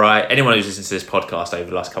 they're right. Anyone who's listened to this podcast over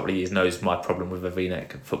the last couple of years knows my problem with a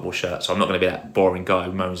V-neck football shirt, so I'm not going to be that boring guy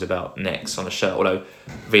who moans about necks on a shirt, although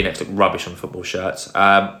V-necks look rubbish on football shirts.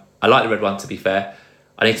 I like the red one, to be fair.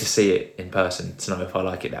 I need to see it in person to know if I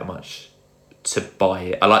like it that much to buy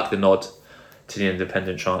it. I like the nod to the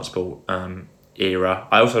Independent Transport era.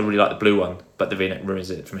 I also really like the blue one, but the V-neck ruins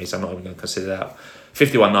it for me, so I'm not even going to consider that.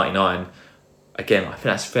 $51.99. Again, I think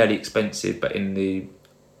that's fairly expensive, but in the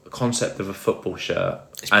concept of a football shirt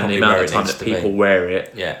and the amount of time that people wear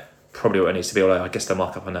it, probably what it needs to be. Although I guess the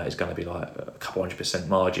markup on that is going to be like a couple 100%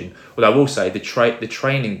 margin. Although I will say the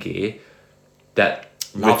training gear that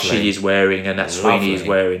Richie is wearing and that Sweeney is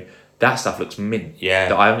wearing, that stuff looks mint.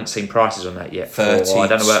 Yeah. I haven't seen prices on that yet. $32.99. I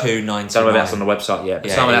don't know whether that's on the website yet.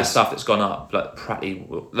 But some of that stuff that's gone up, like practically,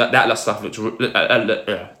 that stuff looks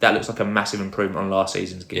that looks like a massive improvement on last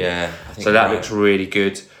season's gear. Yeah. I think so that looks really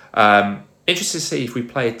good. Interested to see if we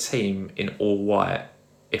play a team in all white,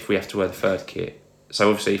 if we have to wear the third kit. So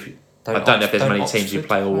obviously, I don't know if there's many teams who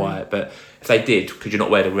play all white, but if they did, could you not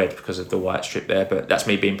wear the red because of the white strip there? But that's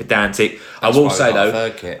me being pedantic. I will say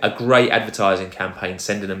though, a great advertising campaign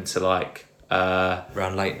sending them to like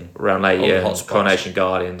Round Leyton, Coronation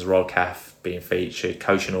Guardians, Royal Calf being featured,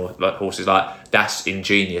 coaching all like horses, like that's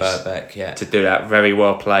ingenious. To do that, very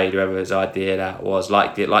well played. Whoever's idea that was,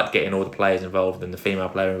 liked getting all the players involved and the female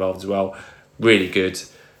player involved as well. Really good.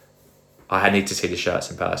 I need to see the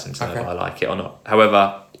shirts in person to know if I like it or not.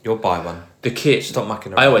 However, you'll buy one. The kit. Stop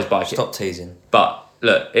mucking around. I always buy a kit. Stop teasing. But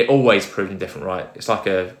look, it always proves indifferent, right? It's like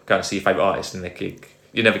going to see your favourite artist and their gig.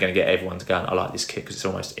 You're never going to get everyone to go, I like this kit, because it's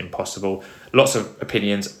almost impossible. Lots of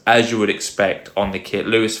opinions, as you would expect, on the kit.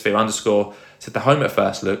 LewisFear_ said the home at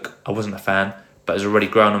first look, I wasn't a fan, but it's already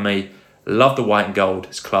grown on me. Love the white and gold,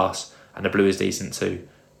 it's class, and the blue is decent too.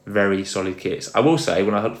 Very solid kits. I will say,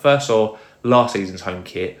 when I first saw last season's home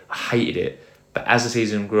kit, I hated it. But as the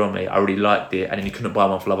season grew on me, I really liked it, and then you couldn't buy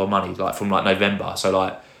one for love or money, like from like November. So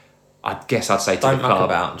like, I guess I'd say to the club, don't muck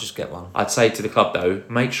about and just get one. I'd say to the club though,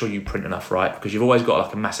 make sure you print enough, right? Because you've always got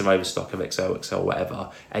like a massive overstock of XL, whatever,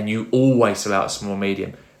 and you always sell out a small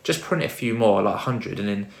medium. just print a few more, like 100, and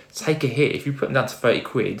then take a hit. If you put them down to 30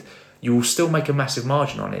 quid, you will still make a massive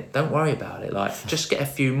margin on it. Don't worry about it. Like, just get a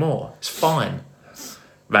few more. It's fine.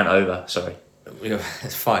 Rant over, sorry.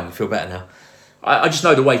 It's fine, you feel better now. I just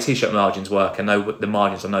know the way t-shirt margins work. I know the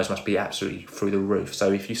margins on those must be absolutely through the roof.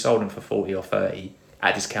 So if you sold them for 40 or 30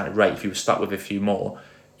 at a discounted rate, if you were stuck with a few more,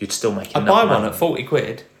 you'd still make enough I'd buy money. one at 40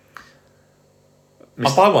 quid.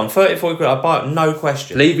 I'll buy one, 30, 40 quid, I'll buy it, no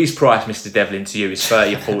question. Levy's price, Mr. Devlin, to you is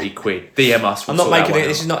 30 or 40 quid. DM us. I'm not making it,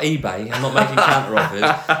 this is not eBay, I'm not making counter offers,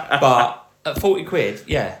 but at 40 quid,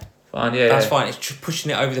 yeah. Fine, yeah. That's fine, it's pushing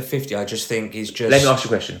it over the 50, I just think is just... Let me ask you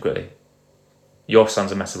a question quickly. Your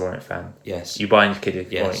son's a massive Orient fan. Yes. You buying your kid a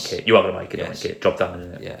Yes. Orient kit. You are going to buy a kid Yes. Orient kit. Job done,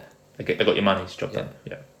 isn't it? Yeah. They got your money, it's job Yeah. done.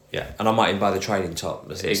 Yeah. Yeah, and I might even buy the trading top,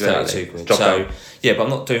 it's Exactly. 32 quid. Job So, done. yeah, but I'm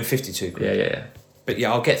not doing 52 quid. Yeah. But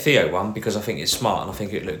yeah, I'll get Theo one because I think it's smart and I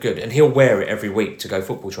think it'd look good. And he'll wear it every week to go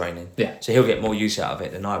football training. Yeah. So he'll get more use out of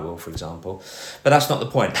it than I will, for example. But that's not the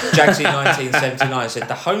point. Jagsy 1979 said,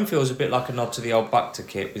 the home feels a bit like a nod to the old Buckter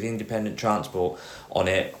kit with independent transport on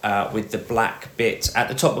it with the black bits at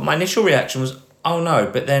the top. But my initial reaction was, oh no.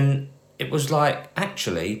 But then it was like,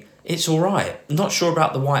 actually, it's all right. I'm not sure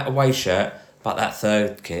about the white away shirt, but that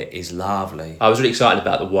third kit is lovely. I was really excited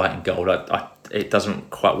about the white and gold. It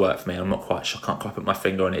doesn't quite work for me. I'm not quite sure. I can't quite put my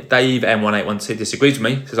finger on it. Dave M1812 disagrees with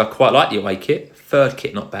me. Says I quite like the away kit. Third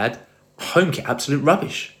kit not bad. Home kit absolute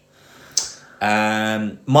rubbish.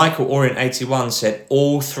 Michael Orient 81 said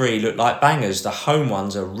all three look like bangers. The home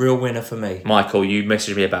one's a real winner for me. Michael, you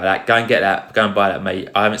messaged me about that. Go and get that. Go and buy that, mate.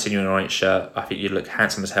 I haven't seen you in an orange shirt. I think you look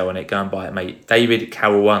handsome as hell in it. Go and buy it, mate. David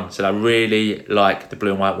Carroll 1 said I really like the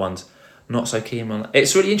blue and white ones. Not so keen on.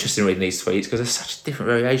 It's really interesting reading these tweets because there's such a different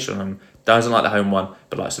variation on them. Doesn't like the home one,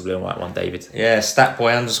 but likes the blue and white one, David. Yeah,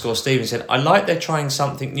 Statboy_Steven said, I like they're trying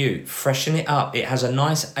something new. Freshen it up. It has a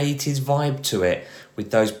nice 80s vibe to it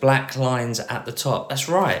with those black lines at the top. That's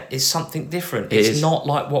right. It's something different. It's not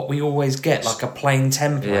like what we always get, like a plain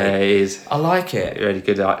template. Yeah, it is. I like it. Really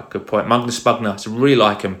good point. Magnus Spugner, so really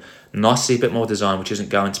like them. Nice to see a bit more design, which isn't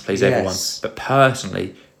going to please everyone. But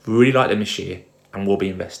personally, really like them this year. And we'll be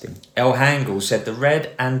investing. El Hangle said the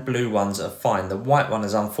red and blue ones are fine. The white one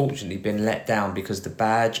has unfortunately been let down because the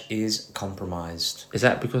badge is compromised. Is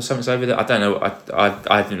that because something's over there? I don't know.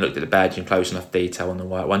 I haven't looked at the badge in close enough detail on the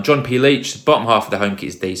white one. John P. Leach, the bottom half of the home kit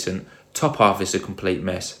is decent. Top half is a complete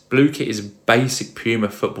mess. Blue kit is a basic Puma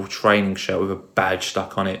football training shirt with a badge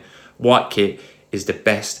stuck on it. White kit is the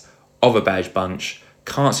best of a badge bunch.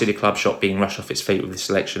 Can't see the club shop being rushed off its feet with this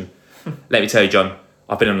selection. Let me tell you, John,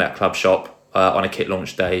 I've been on that club shop. On a kit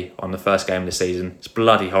launch day on the first game of the season. It's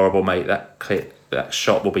bloody horrible, mate. That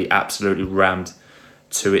shop will be absolutely rammed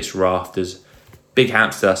to its rafters. Big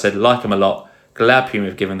Hamster, I said, like him a lot. Glad Puma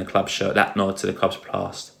have given the club shirt that nod to the club's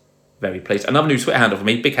past. Very pleased. Another new Twitter handle for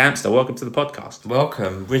me, Big Hamster. Welcome to the podcast.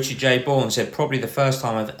 Welcome. Richie J. Bourne said, probably the first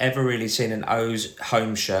time I've ever really seen an O's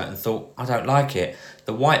home shirt and thought, I don't like it.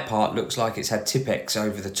 The white part looks like it's had Tipex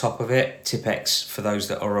over the top of it. Tipex, for those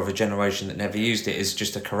that are of a generation that never used it, is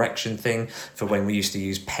just a correction thing for when we used to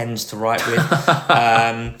use pens to write with.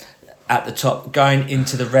 At the top, going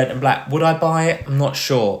into the red and black. Would I buy it? I'm not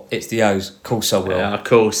sure. It's the O's. Of course I will. Yeah, of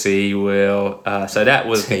course he will. So that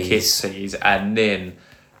was the kit Tease. tease. And then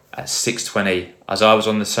at 6:20, as I was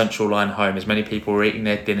on the central line home, as many people were eating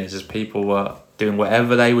their dinners, as people were doing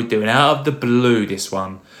whatever they were doing, out of the blue this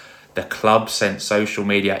one, the club sent social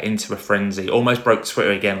media into a frenzy. Almost broke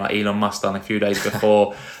Twitter again, like Elon Musk done a few days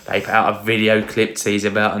before. They put out a video clip tease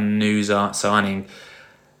about a news art signing.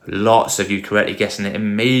 Lots of you correctly guessing it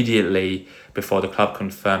immediately before the club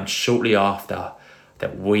confirmed shortly after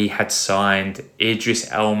that we had signed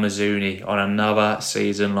Idris El-Mizouni on another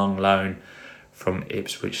season-long loan from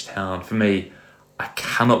Ipswich Town. For me, I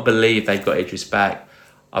cannot believe they got Idris back.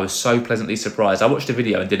 I was so pleasantly surprised. I watched the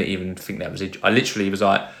video and didn't even think that was Idris. I literally was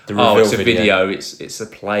like, it's a video, it's a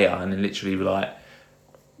player. And then literally like,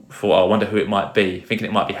 thought, I wonder who it might be. Thinking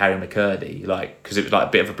it might be Harry McCurdy, like, because it was like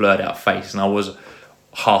a bit of a blurred out face. And I was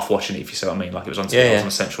half watching it, if you see what I mean. Like it was on TV, I was on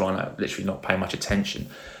the central line, like, literally not paying much attention.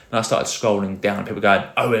 And I started scrolling down, people going,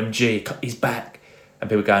 OMG, he's back. And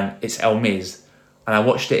people going, it's El-Miz. And I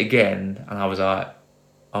watched it again and I was like,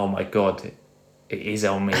 oh my God, it is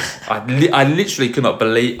El-Miz. I literally could not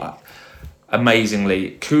believe.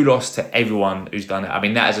 Amazingly, kudos to everyone who's done it. I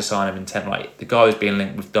mean, that is a sign of intent. Like the guy was being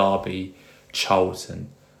linked with Derby,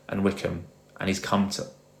 Charlton, and Wickham, and he's come to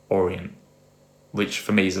Orient, which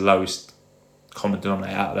for me is the lowest common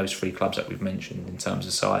denominator out of those three clubs that we've mentioned in terms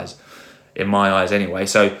of size, in my eyes anyway.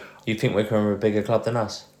 So, you think Wickham are a bigger club than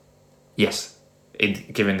us? Yes,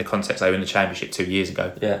 given the context they were in the Championship 2 years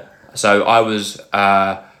ago. Yeah. So I was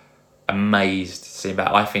amazed to see him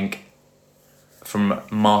back. I think from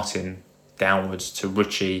Martin downwards to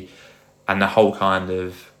Richie and the whole kind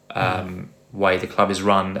of way the club is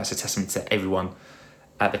run, that's a testament to everyone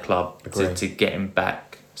at the club to get him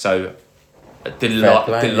back. So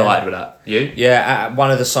delighted with that. You? Yeah,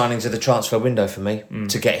 one of the signings of the transfer window for me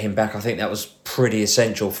to get him back. I think that was pretty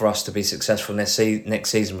essential for us to be successful next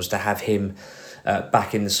season, was to have him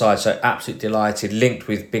back in the side. So absolutely delighted. Linked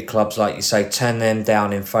with big clubs, like you say, turn them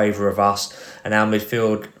down in favour of us. And our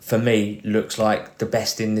midfield, for me, looks like the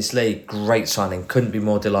best in this league. Great signing. Couldn't be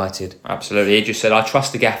more delighted. Absolutely. He just said, I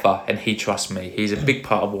trust the gaffer and he trusts me. He's a big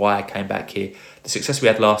part of why I came back here. The success we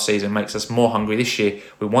had last season makes us more hungry this year.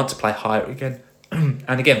 We want to play higher again. And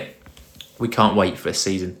again, we can't wait for a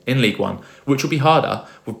season in League One, which will be harder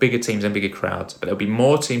with bigger teams and bigger crowds. But there'll be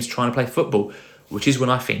more teams trying to play football, which is when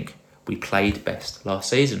I think we played best last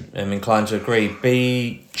season. I'm inclined to agree.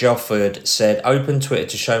 B. Jofford said, open Twitter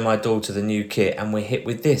to show my daughter the new kit, and we're hit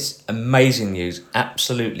with this. Amazing news.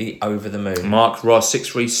 Absolutely over the moon. Mark Ross,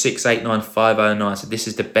 636895009, said, this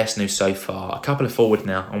is the best news so far. A couple of forward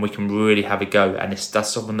now, and we can really have a go. And this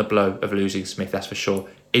does soften the blow of losing Smyth, that's for sure.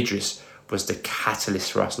 Idris was the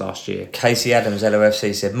catalyst for us last year. Casey Adams,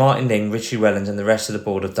 LOFC, said, Martin Ling, Richie Wellens and the rest of the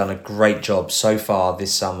board have done a great job so far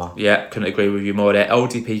this summer. Yeah, couldn't agree with you more there.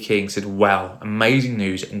 LDP King said, wow, amazing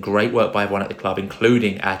news and great work by everyone at the club,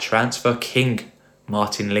 including our transfer king,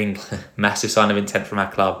 Martin Ling. Massive sign of intent from our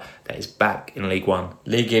club that is back in League One.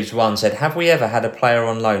 Lee Gibbs 1 said, have we ever had a player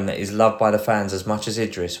on loan that is loved by the fans as much as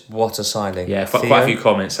Idris? What a signing. Yeah, quite a few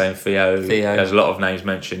comments saying Theo. There's a lot of names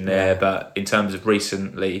mentioned there, but in terms of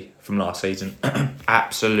recently from last season,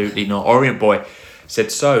 absolutely not. Orient Boy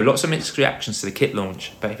said, so lots of mixed reactions to the kit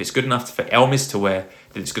launch, but if it's good enough for Elmis to wear,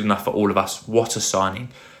 then it's good enough for all of us. What a signing.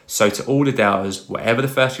 So to all the doubters, whatever the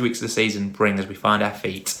first few weeks of the season bring as we find our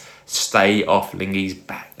feet, stay off Lingy's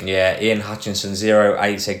back. Yeah, Ian Hutchinson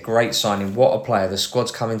 08 said, great signing, what a player, the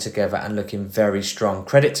squad's coming together and looking very strong.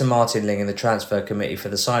 Credit to Martin Ling and the transfer committee for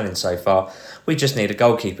the signing so far. We just need a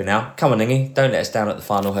goalkeeper now. Come on Lingy, don't let us down at the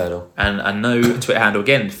final hurdle. And a no Twitter handle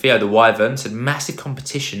again, Theo the Wyvern said, massive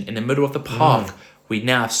competition in the middle of the park. We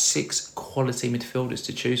now have 6 quality midfielders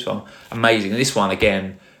to choose from. Amazing. And this one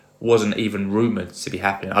again wasn't even rumoured to be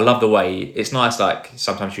happening. I love the way it's nice, like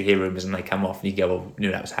sometimes you hear rumours and they come off and you go, well,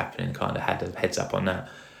 knew that was happening, kind of had a heads up on that.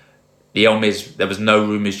 The Elmis, there was no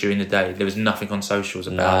rumours during the day. There was nothing on socials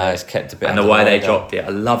about it. It's kept a bit. And the way they dropped it, I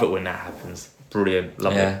love it when that happens. Brilliant.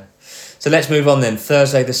 Love it. So let's move on then.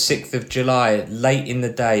 Thursday the 6th of July, late in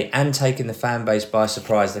the day and taking the fan base by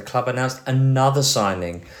surprise, the club announced another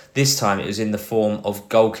signing. This time it was in the form of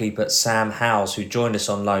goalkeeper Sam Howes, who joined us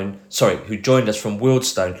from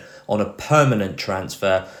Wealdstone on a permanent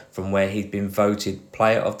transfer from where he'd been voted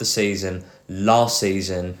player of the season last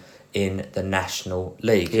season in the National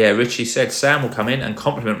League. Yeah, Richie said Sam will come in and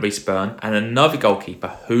complement Reece Byrne and another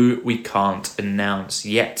goalkeeper who we can't announce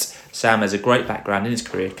yet. Sam has a great background in his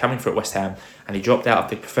career, coming through at West Ham, and he dropped out of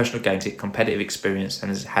the professional game to get competitive experience and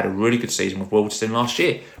has had a really good season with Wealdstone last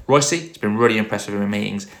year. Royce has been really impressed with him in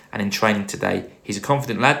meetings and in training today. He's a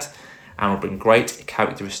confident lad and will bring great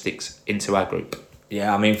characteristics into our group.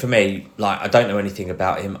 Yeah, I mean, for me, I don't know anything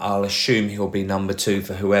about him. I'll assume he'll be number 2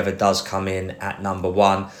 for whoever does come in at number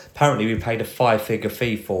 1. Apparently, we paid a 5-figure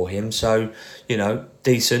fee for him, so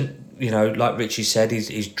decent. Like Richie said,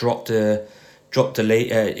 he's dropped out of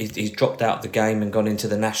the game and gone into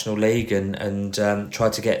the National League and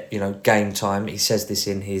tried to get game time. He says this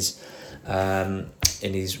in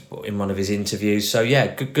one of his interviews. So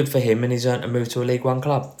yeah, good for him, and he's earned a move to a League One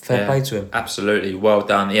club. Fair play to him. Absolutely, well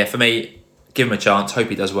done. Yeah, for me, give him a chance. Hope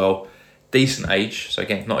he does well. Decent age, so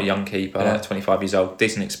again, not a young keeper, 25 years old.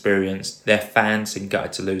 Decent experience. Their fans seem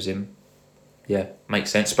gutted to lose him. Yeah,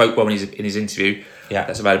 makes sense. Spoke well in his interview. Yeah,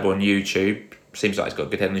 that's available on YouTube. Seems like he's got a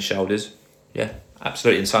good head on his shoulders. Yeah,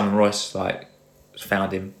 absolutely. And Simon Royce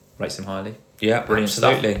found him, rates him highly. Yeah, brilliant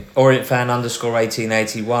absolutely. stuff. Orient fan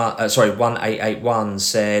 _1881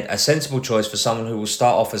 said, a sensible choice for someone who will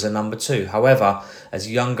start off as a number 2. However, as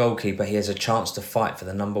a young goalkeeper, he has a chance to fight for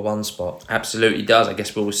the number 1 spot. Absolutely does. I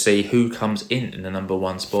guess we'll see who comes in the number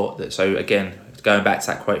 1 spot. So again, going back to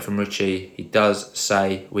that quote from Richie, he does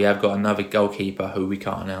say we have got another goalkeeper who we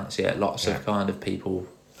can't announce yet. Lots of kind of people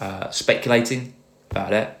speculating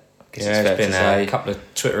about it. There's been a couple of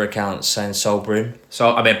Twitter accounts saying Solbrim.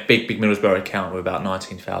 So, I mean, a big Middlesbrough account with about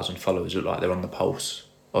 19,000 followers look like they're on the pulse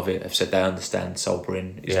of it. Have said they understand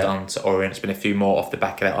Solbrim is done to Orient. There's been a few more off the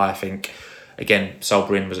back of that, I think. Again,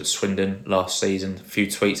 Solbrim was at Swindon last season. A few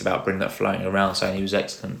tweets about Bryn that floating around saying he was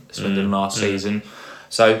excellent at Swindon last season.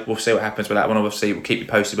 So, we'll see what happens with that one. Obviously, we'll keep you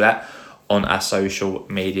posted with that. on our social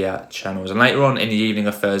media channels. And later on in the evening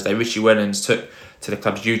of Thursday, Richie Wellens took to the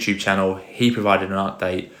club's YouTube channel. He provided an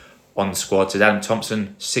update on the squad. So Adam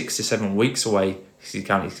Thompson, 6 to 7 weeks away. He's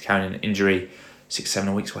currently carrying an injury,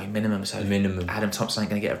 6-7 weeks away minimum. So Adam Thompson ain't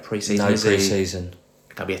going to get a pre-season. No pre-season.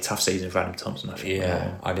 That'll be a tough season for Adam Thompson, I think.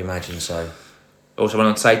 Yeah, I'd imagine so. Also went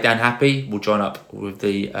on to say Dan Happe will join up with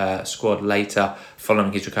the squad later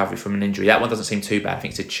following his recovery from an injury. That one doesn't seem too bad. I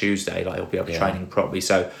think it's a Tuesday. He'll be up training properly.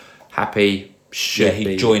 So Happe should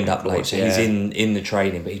be... he joined up later. Yeah. He's in the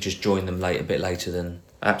training, but he just joined them a bit later than...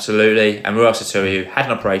 Absolutely. And Ruel Sotiriou had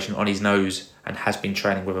an operation on his nose and has been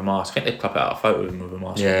training with a mask. I think they put out a photo of him with a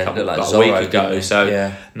mask a week ago.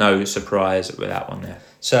 So no surprise with that one there.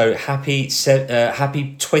 So happy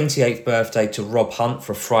 28th birthday to Rob Hunt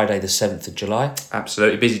for Friday the 7th of July.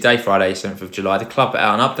 Absolutely. Busy day Friday, 7th of July. The club put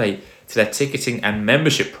out an update to their ticketing and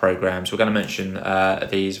membership programmes. We're going to mention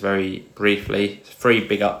these very briefly. 3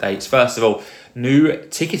 big updates. First of all, new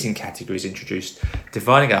ticketing categories introduced,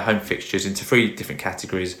 dividing our home fixtures into 3 different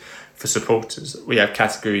categories for supporters. We have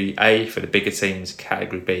Category A for the bigger teams,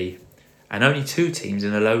 Category B, and only 2 teams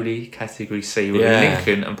in the lowly Category C, with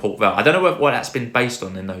Lincoln and Port Vale. I don't know what that's been based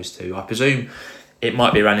on in those 2. I presume it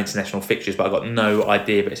might be around international fixtures, but I've got no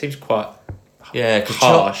idea. But it seems quite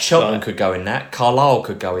because Cheltenham could go in that, Carlisle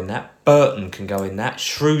could go in that, Burton can go in that,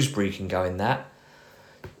 Shrewsbury can go in that.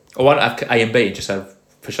 I want to have A and B, just have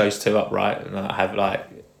push those 2 up, right? And have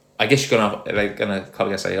I guess they're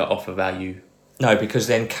gonna say offer value. No, because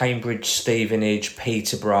then Cambridge, Stevenage,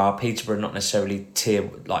 Peterborough not necessarily tier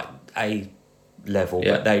A level,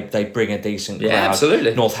 but they bring a decent crowd. Yeah,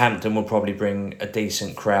 absolutely. Northampton will probably bring a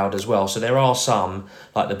decent crowd as well. So there are some,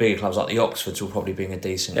 like the bigger clubs, like the Oxfords, will probably bring a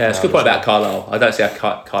decent crowd. Yeah, it's a good point about Carlisle. I don't see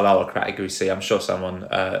how Carlisle or Category C. I'm sure someone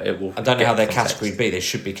it will. I don't know how they're Category B. They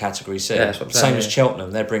should be Category C. Yeah, that's what I'm saying, Same as Cheltenham.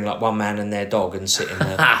 They bring one man and their dog and sit in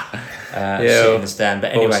the stand.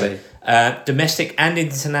 But anyway. Domestic and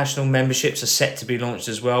international memberships are set to be launched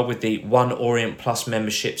as well, with the One Orient Plus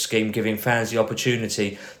membership scheme giving fans the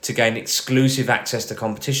opportunity to gain exclusive access to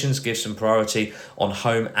competitions, gives them priority on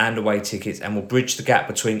home and away tickets, and will bridge the gap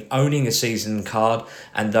between owning a season card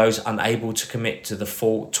and those unable to commit to the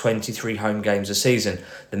full 23 home games a season.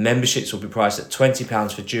 The memberships will be priced at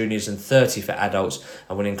 £20 for juniors and $30 for adults,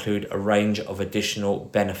 and will include a range of additional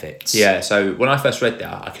benefits. Yeah, so when I first read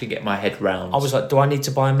that, I couldn't get my head round. I was like, do I need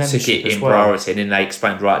to buy a membership in priority? And then they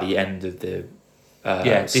explained right at the end of the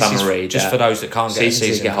summary, just for those that can't get a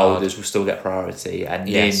season ticket holders will still get priority, and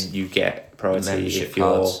then you get priority if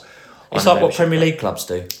you're. It's like what Premier League clubs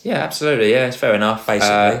do. Yeah, absolutely. Yeah, it's fair enough.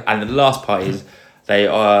 Basically, and the last part is they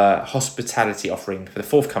are hospitality offering for the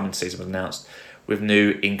forthcoming season was announced, with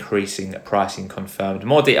new increasing pricing confirmed.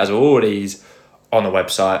 More details are already on the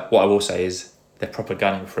website. What I will say is they're proper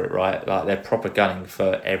gunning for it, right? Like they're proper gunning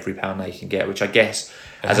for every pound they can get, which I guess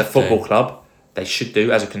as a football club they should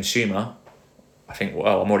do. As a consumer, I think,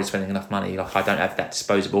 well, I'm already spending enough money. Like I don't have that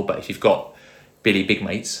disposable. But if you've got Billy Big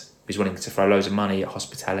Mates who's willing to throw loads of money at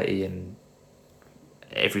hospitality and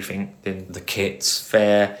everything, then the kits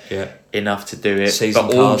fair enough to do it, season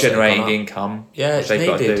but all generating income. It's they've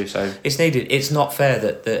needed. Got to do, so it's needed. It's not fair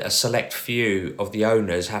that a select few of the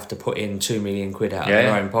owners have to put in £2 million out of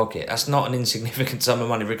their own pocket. That's not an insignificant sum of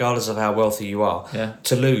money, regardless of how wealthy you are,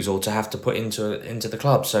 to lose or to have to put into the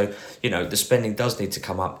club. So the spending does need to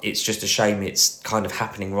come up. It's just a shame it's kind of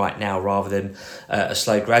happening right now rather than a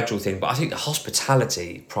slow gradual thing. But I think the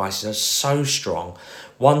hospitality prices are so strong.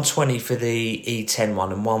 120 for the E10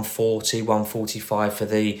 one and 140, 145 for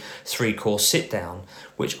the 3-course sit down,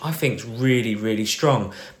 which I think is really, really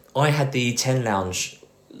strong. I had the E10 lounge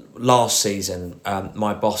last season.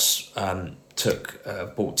 My boss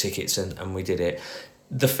bought tickets and we did it.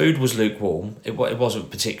 The food was lukewarm. It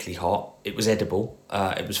wasn't particularly hot. It was edible.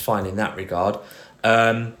 It was fine in that regard.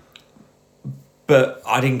 But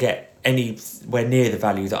I didn't get anywhere near the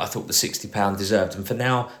value that I thought the £60 deserved. And for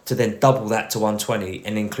now to then double that to 120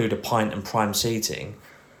 and include a pint and prime seating,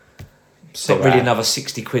 it's not really another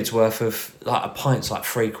 60 quid's worth of, like, a pint's like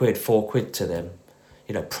 £3, £4 to them.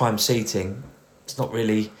 Prime seating, it's not going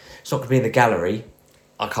to be in the gallery,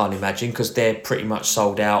 I can't imagine, because they're pretty much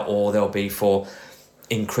sold out, or they'll be for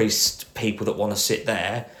increased people that want to sit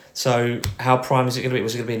there. So how prime is it going to be?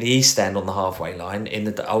 Was it going to be in the East Stand on the halfway line, in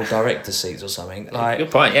the old director seats or something?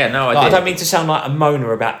 Good point. Yeah, no, I don't mean to sound like a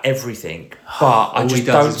moaner about everything, but I just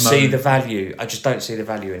don't see the value. I just don't see the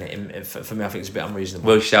value in it. For me, I think it's a bit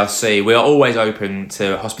unreasonable. We shall see. We are always open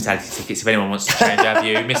to hospitality tickets if anyone wants to change our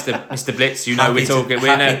view. Mr. Blitz, we're talking.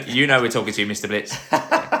 We're talking to you, Mr. Blitz.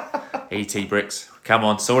 ET Bricks, come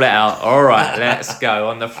on, sort it out. All right, let's go.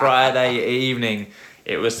 On the Friday evening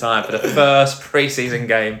It was time for the first pre-season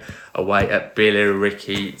game away at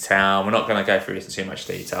Billericay Town. We're not going to go through this in too much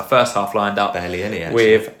detail. First half lined up barely any,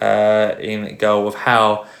 actually. With in goal with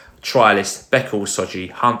Howe, Trialist, Beckles, Soji,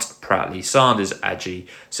 Hunt, Proutley, Sanders, Agyei,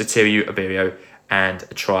 Sotirio, Abirio, and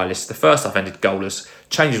Trialist. The first half ended goalless.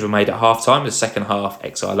 Changes were made at half-time. The second half,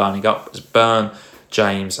 XI lining up was Byrne,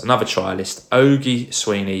 James, another Trialist, Agyei,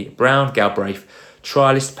 Sweeney, Brown, Galbraith,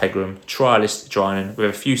 Trialist, Pegram, Trialist, Drynan, with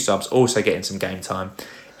a few subs also getting some game time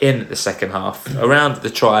in the second half. Around the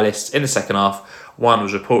Trialists in the second half, one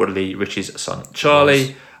was reportedly Richie's son Charlie.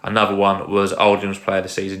 Nice. Another one was Oldham's player of the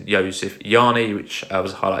season, Joseph Yanni, which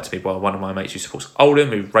was highlighted to me by one of my mates who supports Oldham,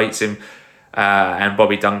 who rates him. And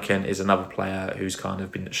Bobby Duncan is another player who's kind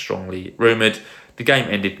of been strongly rumoured. The game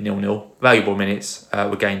ended 0-0. Valuable minutes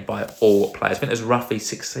were gained by all players. I think there's roughly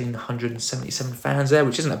 1,677 fans there,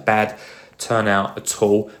 which isn't a bad turnout at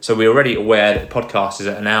all. So we're already aware that the podcast is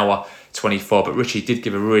at an hour 24, but Richie did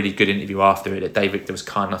give a really good interview after it that Dave Victor was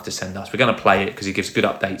kind enough to send us. We're going to play it because he gives good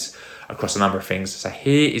updates across a number of things. So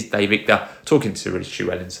here is Dave Victor talking to Richie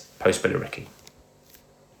Wellens post Billericay.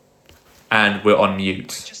 And we're on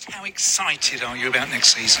mute. Just how excited are you about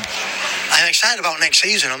next season? I'm excited about next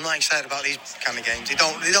season. I'm not excited about these kind of games. They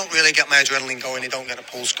don't really get my adrenaline going. They don't get the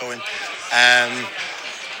pulse going.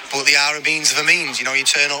 But they are a means of a means. You know, you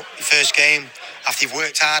turn up your first game after you've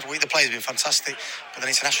worked hard. The players have been fantastic, but then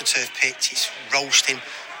it's an AstroTurf pitch. It's roasting.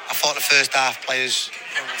 I thought the first half players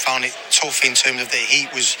found it tough in terms of the heat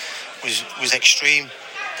was extreme.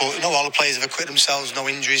 But you know, all the players have acquitted themselves, no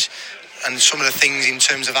injuries, and some of the things in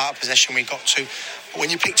terms of out of possession we got to. But when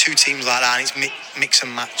you pick two teams like that and it's mix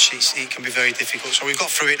and match, it can be very difficult. So we've got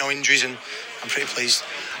through it, no injuries, and I'm pretty pleased.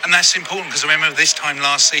 And that's important because I remember this time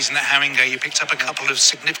last season at Happe, you picked up a couple of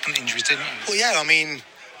significant injuries, didn't you? Well, yeah, I mean,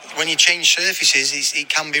 when you change surfaces, it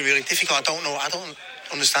can be really difficult. I don't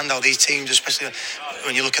understand how these teams, especially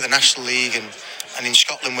when you look at the National League and in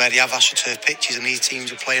Scotland where they have AstroTurf pitches and these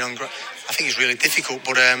teams are playing on, I think it's really difficult.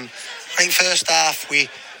 But I think first half we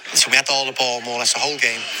had all the ball more or less the whole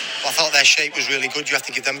game. But I thought their shape was really good. You have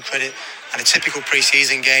to give them credit. And a typical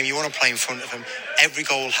pre-season game, you want to play in front of them. Every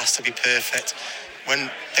goal has to be perfect.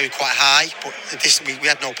 When they were quite high, but we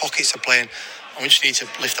had no pockets to play in. And we just need to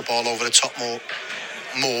lift the ball over the top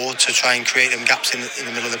more to try and create them gaps in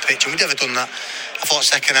the middle of the pitch. And we've never done that. I thought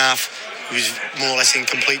second half was more or less in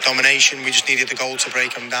complete domination. We just needed the goal to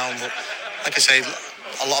break them down. But like I say,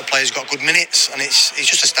 a lot of players got good minutes, and it's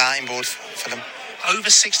just a starting board for them.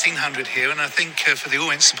 Over 1,600 here, and I think for the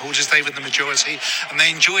Orient supporters, they were the majority, and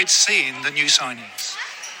they enjoyed seeing the new signings.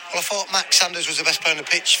 Well, I thought Max Sanders was the best player on the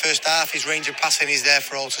pitch first half. His range of passing is there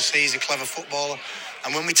for all to see. He's a clever footballer,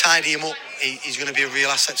 and when we tidy him up, he's going to be a real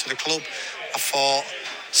asset to the club. I thought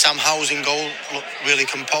Sam Howes in goal looked really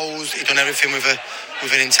composed. He'd done everything with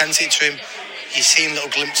an intensity to him. You've seen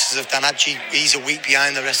little glimpses of Dan Agyei. He's a week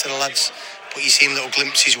behind the rest of the lads, but you've seen little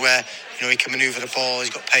glimpses where he can manoeuvre the ball.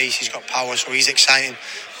 He's got pace, he's got power, so he's exciting.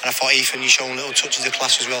 And I thought Ethan, you shown little touches of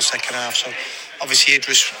class as well second half. So obviously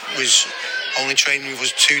Idris was only training with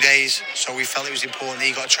us 2 days, so we felt it was important that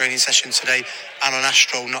he got a training session today. And on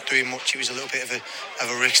Astro, not doing much, it was a little bit of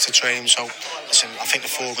a risk to train him. So listen, I think the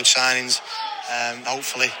 4 good signings.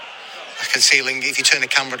 Hopefully, I can see Lingy. If you turn the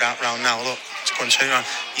camera round now, look, it's going to turn around.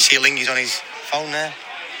 You see Lingy's on his phone there.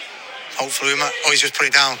 Hopefully we might. Oh, he's just put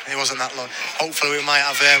it down. It wasn't that long. Hopefully we might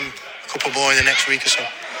have a couple more in the next week or so.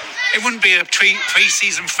 It wouldn't be a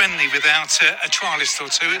pre-season friendly without a trialist or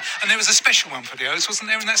two, and there was a special one for the O's, wasn't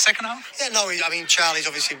there, in that second half? Yeah, no, I mean, Charlie's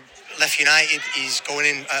obviously left United. He's going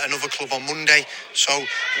in at another club on Monday, so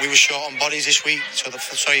we were short on bodies this week. So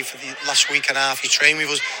for the last week and a half, he trained with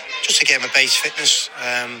us just to get him a base fitness.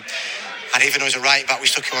 And even though he's a right back, we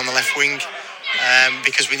stuck him on the left wing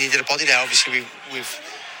because we needed a body there. Obviously, with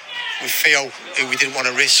Theo, who we didn't want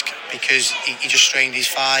to risk because he just strained his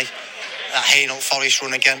thigh. That Hainault Forest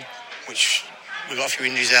run again, which we got a few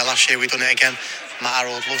injuries there last year. We've done it again. Matt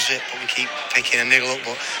Harold loves it, but we keep picking a niggle up.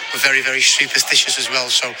 But we're very, very superstitious as well.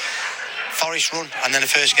 So Forest run, and then the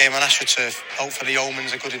first game on AstroTurf. Hopefully the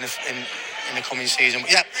omens are good in the coming season.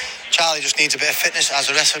 But yeah, Charlie just needs a bit of fitness, as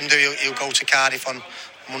the rest of them do. He'll go to Cardiff on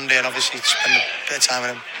Monday and obviously spend a bit of time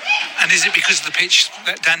with him. And is it because of the pitch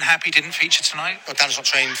that Dan Happe didn't feature tonight? No, Dan's not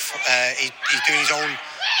trained. He's doing his own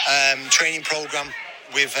training programme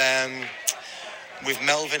with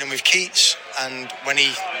Melvin and with Keats, and when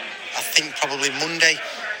I think probably Monday,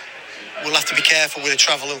 we'll have to be careful with the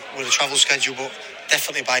travel schedule, but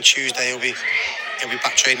definitely by Tuesday he'll be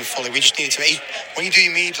back training fully. We just need to. When you do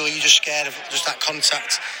your medial, you're just scared of just that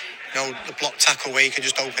contact. the block tackle where he can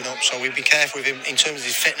just open up. So we'd be careful with him in terms of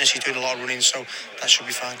his fitness. He's doing a lot of running, so that should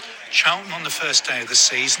be fine. Charlton on the first day of the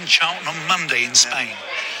season, Charlton on Monday in Spain.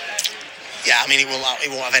 Yeah, I mean, it won't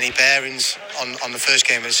have any bearings on the first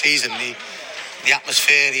game of the season. The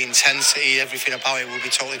atmosphere, the intensity, everything about it will be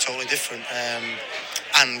totally different.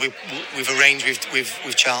 And we've arranged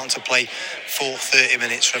with Charlton to play for 30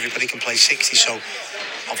 minutes so everybody can play 60. So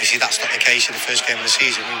obviously that's not the case in the first game of the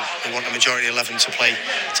season. We want the majority of 11 to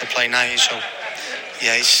play 90. So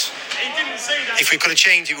yeah, if we could have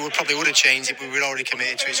changed it, we probably would have changed it. But we'd already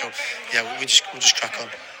committed to it. So yeah, we'll just crack on.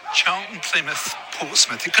 Charlton, Plymouth,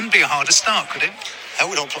 Portsmouth. It couldn't be a harder start, could it?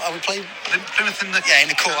 We play Plymouth in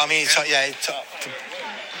the court. I mean, it's the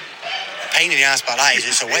pain in the ass about that is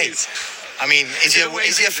it's away. I mean, is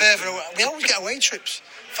it a further away? We always get away trips.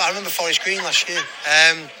 I remember Forest Green last year.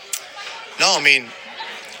 No, I mean,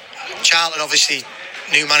 Charlton obviously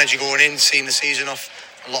new manager going in, seeing the season off,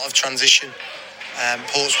 a lot of transition.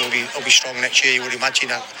 Portsmouth will be strong next year. You would imagine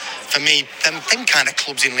that. For me, them kind of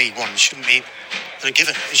clubs in League One shouldn't be. They're a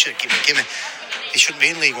given. They should give me a gimme. They shouldn't be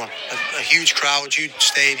in League One. A huge crowd, huge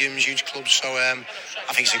stadiums, huge clubs. So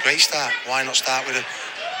I think it's a great start. Why not start with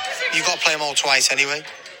you've got to play them all twice anyway.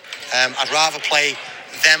 I'd rather play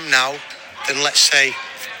them now than, let's say,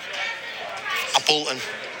 a Bolton,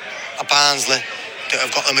 a Barnsley that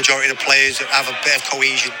have got the majority of the players that have a bit of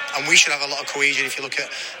cohesion. And we should have a lot of cohesion if you look at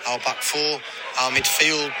our back four. Our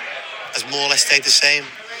midfield has more or less stayed the same.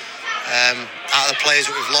 Out of the players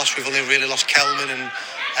that we've lost, we've only really lost Kelman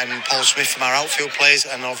and Paul Smyth from our outfield players,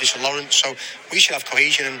 and obviously Lawrence. So we should have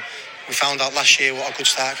cohesion, and we found out last year what a good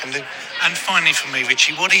start can do. And finally for me,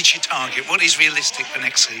 Richie, what is your target? What is realistic for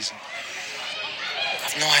next season?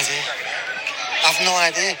 I've no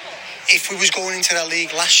idea. If we was going into that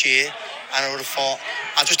league last year, and I would have thought,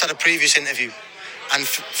 I just had a previous interview, and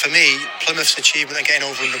for me, Plymouth's achievement of getting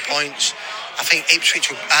over 100 points, I think Ipswich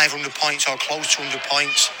were either 100 points or close to 100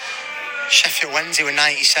 points. Sheffield Wednesday were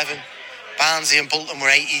 97. Barnsley and Bolton were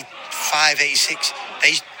 85, 86.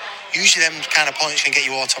 Usually them kind of points can get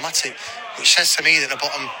you automatic, which says to me that the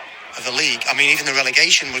bottom of the league, I mean, even the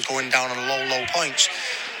relegation was going down on low points.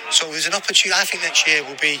 So there's an opportunity. I think next year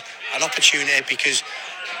will be an opportunity because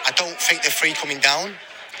I don't think the three coming down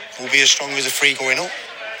will be as strong as the three going up.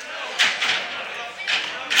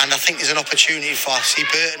 And I think there's an opportunity for, I see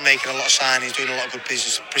Burton making a lot of signings, doing a lot of good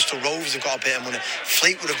business. Bristol Rovers have got a bit of money.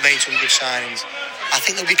 Fleetwood have made some good signings. I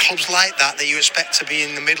think there'll be clubs like that you expect to be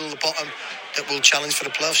in the middle, the bottom, that will challenge for the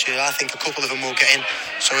playoffs here. I think a couple of them will get in.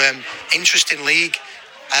 So, interesting league.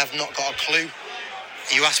 I have not got a clue.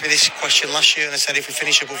 You asked me this question last year and I said if we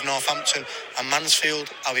finish above Northampton and Mansfield,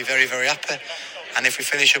 I'll be very, very happy. And if we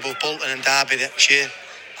finish above Bolton and Derby next year,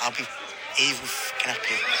 I'll be even fucking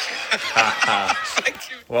happy. Thank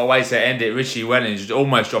you. What a way to end it. Richie Wellens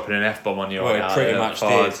almost dropping an F-bomb on your pretty much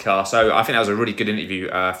podcast. So I think that was a really good interview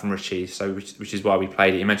from Richie, which is why we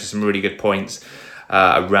played it. He mentioned some really good points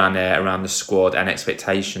around the squad and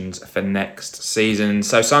expectations for next season.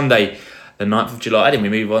 So Sunday, the 9th of July, then we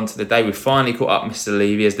move on to the day we finally caught up Mr.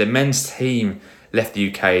 Levy as the men's team left the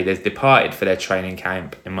UK. They've departed for their training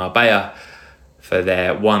camp in Marbella for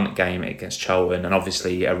their one game against Charlton, and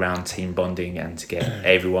obviously around team bonding and to get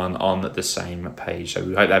everyone on the same page. So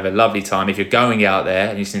we hope they have a lovely time. If you're going out there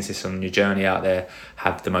and you're listening to this on your journey out there,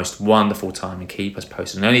 have the most wonderful time and keep us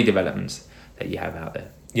posted on any developments that you have out there.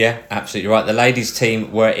 Yeah, absolutely right. The ladies'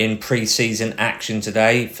 team were in pre-season action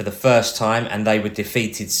today for the first time, and they were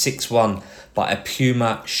defeated 6-1 by a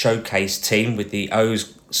Puma Showcase team, with the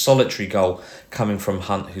O's solitary goal coming from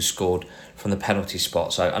Hunt, who scored from the penalty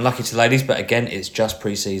spot. So unlucky to the ladies, but again, it's just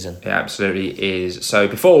pre-season. It absolutely is. So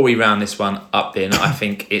before we round this one up then, I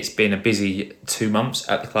think it's been a busy 2 months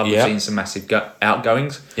at the club. Yep. We've seen some massive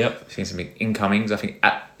outgoings. Yep. We've seen some incomings. I think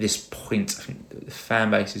at this point, I think the fan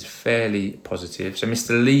base is fairly positive. So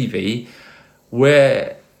Mr. Levy,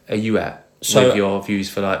 where are you at with your views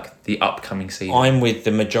for like the upcoming season? I'm with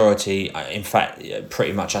the majority. In fact,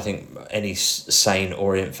 pretty much I think any sane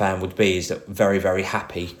Orient fan would be, is that very, very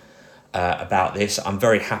happy about this. I'm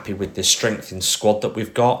very happy with the strength in squad that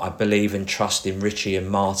we've got. I believe and trust in Richie and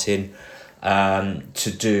Martin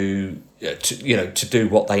to do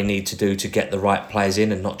what they need to do to get the right players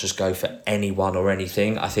in and not just go for anyone or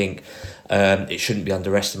anything. I think it shouldn't be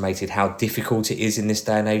underestimated how difficult it is in this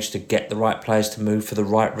day and age to get the right players to move for the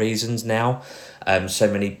right reasons now.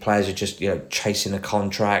 So many players are just chasing a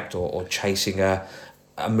contract or chasing a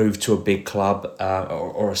move to a big club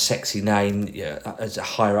or a sexy name as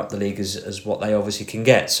higher up the league as what they obviously can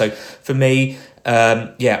get. So for me,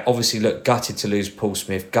 obviously look, gutted to lose Paul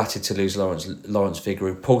Smyth, gutted to lose Lawrence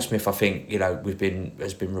Vigouroux. Paul Smyth, I think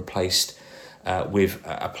has been replaced with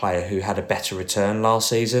a player who had a better return last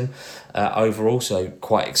season. Overall, so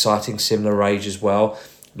quite exciting, similar age as well.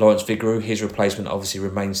 Lawrence Vigouroux, his replacement obviously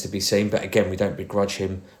remains to be seen, but again, we don't begrudge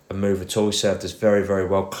him a move at all. He served us very, very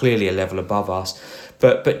well, clearly a level above us.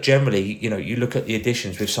 But generally, you look at the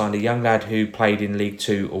additions. We've signed a young lad who played in League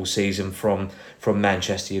Two all season from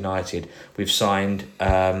Manchester United. We've signed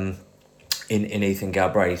in Ethan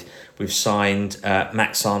Galbraith. We've signed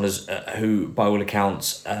Max Sanders, who by all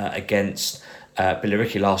accounts against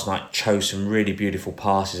Billericay last night chose some really beautiful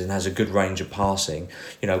passes and has a good range of passing.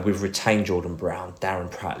 We've retained Jordan Brown,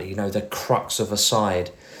 Darren Prattley, the crux of a side,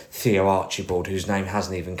 Theo Archibald, whose name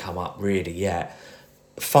hasn't even come up really yet.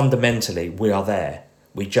 Fundamentally, we are there.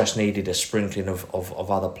 We just needed a sprinkling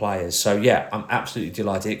of other players. So, yeah, I'm absolutely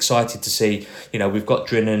delighted. Excited to see, we've got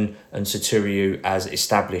Drinan and Saturiu as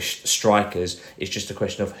established strikers. It's just a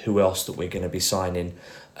question of who else that we're going to be signing,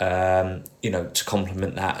 to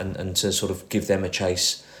complement that and to sort of give them a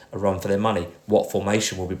run for their money. What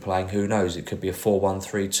formation we'll be playing, who knows? It could be a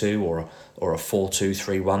 4-1-3-2 or a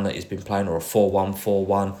 4-2-3-1 that he's been playing, or a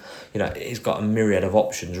 4-1-4-1. He's got a myriad of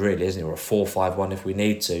options really, isn't he? Or a 4-5-1 if we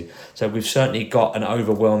need to. So we've certainly got an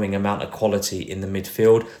overwhelming amount of quality in the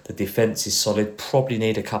midfield. The defence is solid. Probably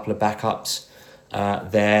need a couple of backups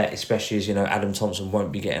there, especially as Adam Thompson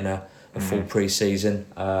won't be getting a full pre-season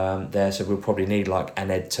there, so we'll probably need like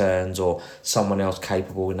an Ed Turns or someone else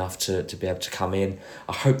capable enough to be able to come in.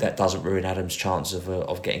 I hope that doesn't ruin Adam's chances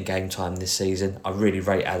of getting game time this season. I really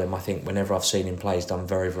rate Adam. I think whenever I've seen him play, he's done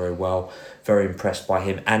very, very well. Very impressed by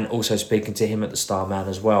him, and also speaking to him at the Starman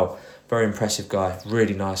as well. Very impressive guy,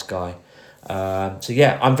 really nice guy. So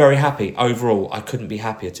yeah, I'm very happy. Overall, I couldn't be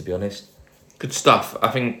happier, to be honest. Good stuff. I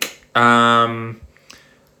think for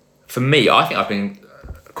me, I've been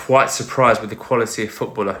quite surprised with the quality of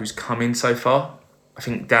footballer who's come in so far. I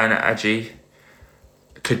think Dan Agyei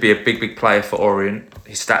could be a big player for Orient.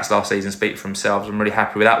 His stats last season speak for themselves. I'm really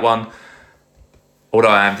happy with that one. Although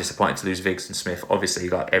I am disappointed to lose Viggs and Smyth, obviously,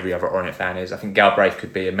 like every other Orient fan is. I think Galbraith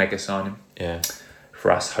could be a mega signing for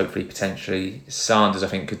us, hopefully, potentially. Sanders, I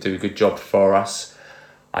think, could do a good job for us.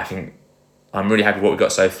 I think I'm really happy with what we've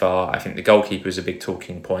got so far. I think the goalkeeper is a big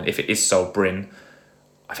talking point. If it is Sol Bryn,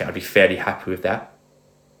 I think I'd be fairly happy with that.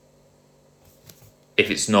 If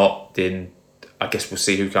it's not, then I guess we'll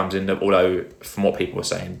see who comes in. Although, from what people were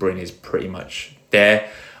saying, Bryn is pretty much there.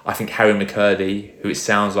 I think Harry McCurdy, who it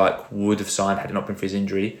sounds like would have signed had it not been for his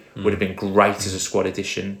injury, would have been great as a squad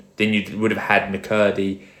addition. Then you would have had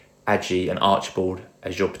McCurdy, Agyei and Archibald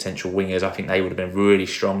as your potential wingers. I think they would have been really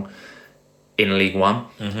strong in League One.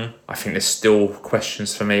 Mm-hmm. I think there's still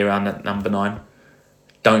questions for me around that number 9.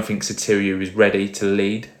 Don't think Satiriu is ready to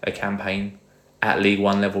lead a campaign at League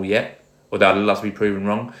One level yet. Although I'd love to be proven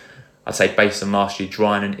wrong. I'd say based on last year,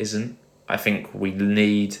 Drinan isn't. I think we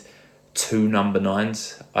need 2 number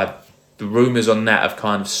 9s. The rumours on that have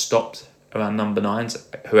kind of stopped around number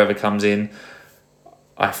 9s. Whoever comes in,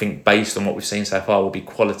 I think based on what we've seen so far, will be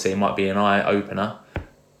quality. It might be an eye-opener.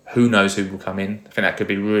 Who knows who will come in? I think that could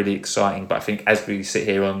be really exciting. But I think as we sit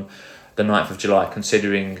here on the 9th of July,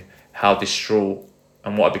 considering how distraught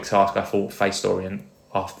and what a big task I thought faced Orient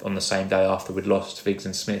on the same day after we'd lost Viggs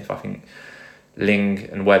and Smyth, I think Ling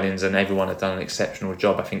and Wellens and everyone have done an exceptional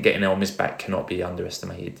job. I think getting Elmis back cannot be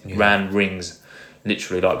underestimated. Yeah. Ran rings,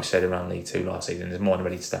 literally, like we said, around League 2 last season. Is more than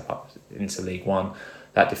ready to step up into League 1.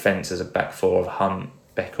 That defence as a back 4 of Hunt,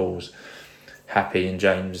 Beckles, Happe and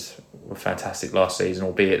James were fantastic last season,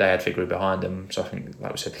 albeit they had Vigouroux behind them. So I think,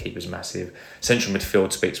 like we said, the keeper's massive. Central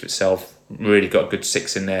midfield speaks for itself. Really got a good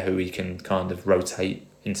 6 in there who we can kind of rotate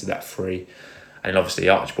into that 3. And obviously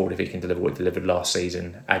Archibald, if he can deliver what he delivered last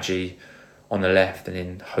season. Agyei on the left, and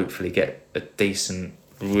then hopefully get a decent,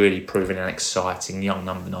 really proven and exciting young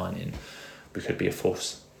number 9 in. We could be a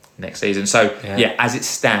force next season. So, yeah, as it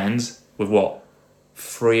stands, with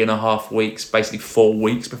 3.5 weeks, basically 4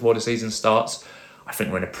 weeks before the season starts, I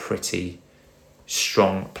think we're in a pretty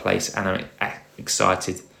strong place, and I'm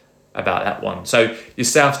excited about that one. So, your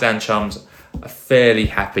South Stand chums are fairly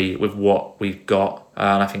happy with what we've got,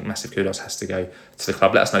 and I think massive kudos has to go to the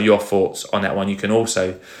club. Let us know your thoughts on that one. You can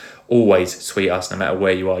also always tweet us, no matter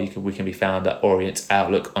where you are. We can be found at Orient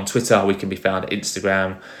Outlook on Twitter. We can be found at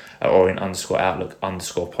Instagram at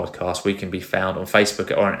Orient_Outlook_podcast. We can be found on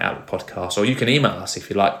Facebook at Orient Outlook Podcast, or you can email us if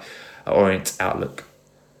you like at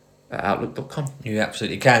orientoutlook@outlook.com. You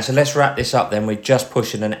absolutely can. So let's wrap this up then. We're just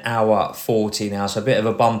pushing an hour 40 now, so a bit of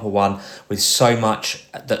a bumper one with so much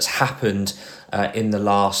that's happened in the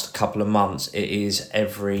last couple of months. It is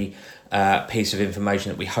every piece of information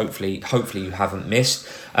that we hopefully you haven't missed.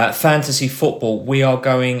 Fantasy football, we are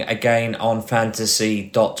going again on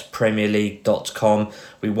fantasy.premierleague.com.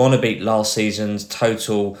 We want to beat last season's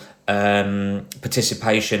total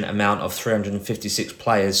participation amount of 356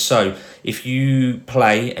 players. So if you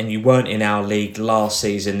play and you weren't in our league last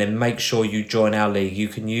season, then make sure you join our league. You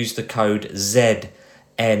can use the code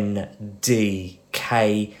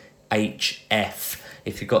ZNDKHF.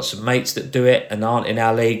 If you've got some mates that do it and aren't in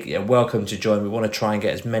our league, you're welcome to join. We want to try and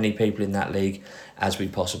get as many people in that league as we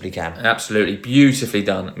possibly can. Absolutely. Beautifully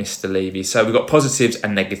done, Mr. Levy. So we've got positives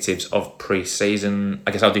and negatives of pre-season.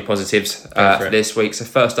 I guess I'll do positives for this week. So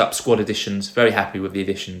first up, squad additions. Very happy with the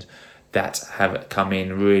additions that have come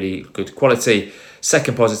in. Really good quality.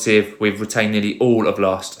 Second positive, we've retained nearly all of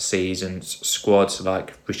last season's squads.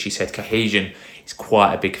 Like Richie said, cohesion is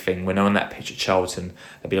quite a big thing. When on that pitch at Charlton,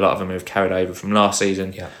 there'll be a lot of them who've carried over from last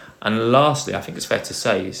season. Yeah. And lastly, I think it's fair to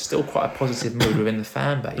say, it's still quite a positive mood within the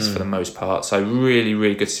fan base for the most part. So really,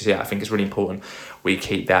 really good to see that. I think it's really important we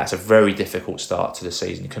keep that. It's a very difficult start to the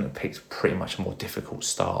season. You couldn't have picked pretty much a more difficult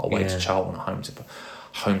start away to Charlton, home to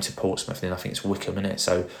Portsmouth, and I think it's Wickham, innit?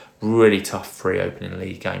 So really tough 3 opening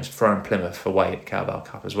league games. Throwing Plymouth away at the Carabao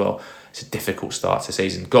Cup as well. It's a difficult start to the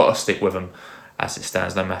season. Got to stick with them as it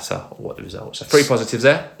stands, no matter what the results. So 3 positives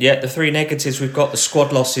there. Yeah, the 3 negatives, we've got the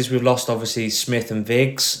squad losses. We've lost, obviously, Smyth and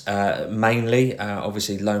Viggs, mainly.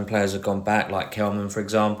 Obviously, loan players have gone back, like Kelman, for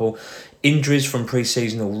example. Injuries from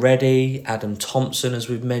pre-season already. Adam Thompson, as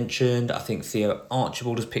we've mentioned. I think Theo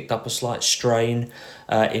Archibald has picked up a slight strain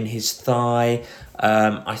in his thigh.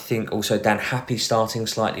 I think also Dan Happe starting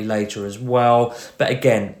slightly later as well. But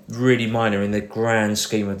again, really minor in the grand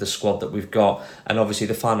scheme of the squad that we've got. And obviously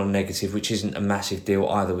the final negative, which isn't a massive deal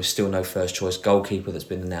either, with still no first choice goalkeeper that's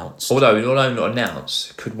been announced. Although not only not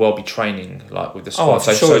announced, could well be training like with the squad.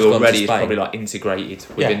 I'm sure he's already gone to is probably like integrated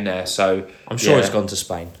within there. So I'm sure he's gone to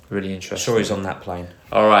Spain. Really interesting. I'm sure he's on that plane.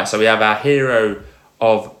 All right, so we have our hero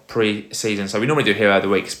of pre-season. So we normally do hero of the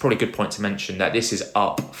week. It's probably a good point to mention that this is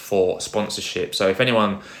up for sponsorship. So if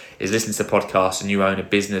anyone is listening to the podcast and you own a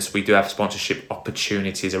business, we do have sponsorship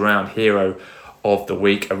opportunities around hero of the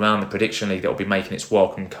week, around the prediction league that will be making its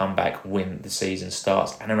welcome comeback when the season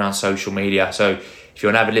starts, and around social media. So if you're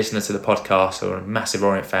an avid listener to the podcast or a massive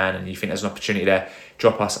Orient fan and you think there's an opportunity there,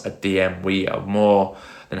 drop us a DM. We are more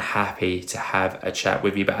than happy to have a chat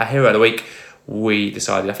with you. But our hero of the week, we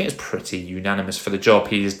decided, I think it's pretty unanimous for the job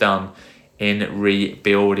he has done in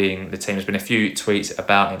rebuilding the team. There's been a few tweets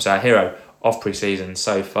about him. So our hero of pre-season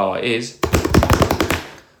so far is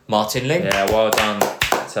Martin Ling. Yeah, well done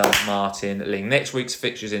to Martin Ling. Next week's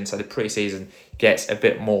fixtures in, so the pre-season gets a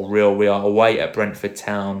bit more real. We are away at Brentford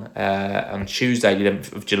Town on Tuesday, the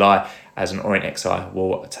 11th of July, as an Orient XI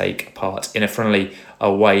will take part in a friendly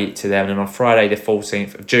away to them. And on Friday, the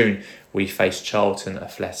 14th of June, we face Charlton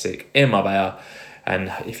Athletic in Marbella.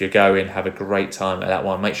 And if you're going, have a great time at that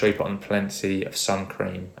one. Make sure you put on plenty of sun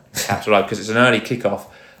cream, capital because it's an early kickoff.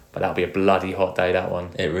 But that'll be a bloody hot day, that one.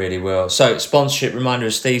 It really will. So, sponsorship reminder,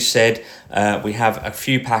 as Steve said, we have a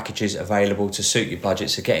few packages available to suit your budget,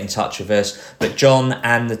 so get in touch with us. But John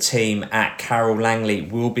and the team at Carroll Langley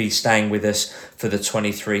will be staying with us for the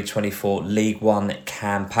 23-24 League One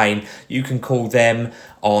campaign. You can call them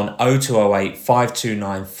on 0208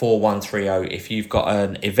 529 4130 if you've got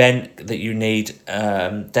an event that you need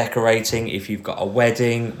decorating, if you've got a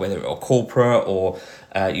wedding, whether it's a corporate or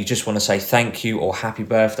you just want to say thank you or happy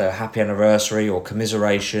birthday or happy anniversary or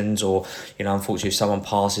commiserations, or unfortunately if someone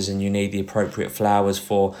passes and you need the appropriate flowers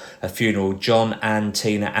for a funeral, John and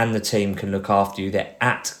Tina and the team can look after you. They're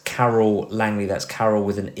at Carroll Langley, that's Carroll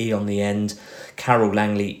with an E on the end, Carroll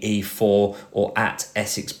Langley E4, or at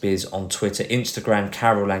Essex Biz on Twitter, Instagram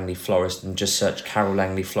Carroll Langley Florist, and just search Carroll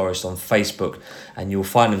Langley Florist on Facebook and you'll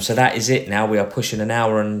find them. So that is it now. We are pushing an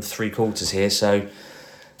hour and 3/4 here, so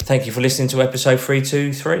thank you for listening to episode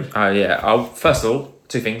 323. Oh, yeah. First of all,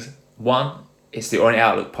 2 things. One, it's the Orient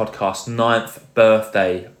Outlook podcast 9th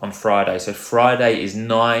birthday on Friday. So Friday is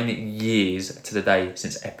 9 years to the day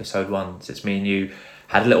since episode 1. Since me and you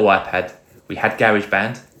had a little iPad. We had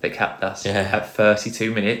GarageBand that kept us at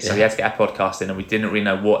 32 minutes. So we had to get our podcast in and we didn't really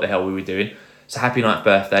know what the hell we were doing. So happy 9th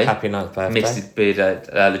birthday. Happy 9th birthday. Missed it, being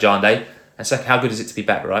Legende. And second, how good is it to be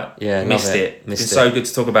back, right? Yeah, Missed it. It's been so good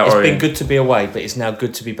to talk about Orient. It's been good to be away, but it's now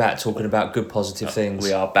good to be back talking about good, positive things.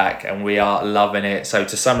 We are back and we are loving it. So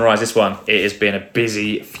to summarise this one, it has been a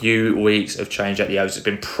busy few weeks of change at the O's. It's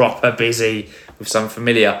been proper busy with some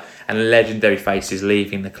familiar and legendary faces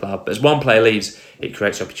leaving the club. But as one player leaves, it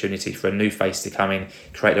creates opportunity for a new face to come in,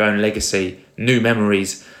 create their own legacy, new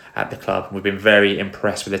memories, at the club. We've been very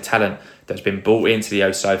impressed with the talent that's been brought into the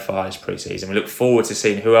O so far this pre-season. We look forward to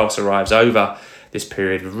seeing who else arrives over this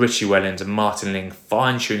period, with Richie Wellens and Martin Ling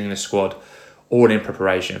fine-tuning the squad, all in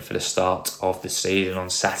preparation for the start of the season on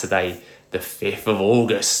Saturday, the 5th of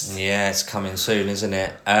August. Yeah, it's coming soon, isn't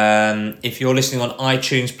it? If you're listening on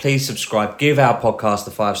iTunes, please subscribe. Give our podcast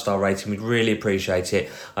a 5-star rating. We'd really appreciate it.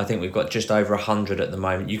 I think we've got just over 100 at the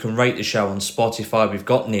moment. You can rate the show on Spotify. We've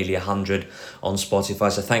got nearly 100 on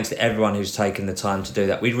Spotify. So thanks to everyone who's taken the time to do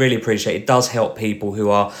that. We'd really appreciate it. It does help people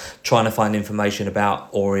who are trying to find information about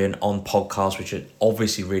Orient on podcasts, which are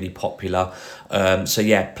obviously really popular. So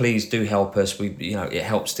yeah, please do help us. It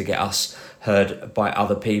helps to get us heard by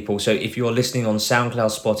other people. So if you're listening on SoundCloud,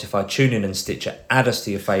 Spotify, TuneIn and Stitcher, add us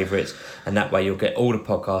to your favourites, and that way you'll get all the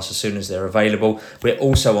podcasts as soon as they're available. We're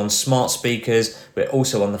also on smart speakers. We're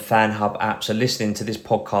also on the Fan Hub app. So listening to this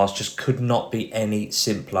podcast just could not be any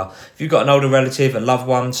simpler. If you've got an older relative, a loved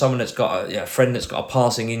one, someone that's got a friend that's got a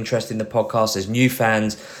passing interest in the podcast, there's new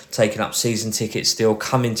fans taking up season tickets still,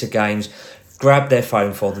 coming to games, grab their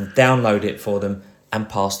phone for them, download it for them, and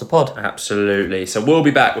pass the pod. Absolutely. So we'll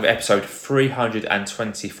be back with episode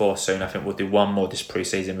 324 soon. I think we'll do one more this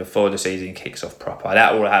pre-season before the season kicks off proper.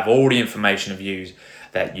 That will have all the information and views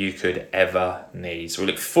that you could ever need. So we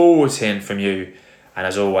look forward to hearing from you. And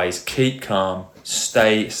as always, keep calm,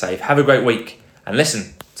 stay safe, have a great week, and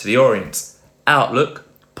listen to the Orient Outlook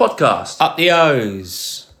podcast. Up the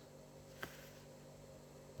O's.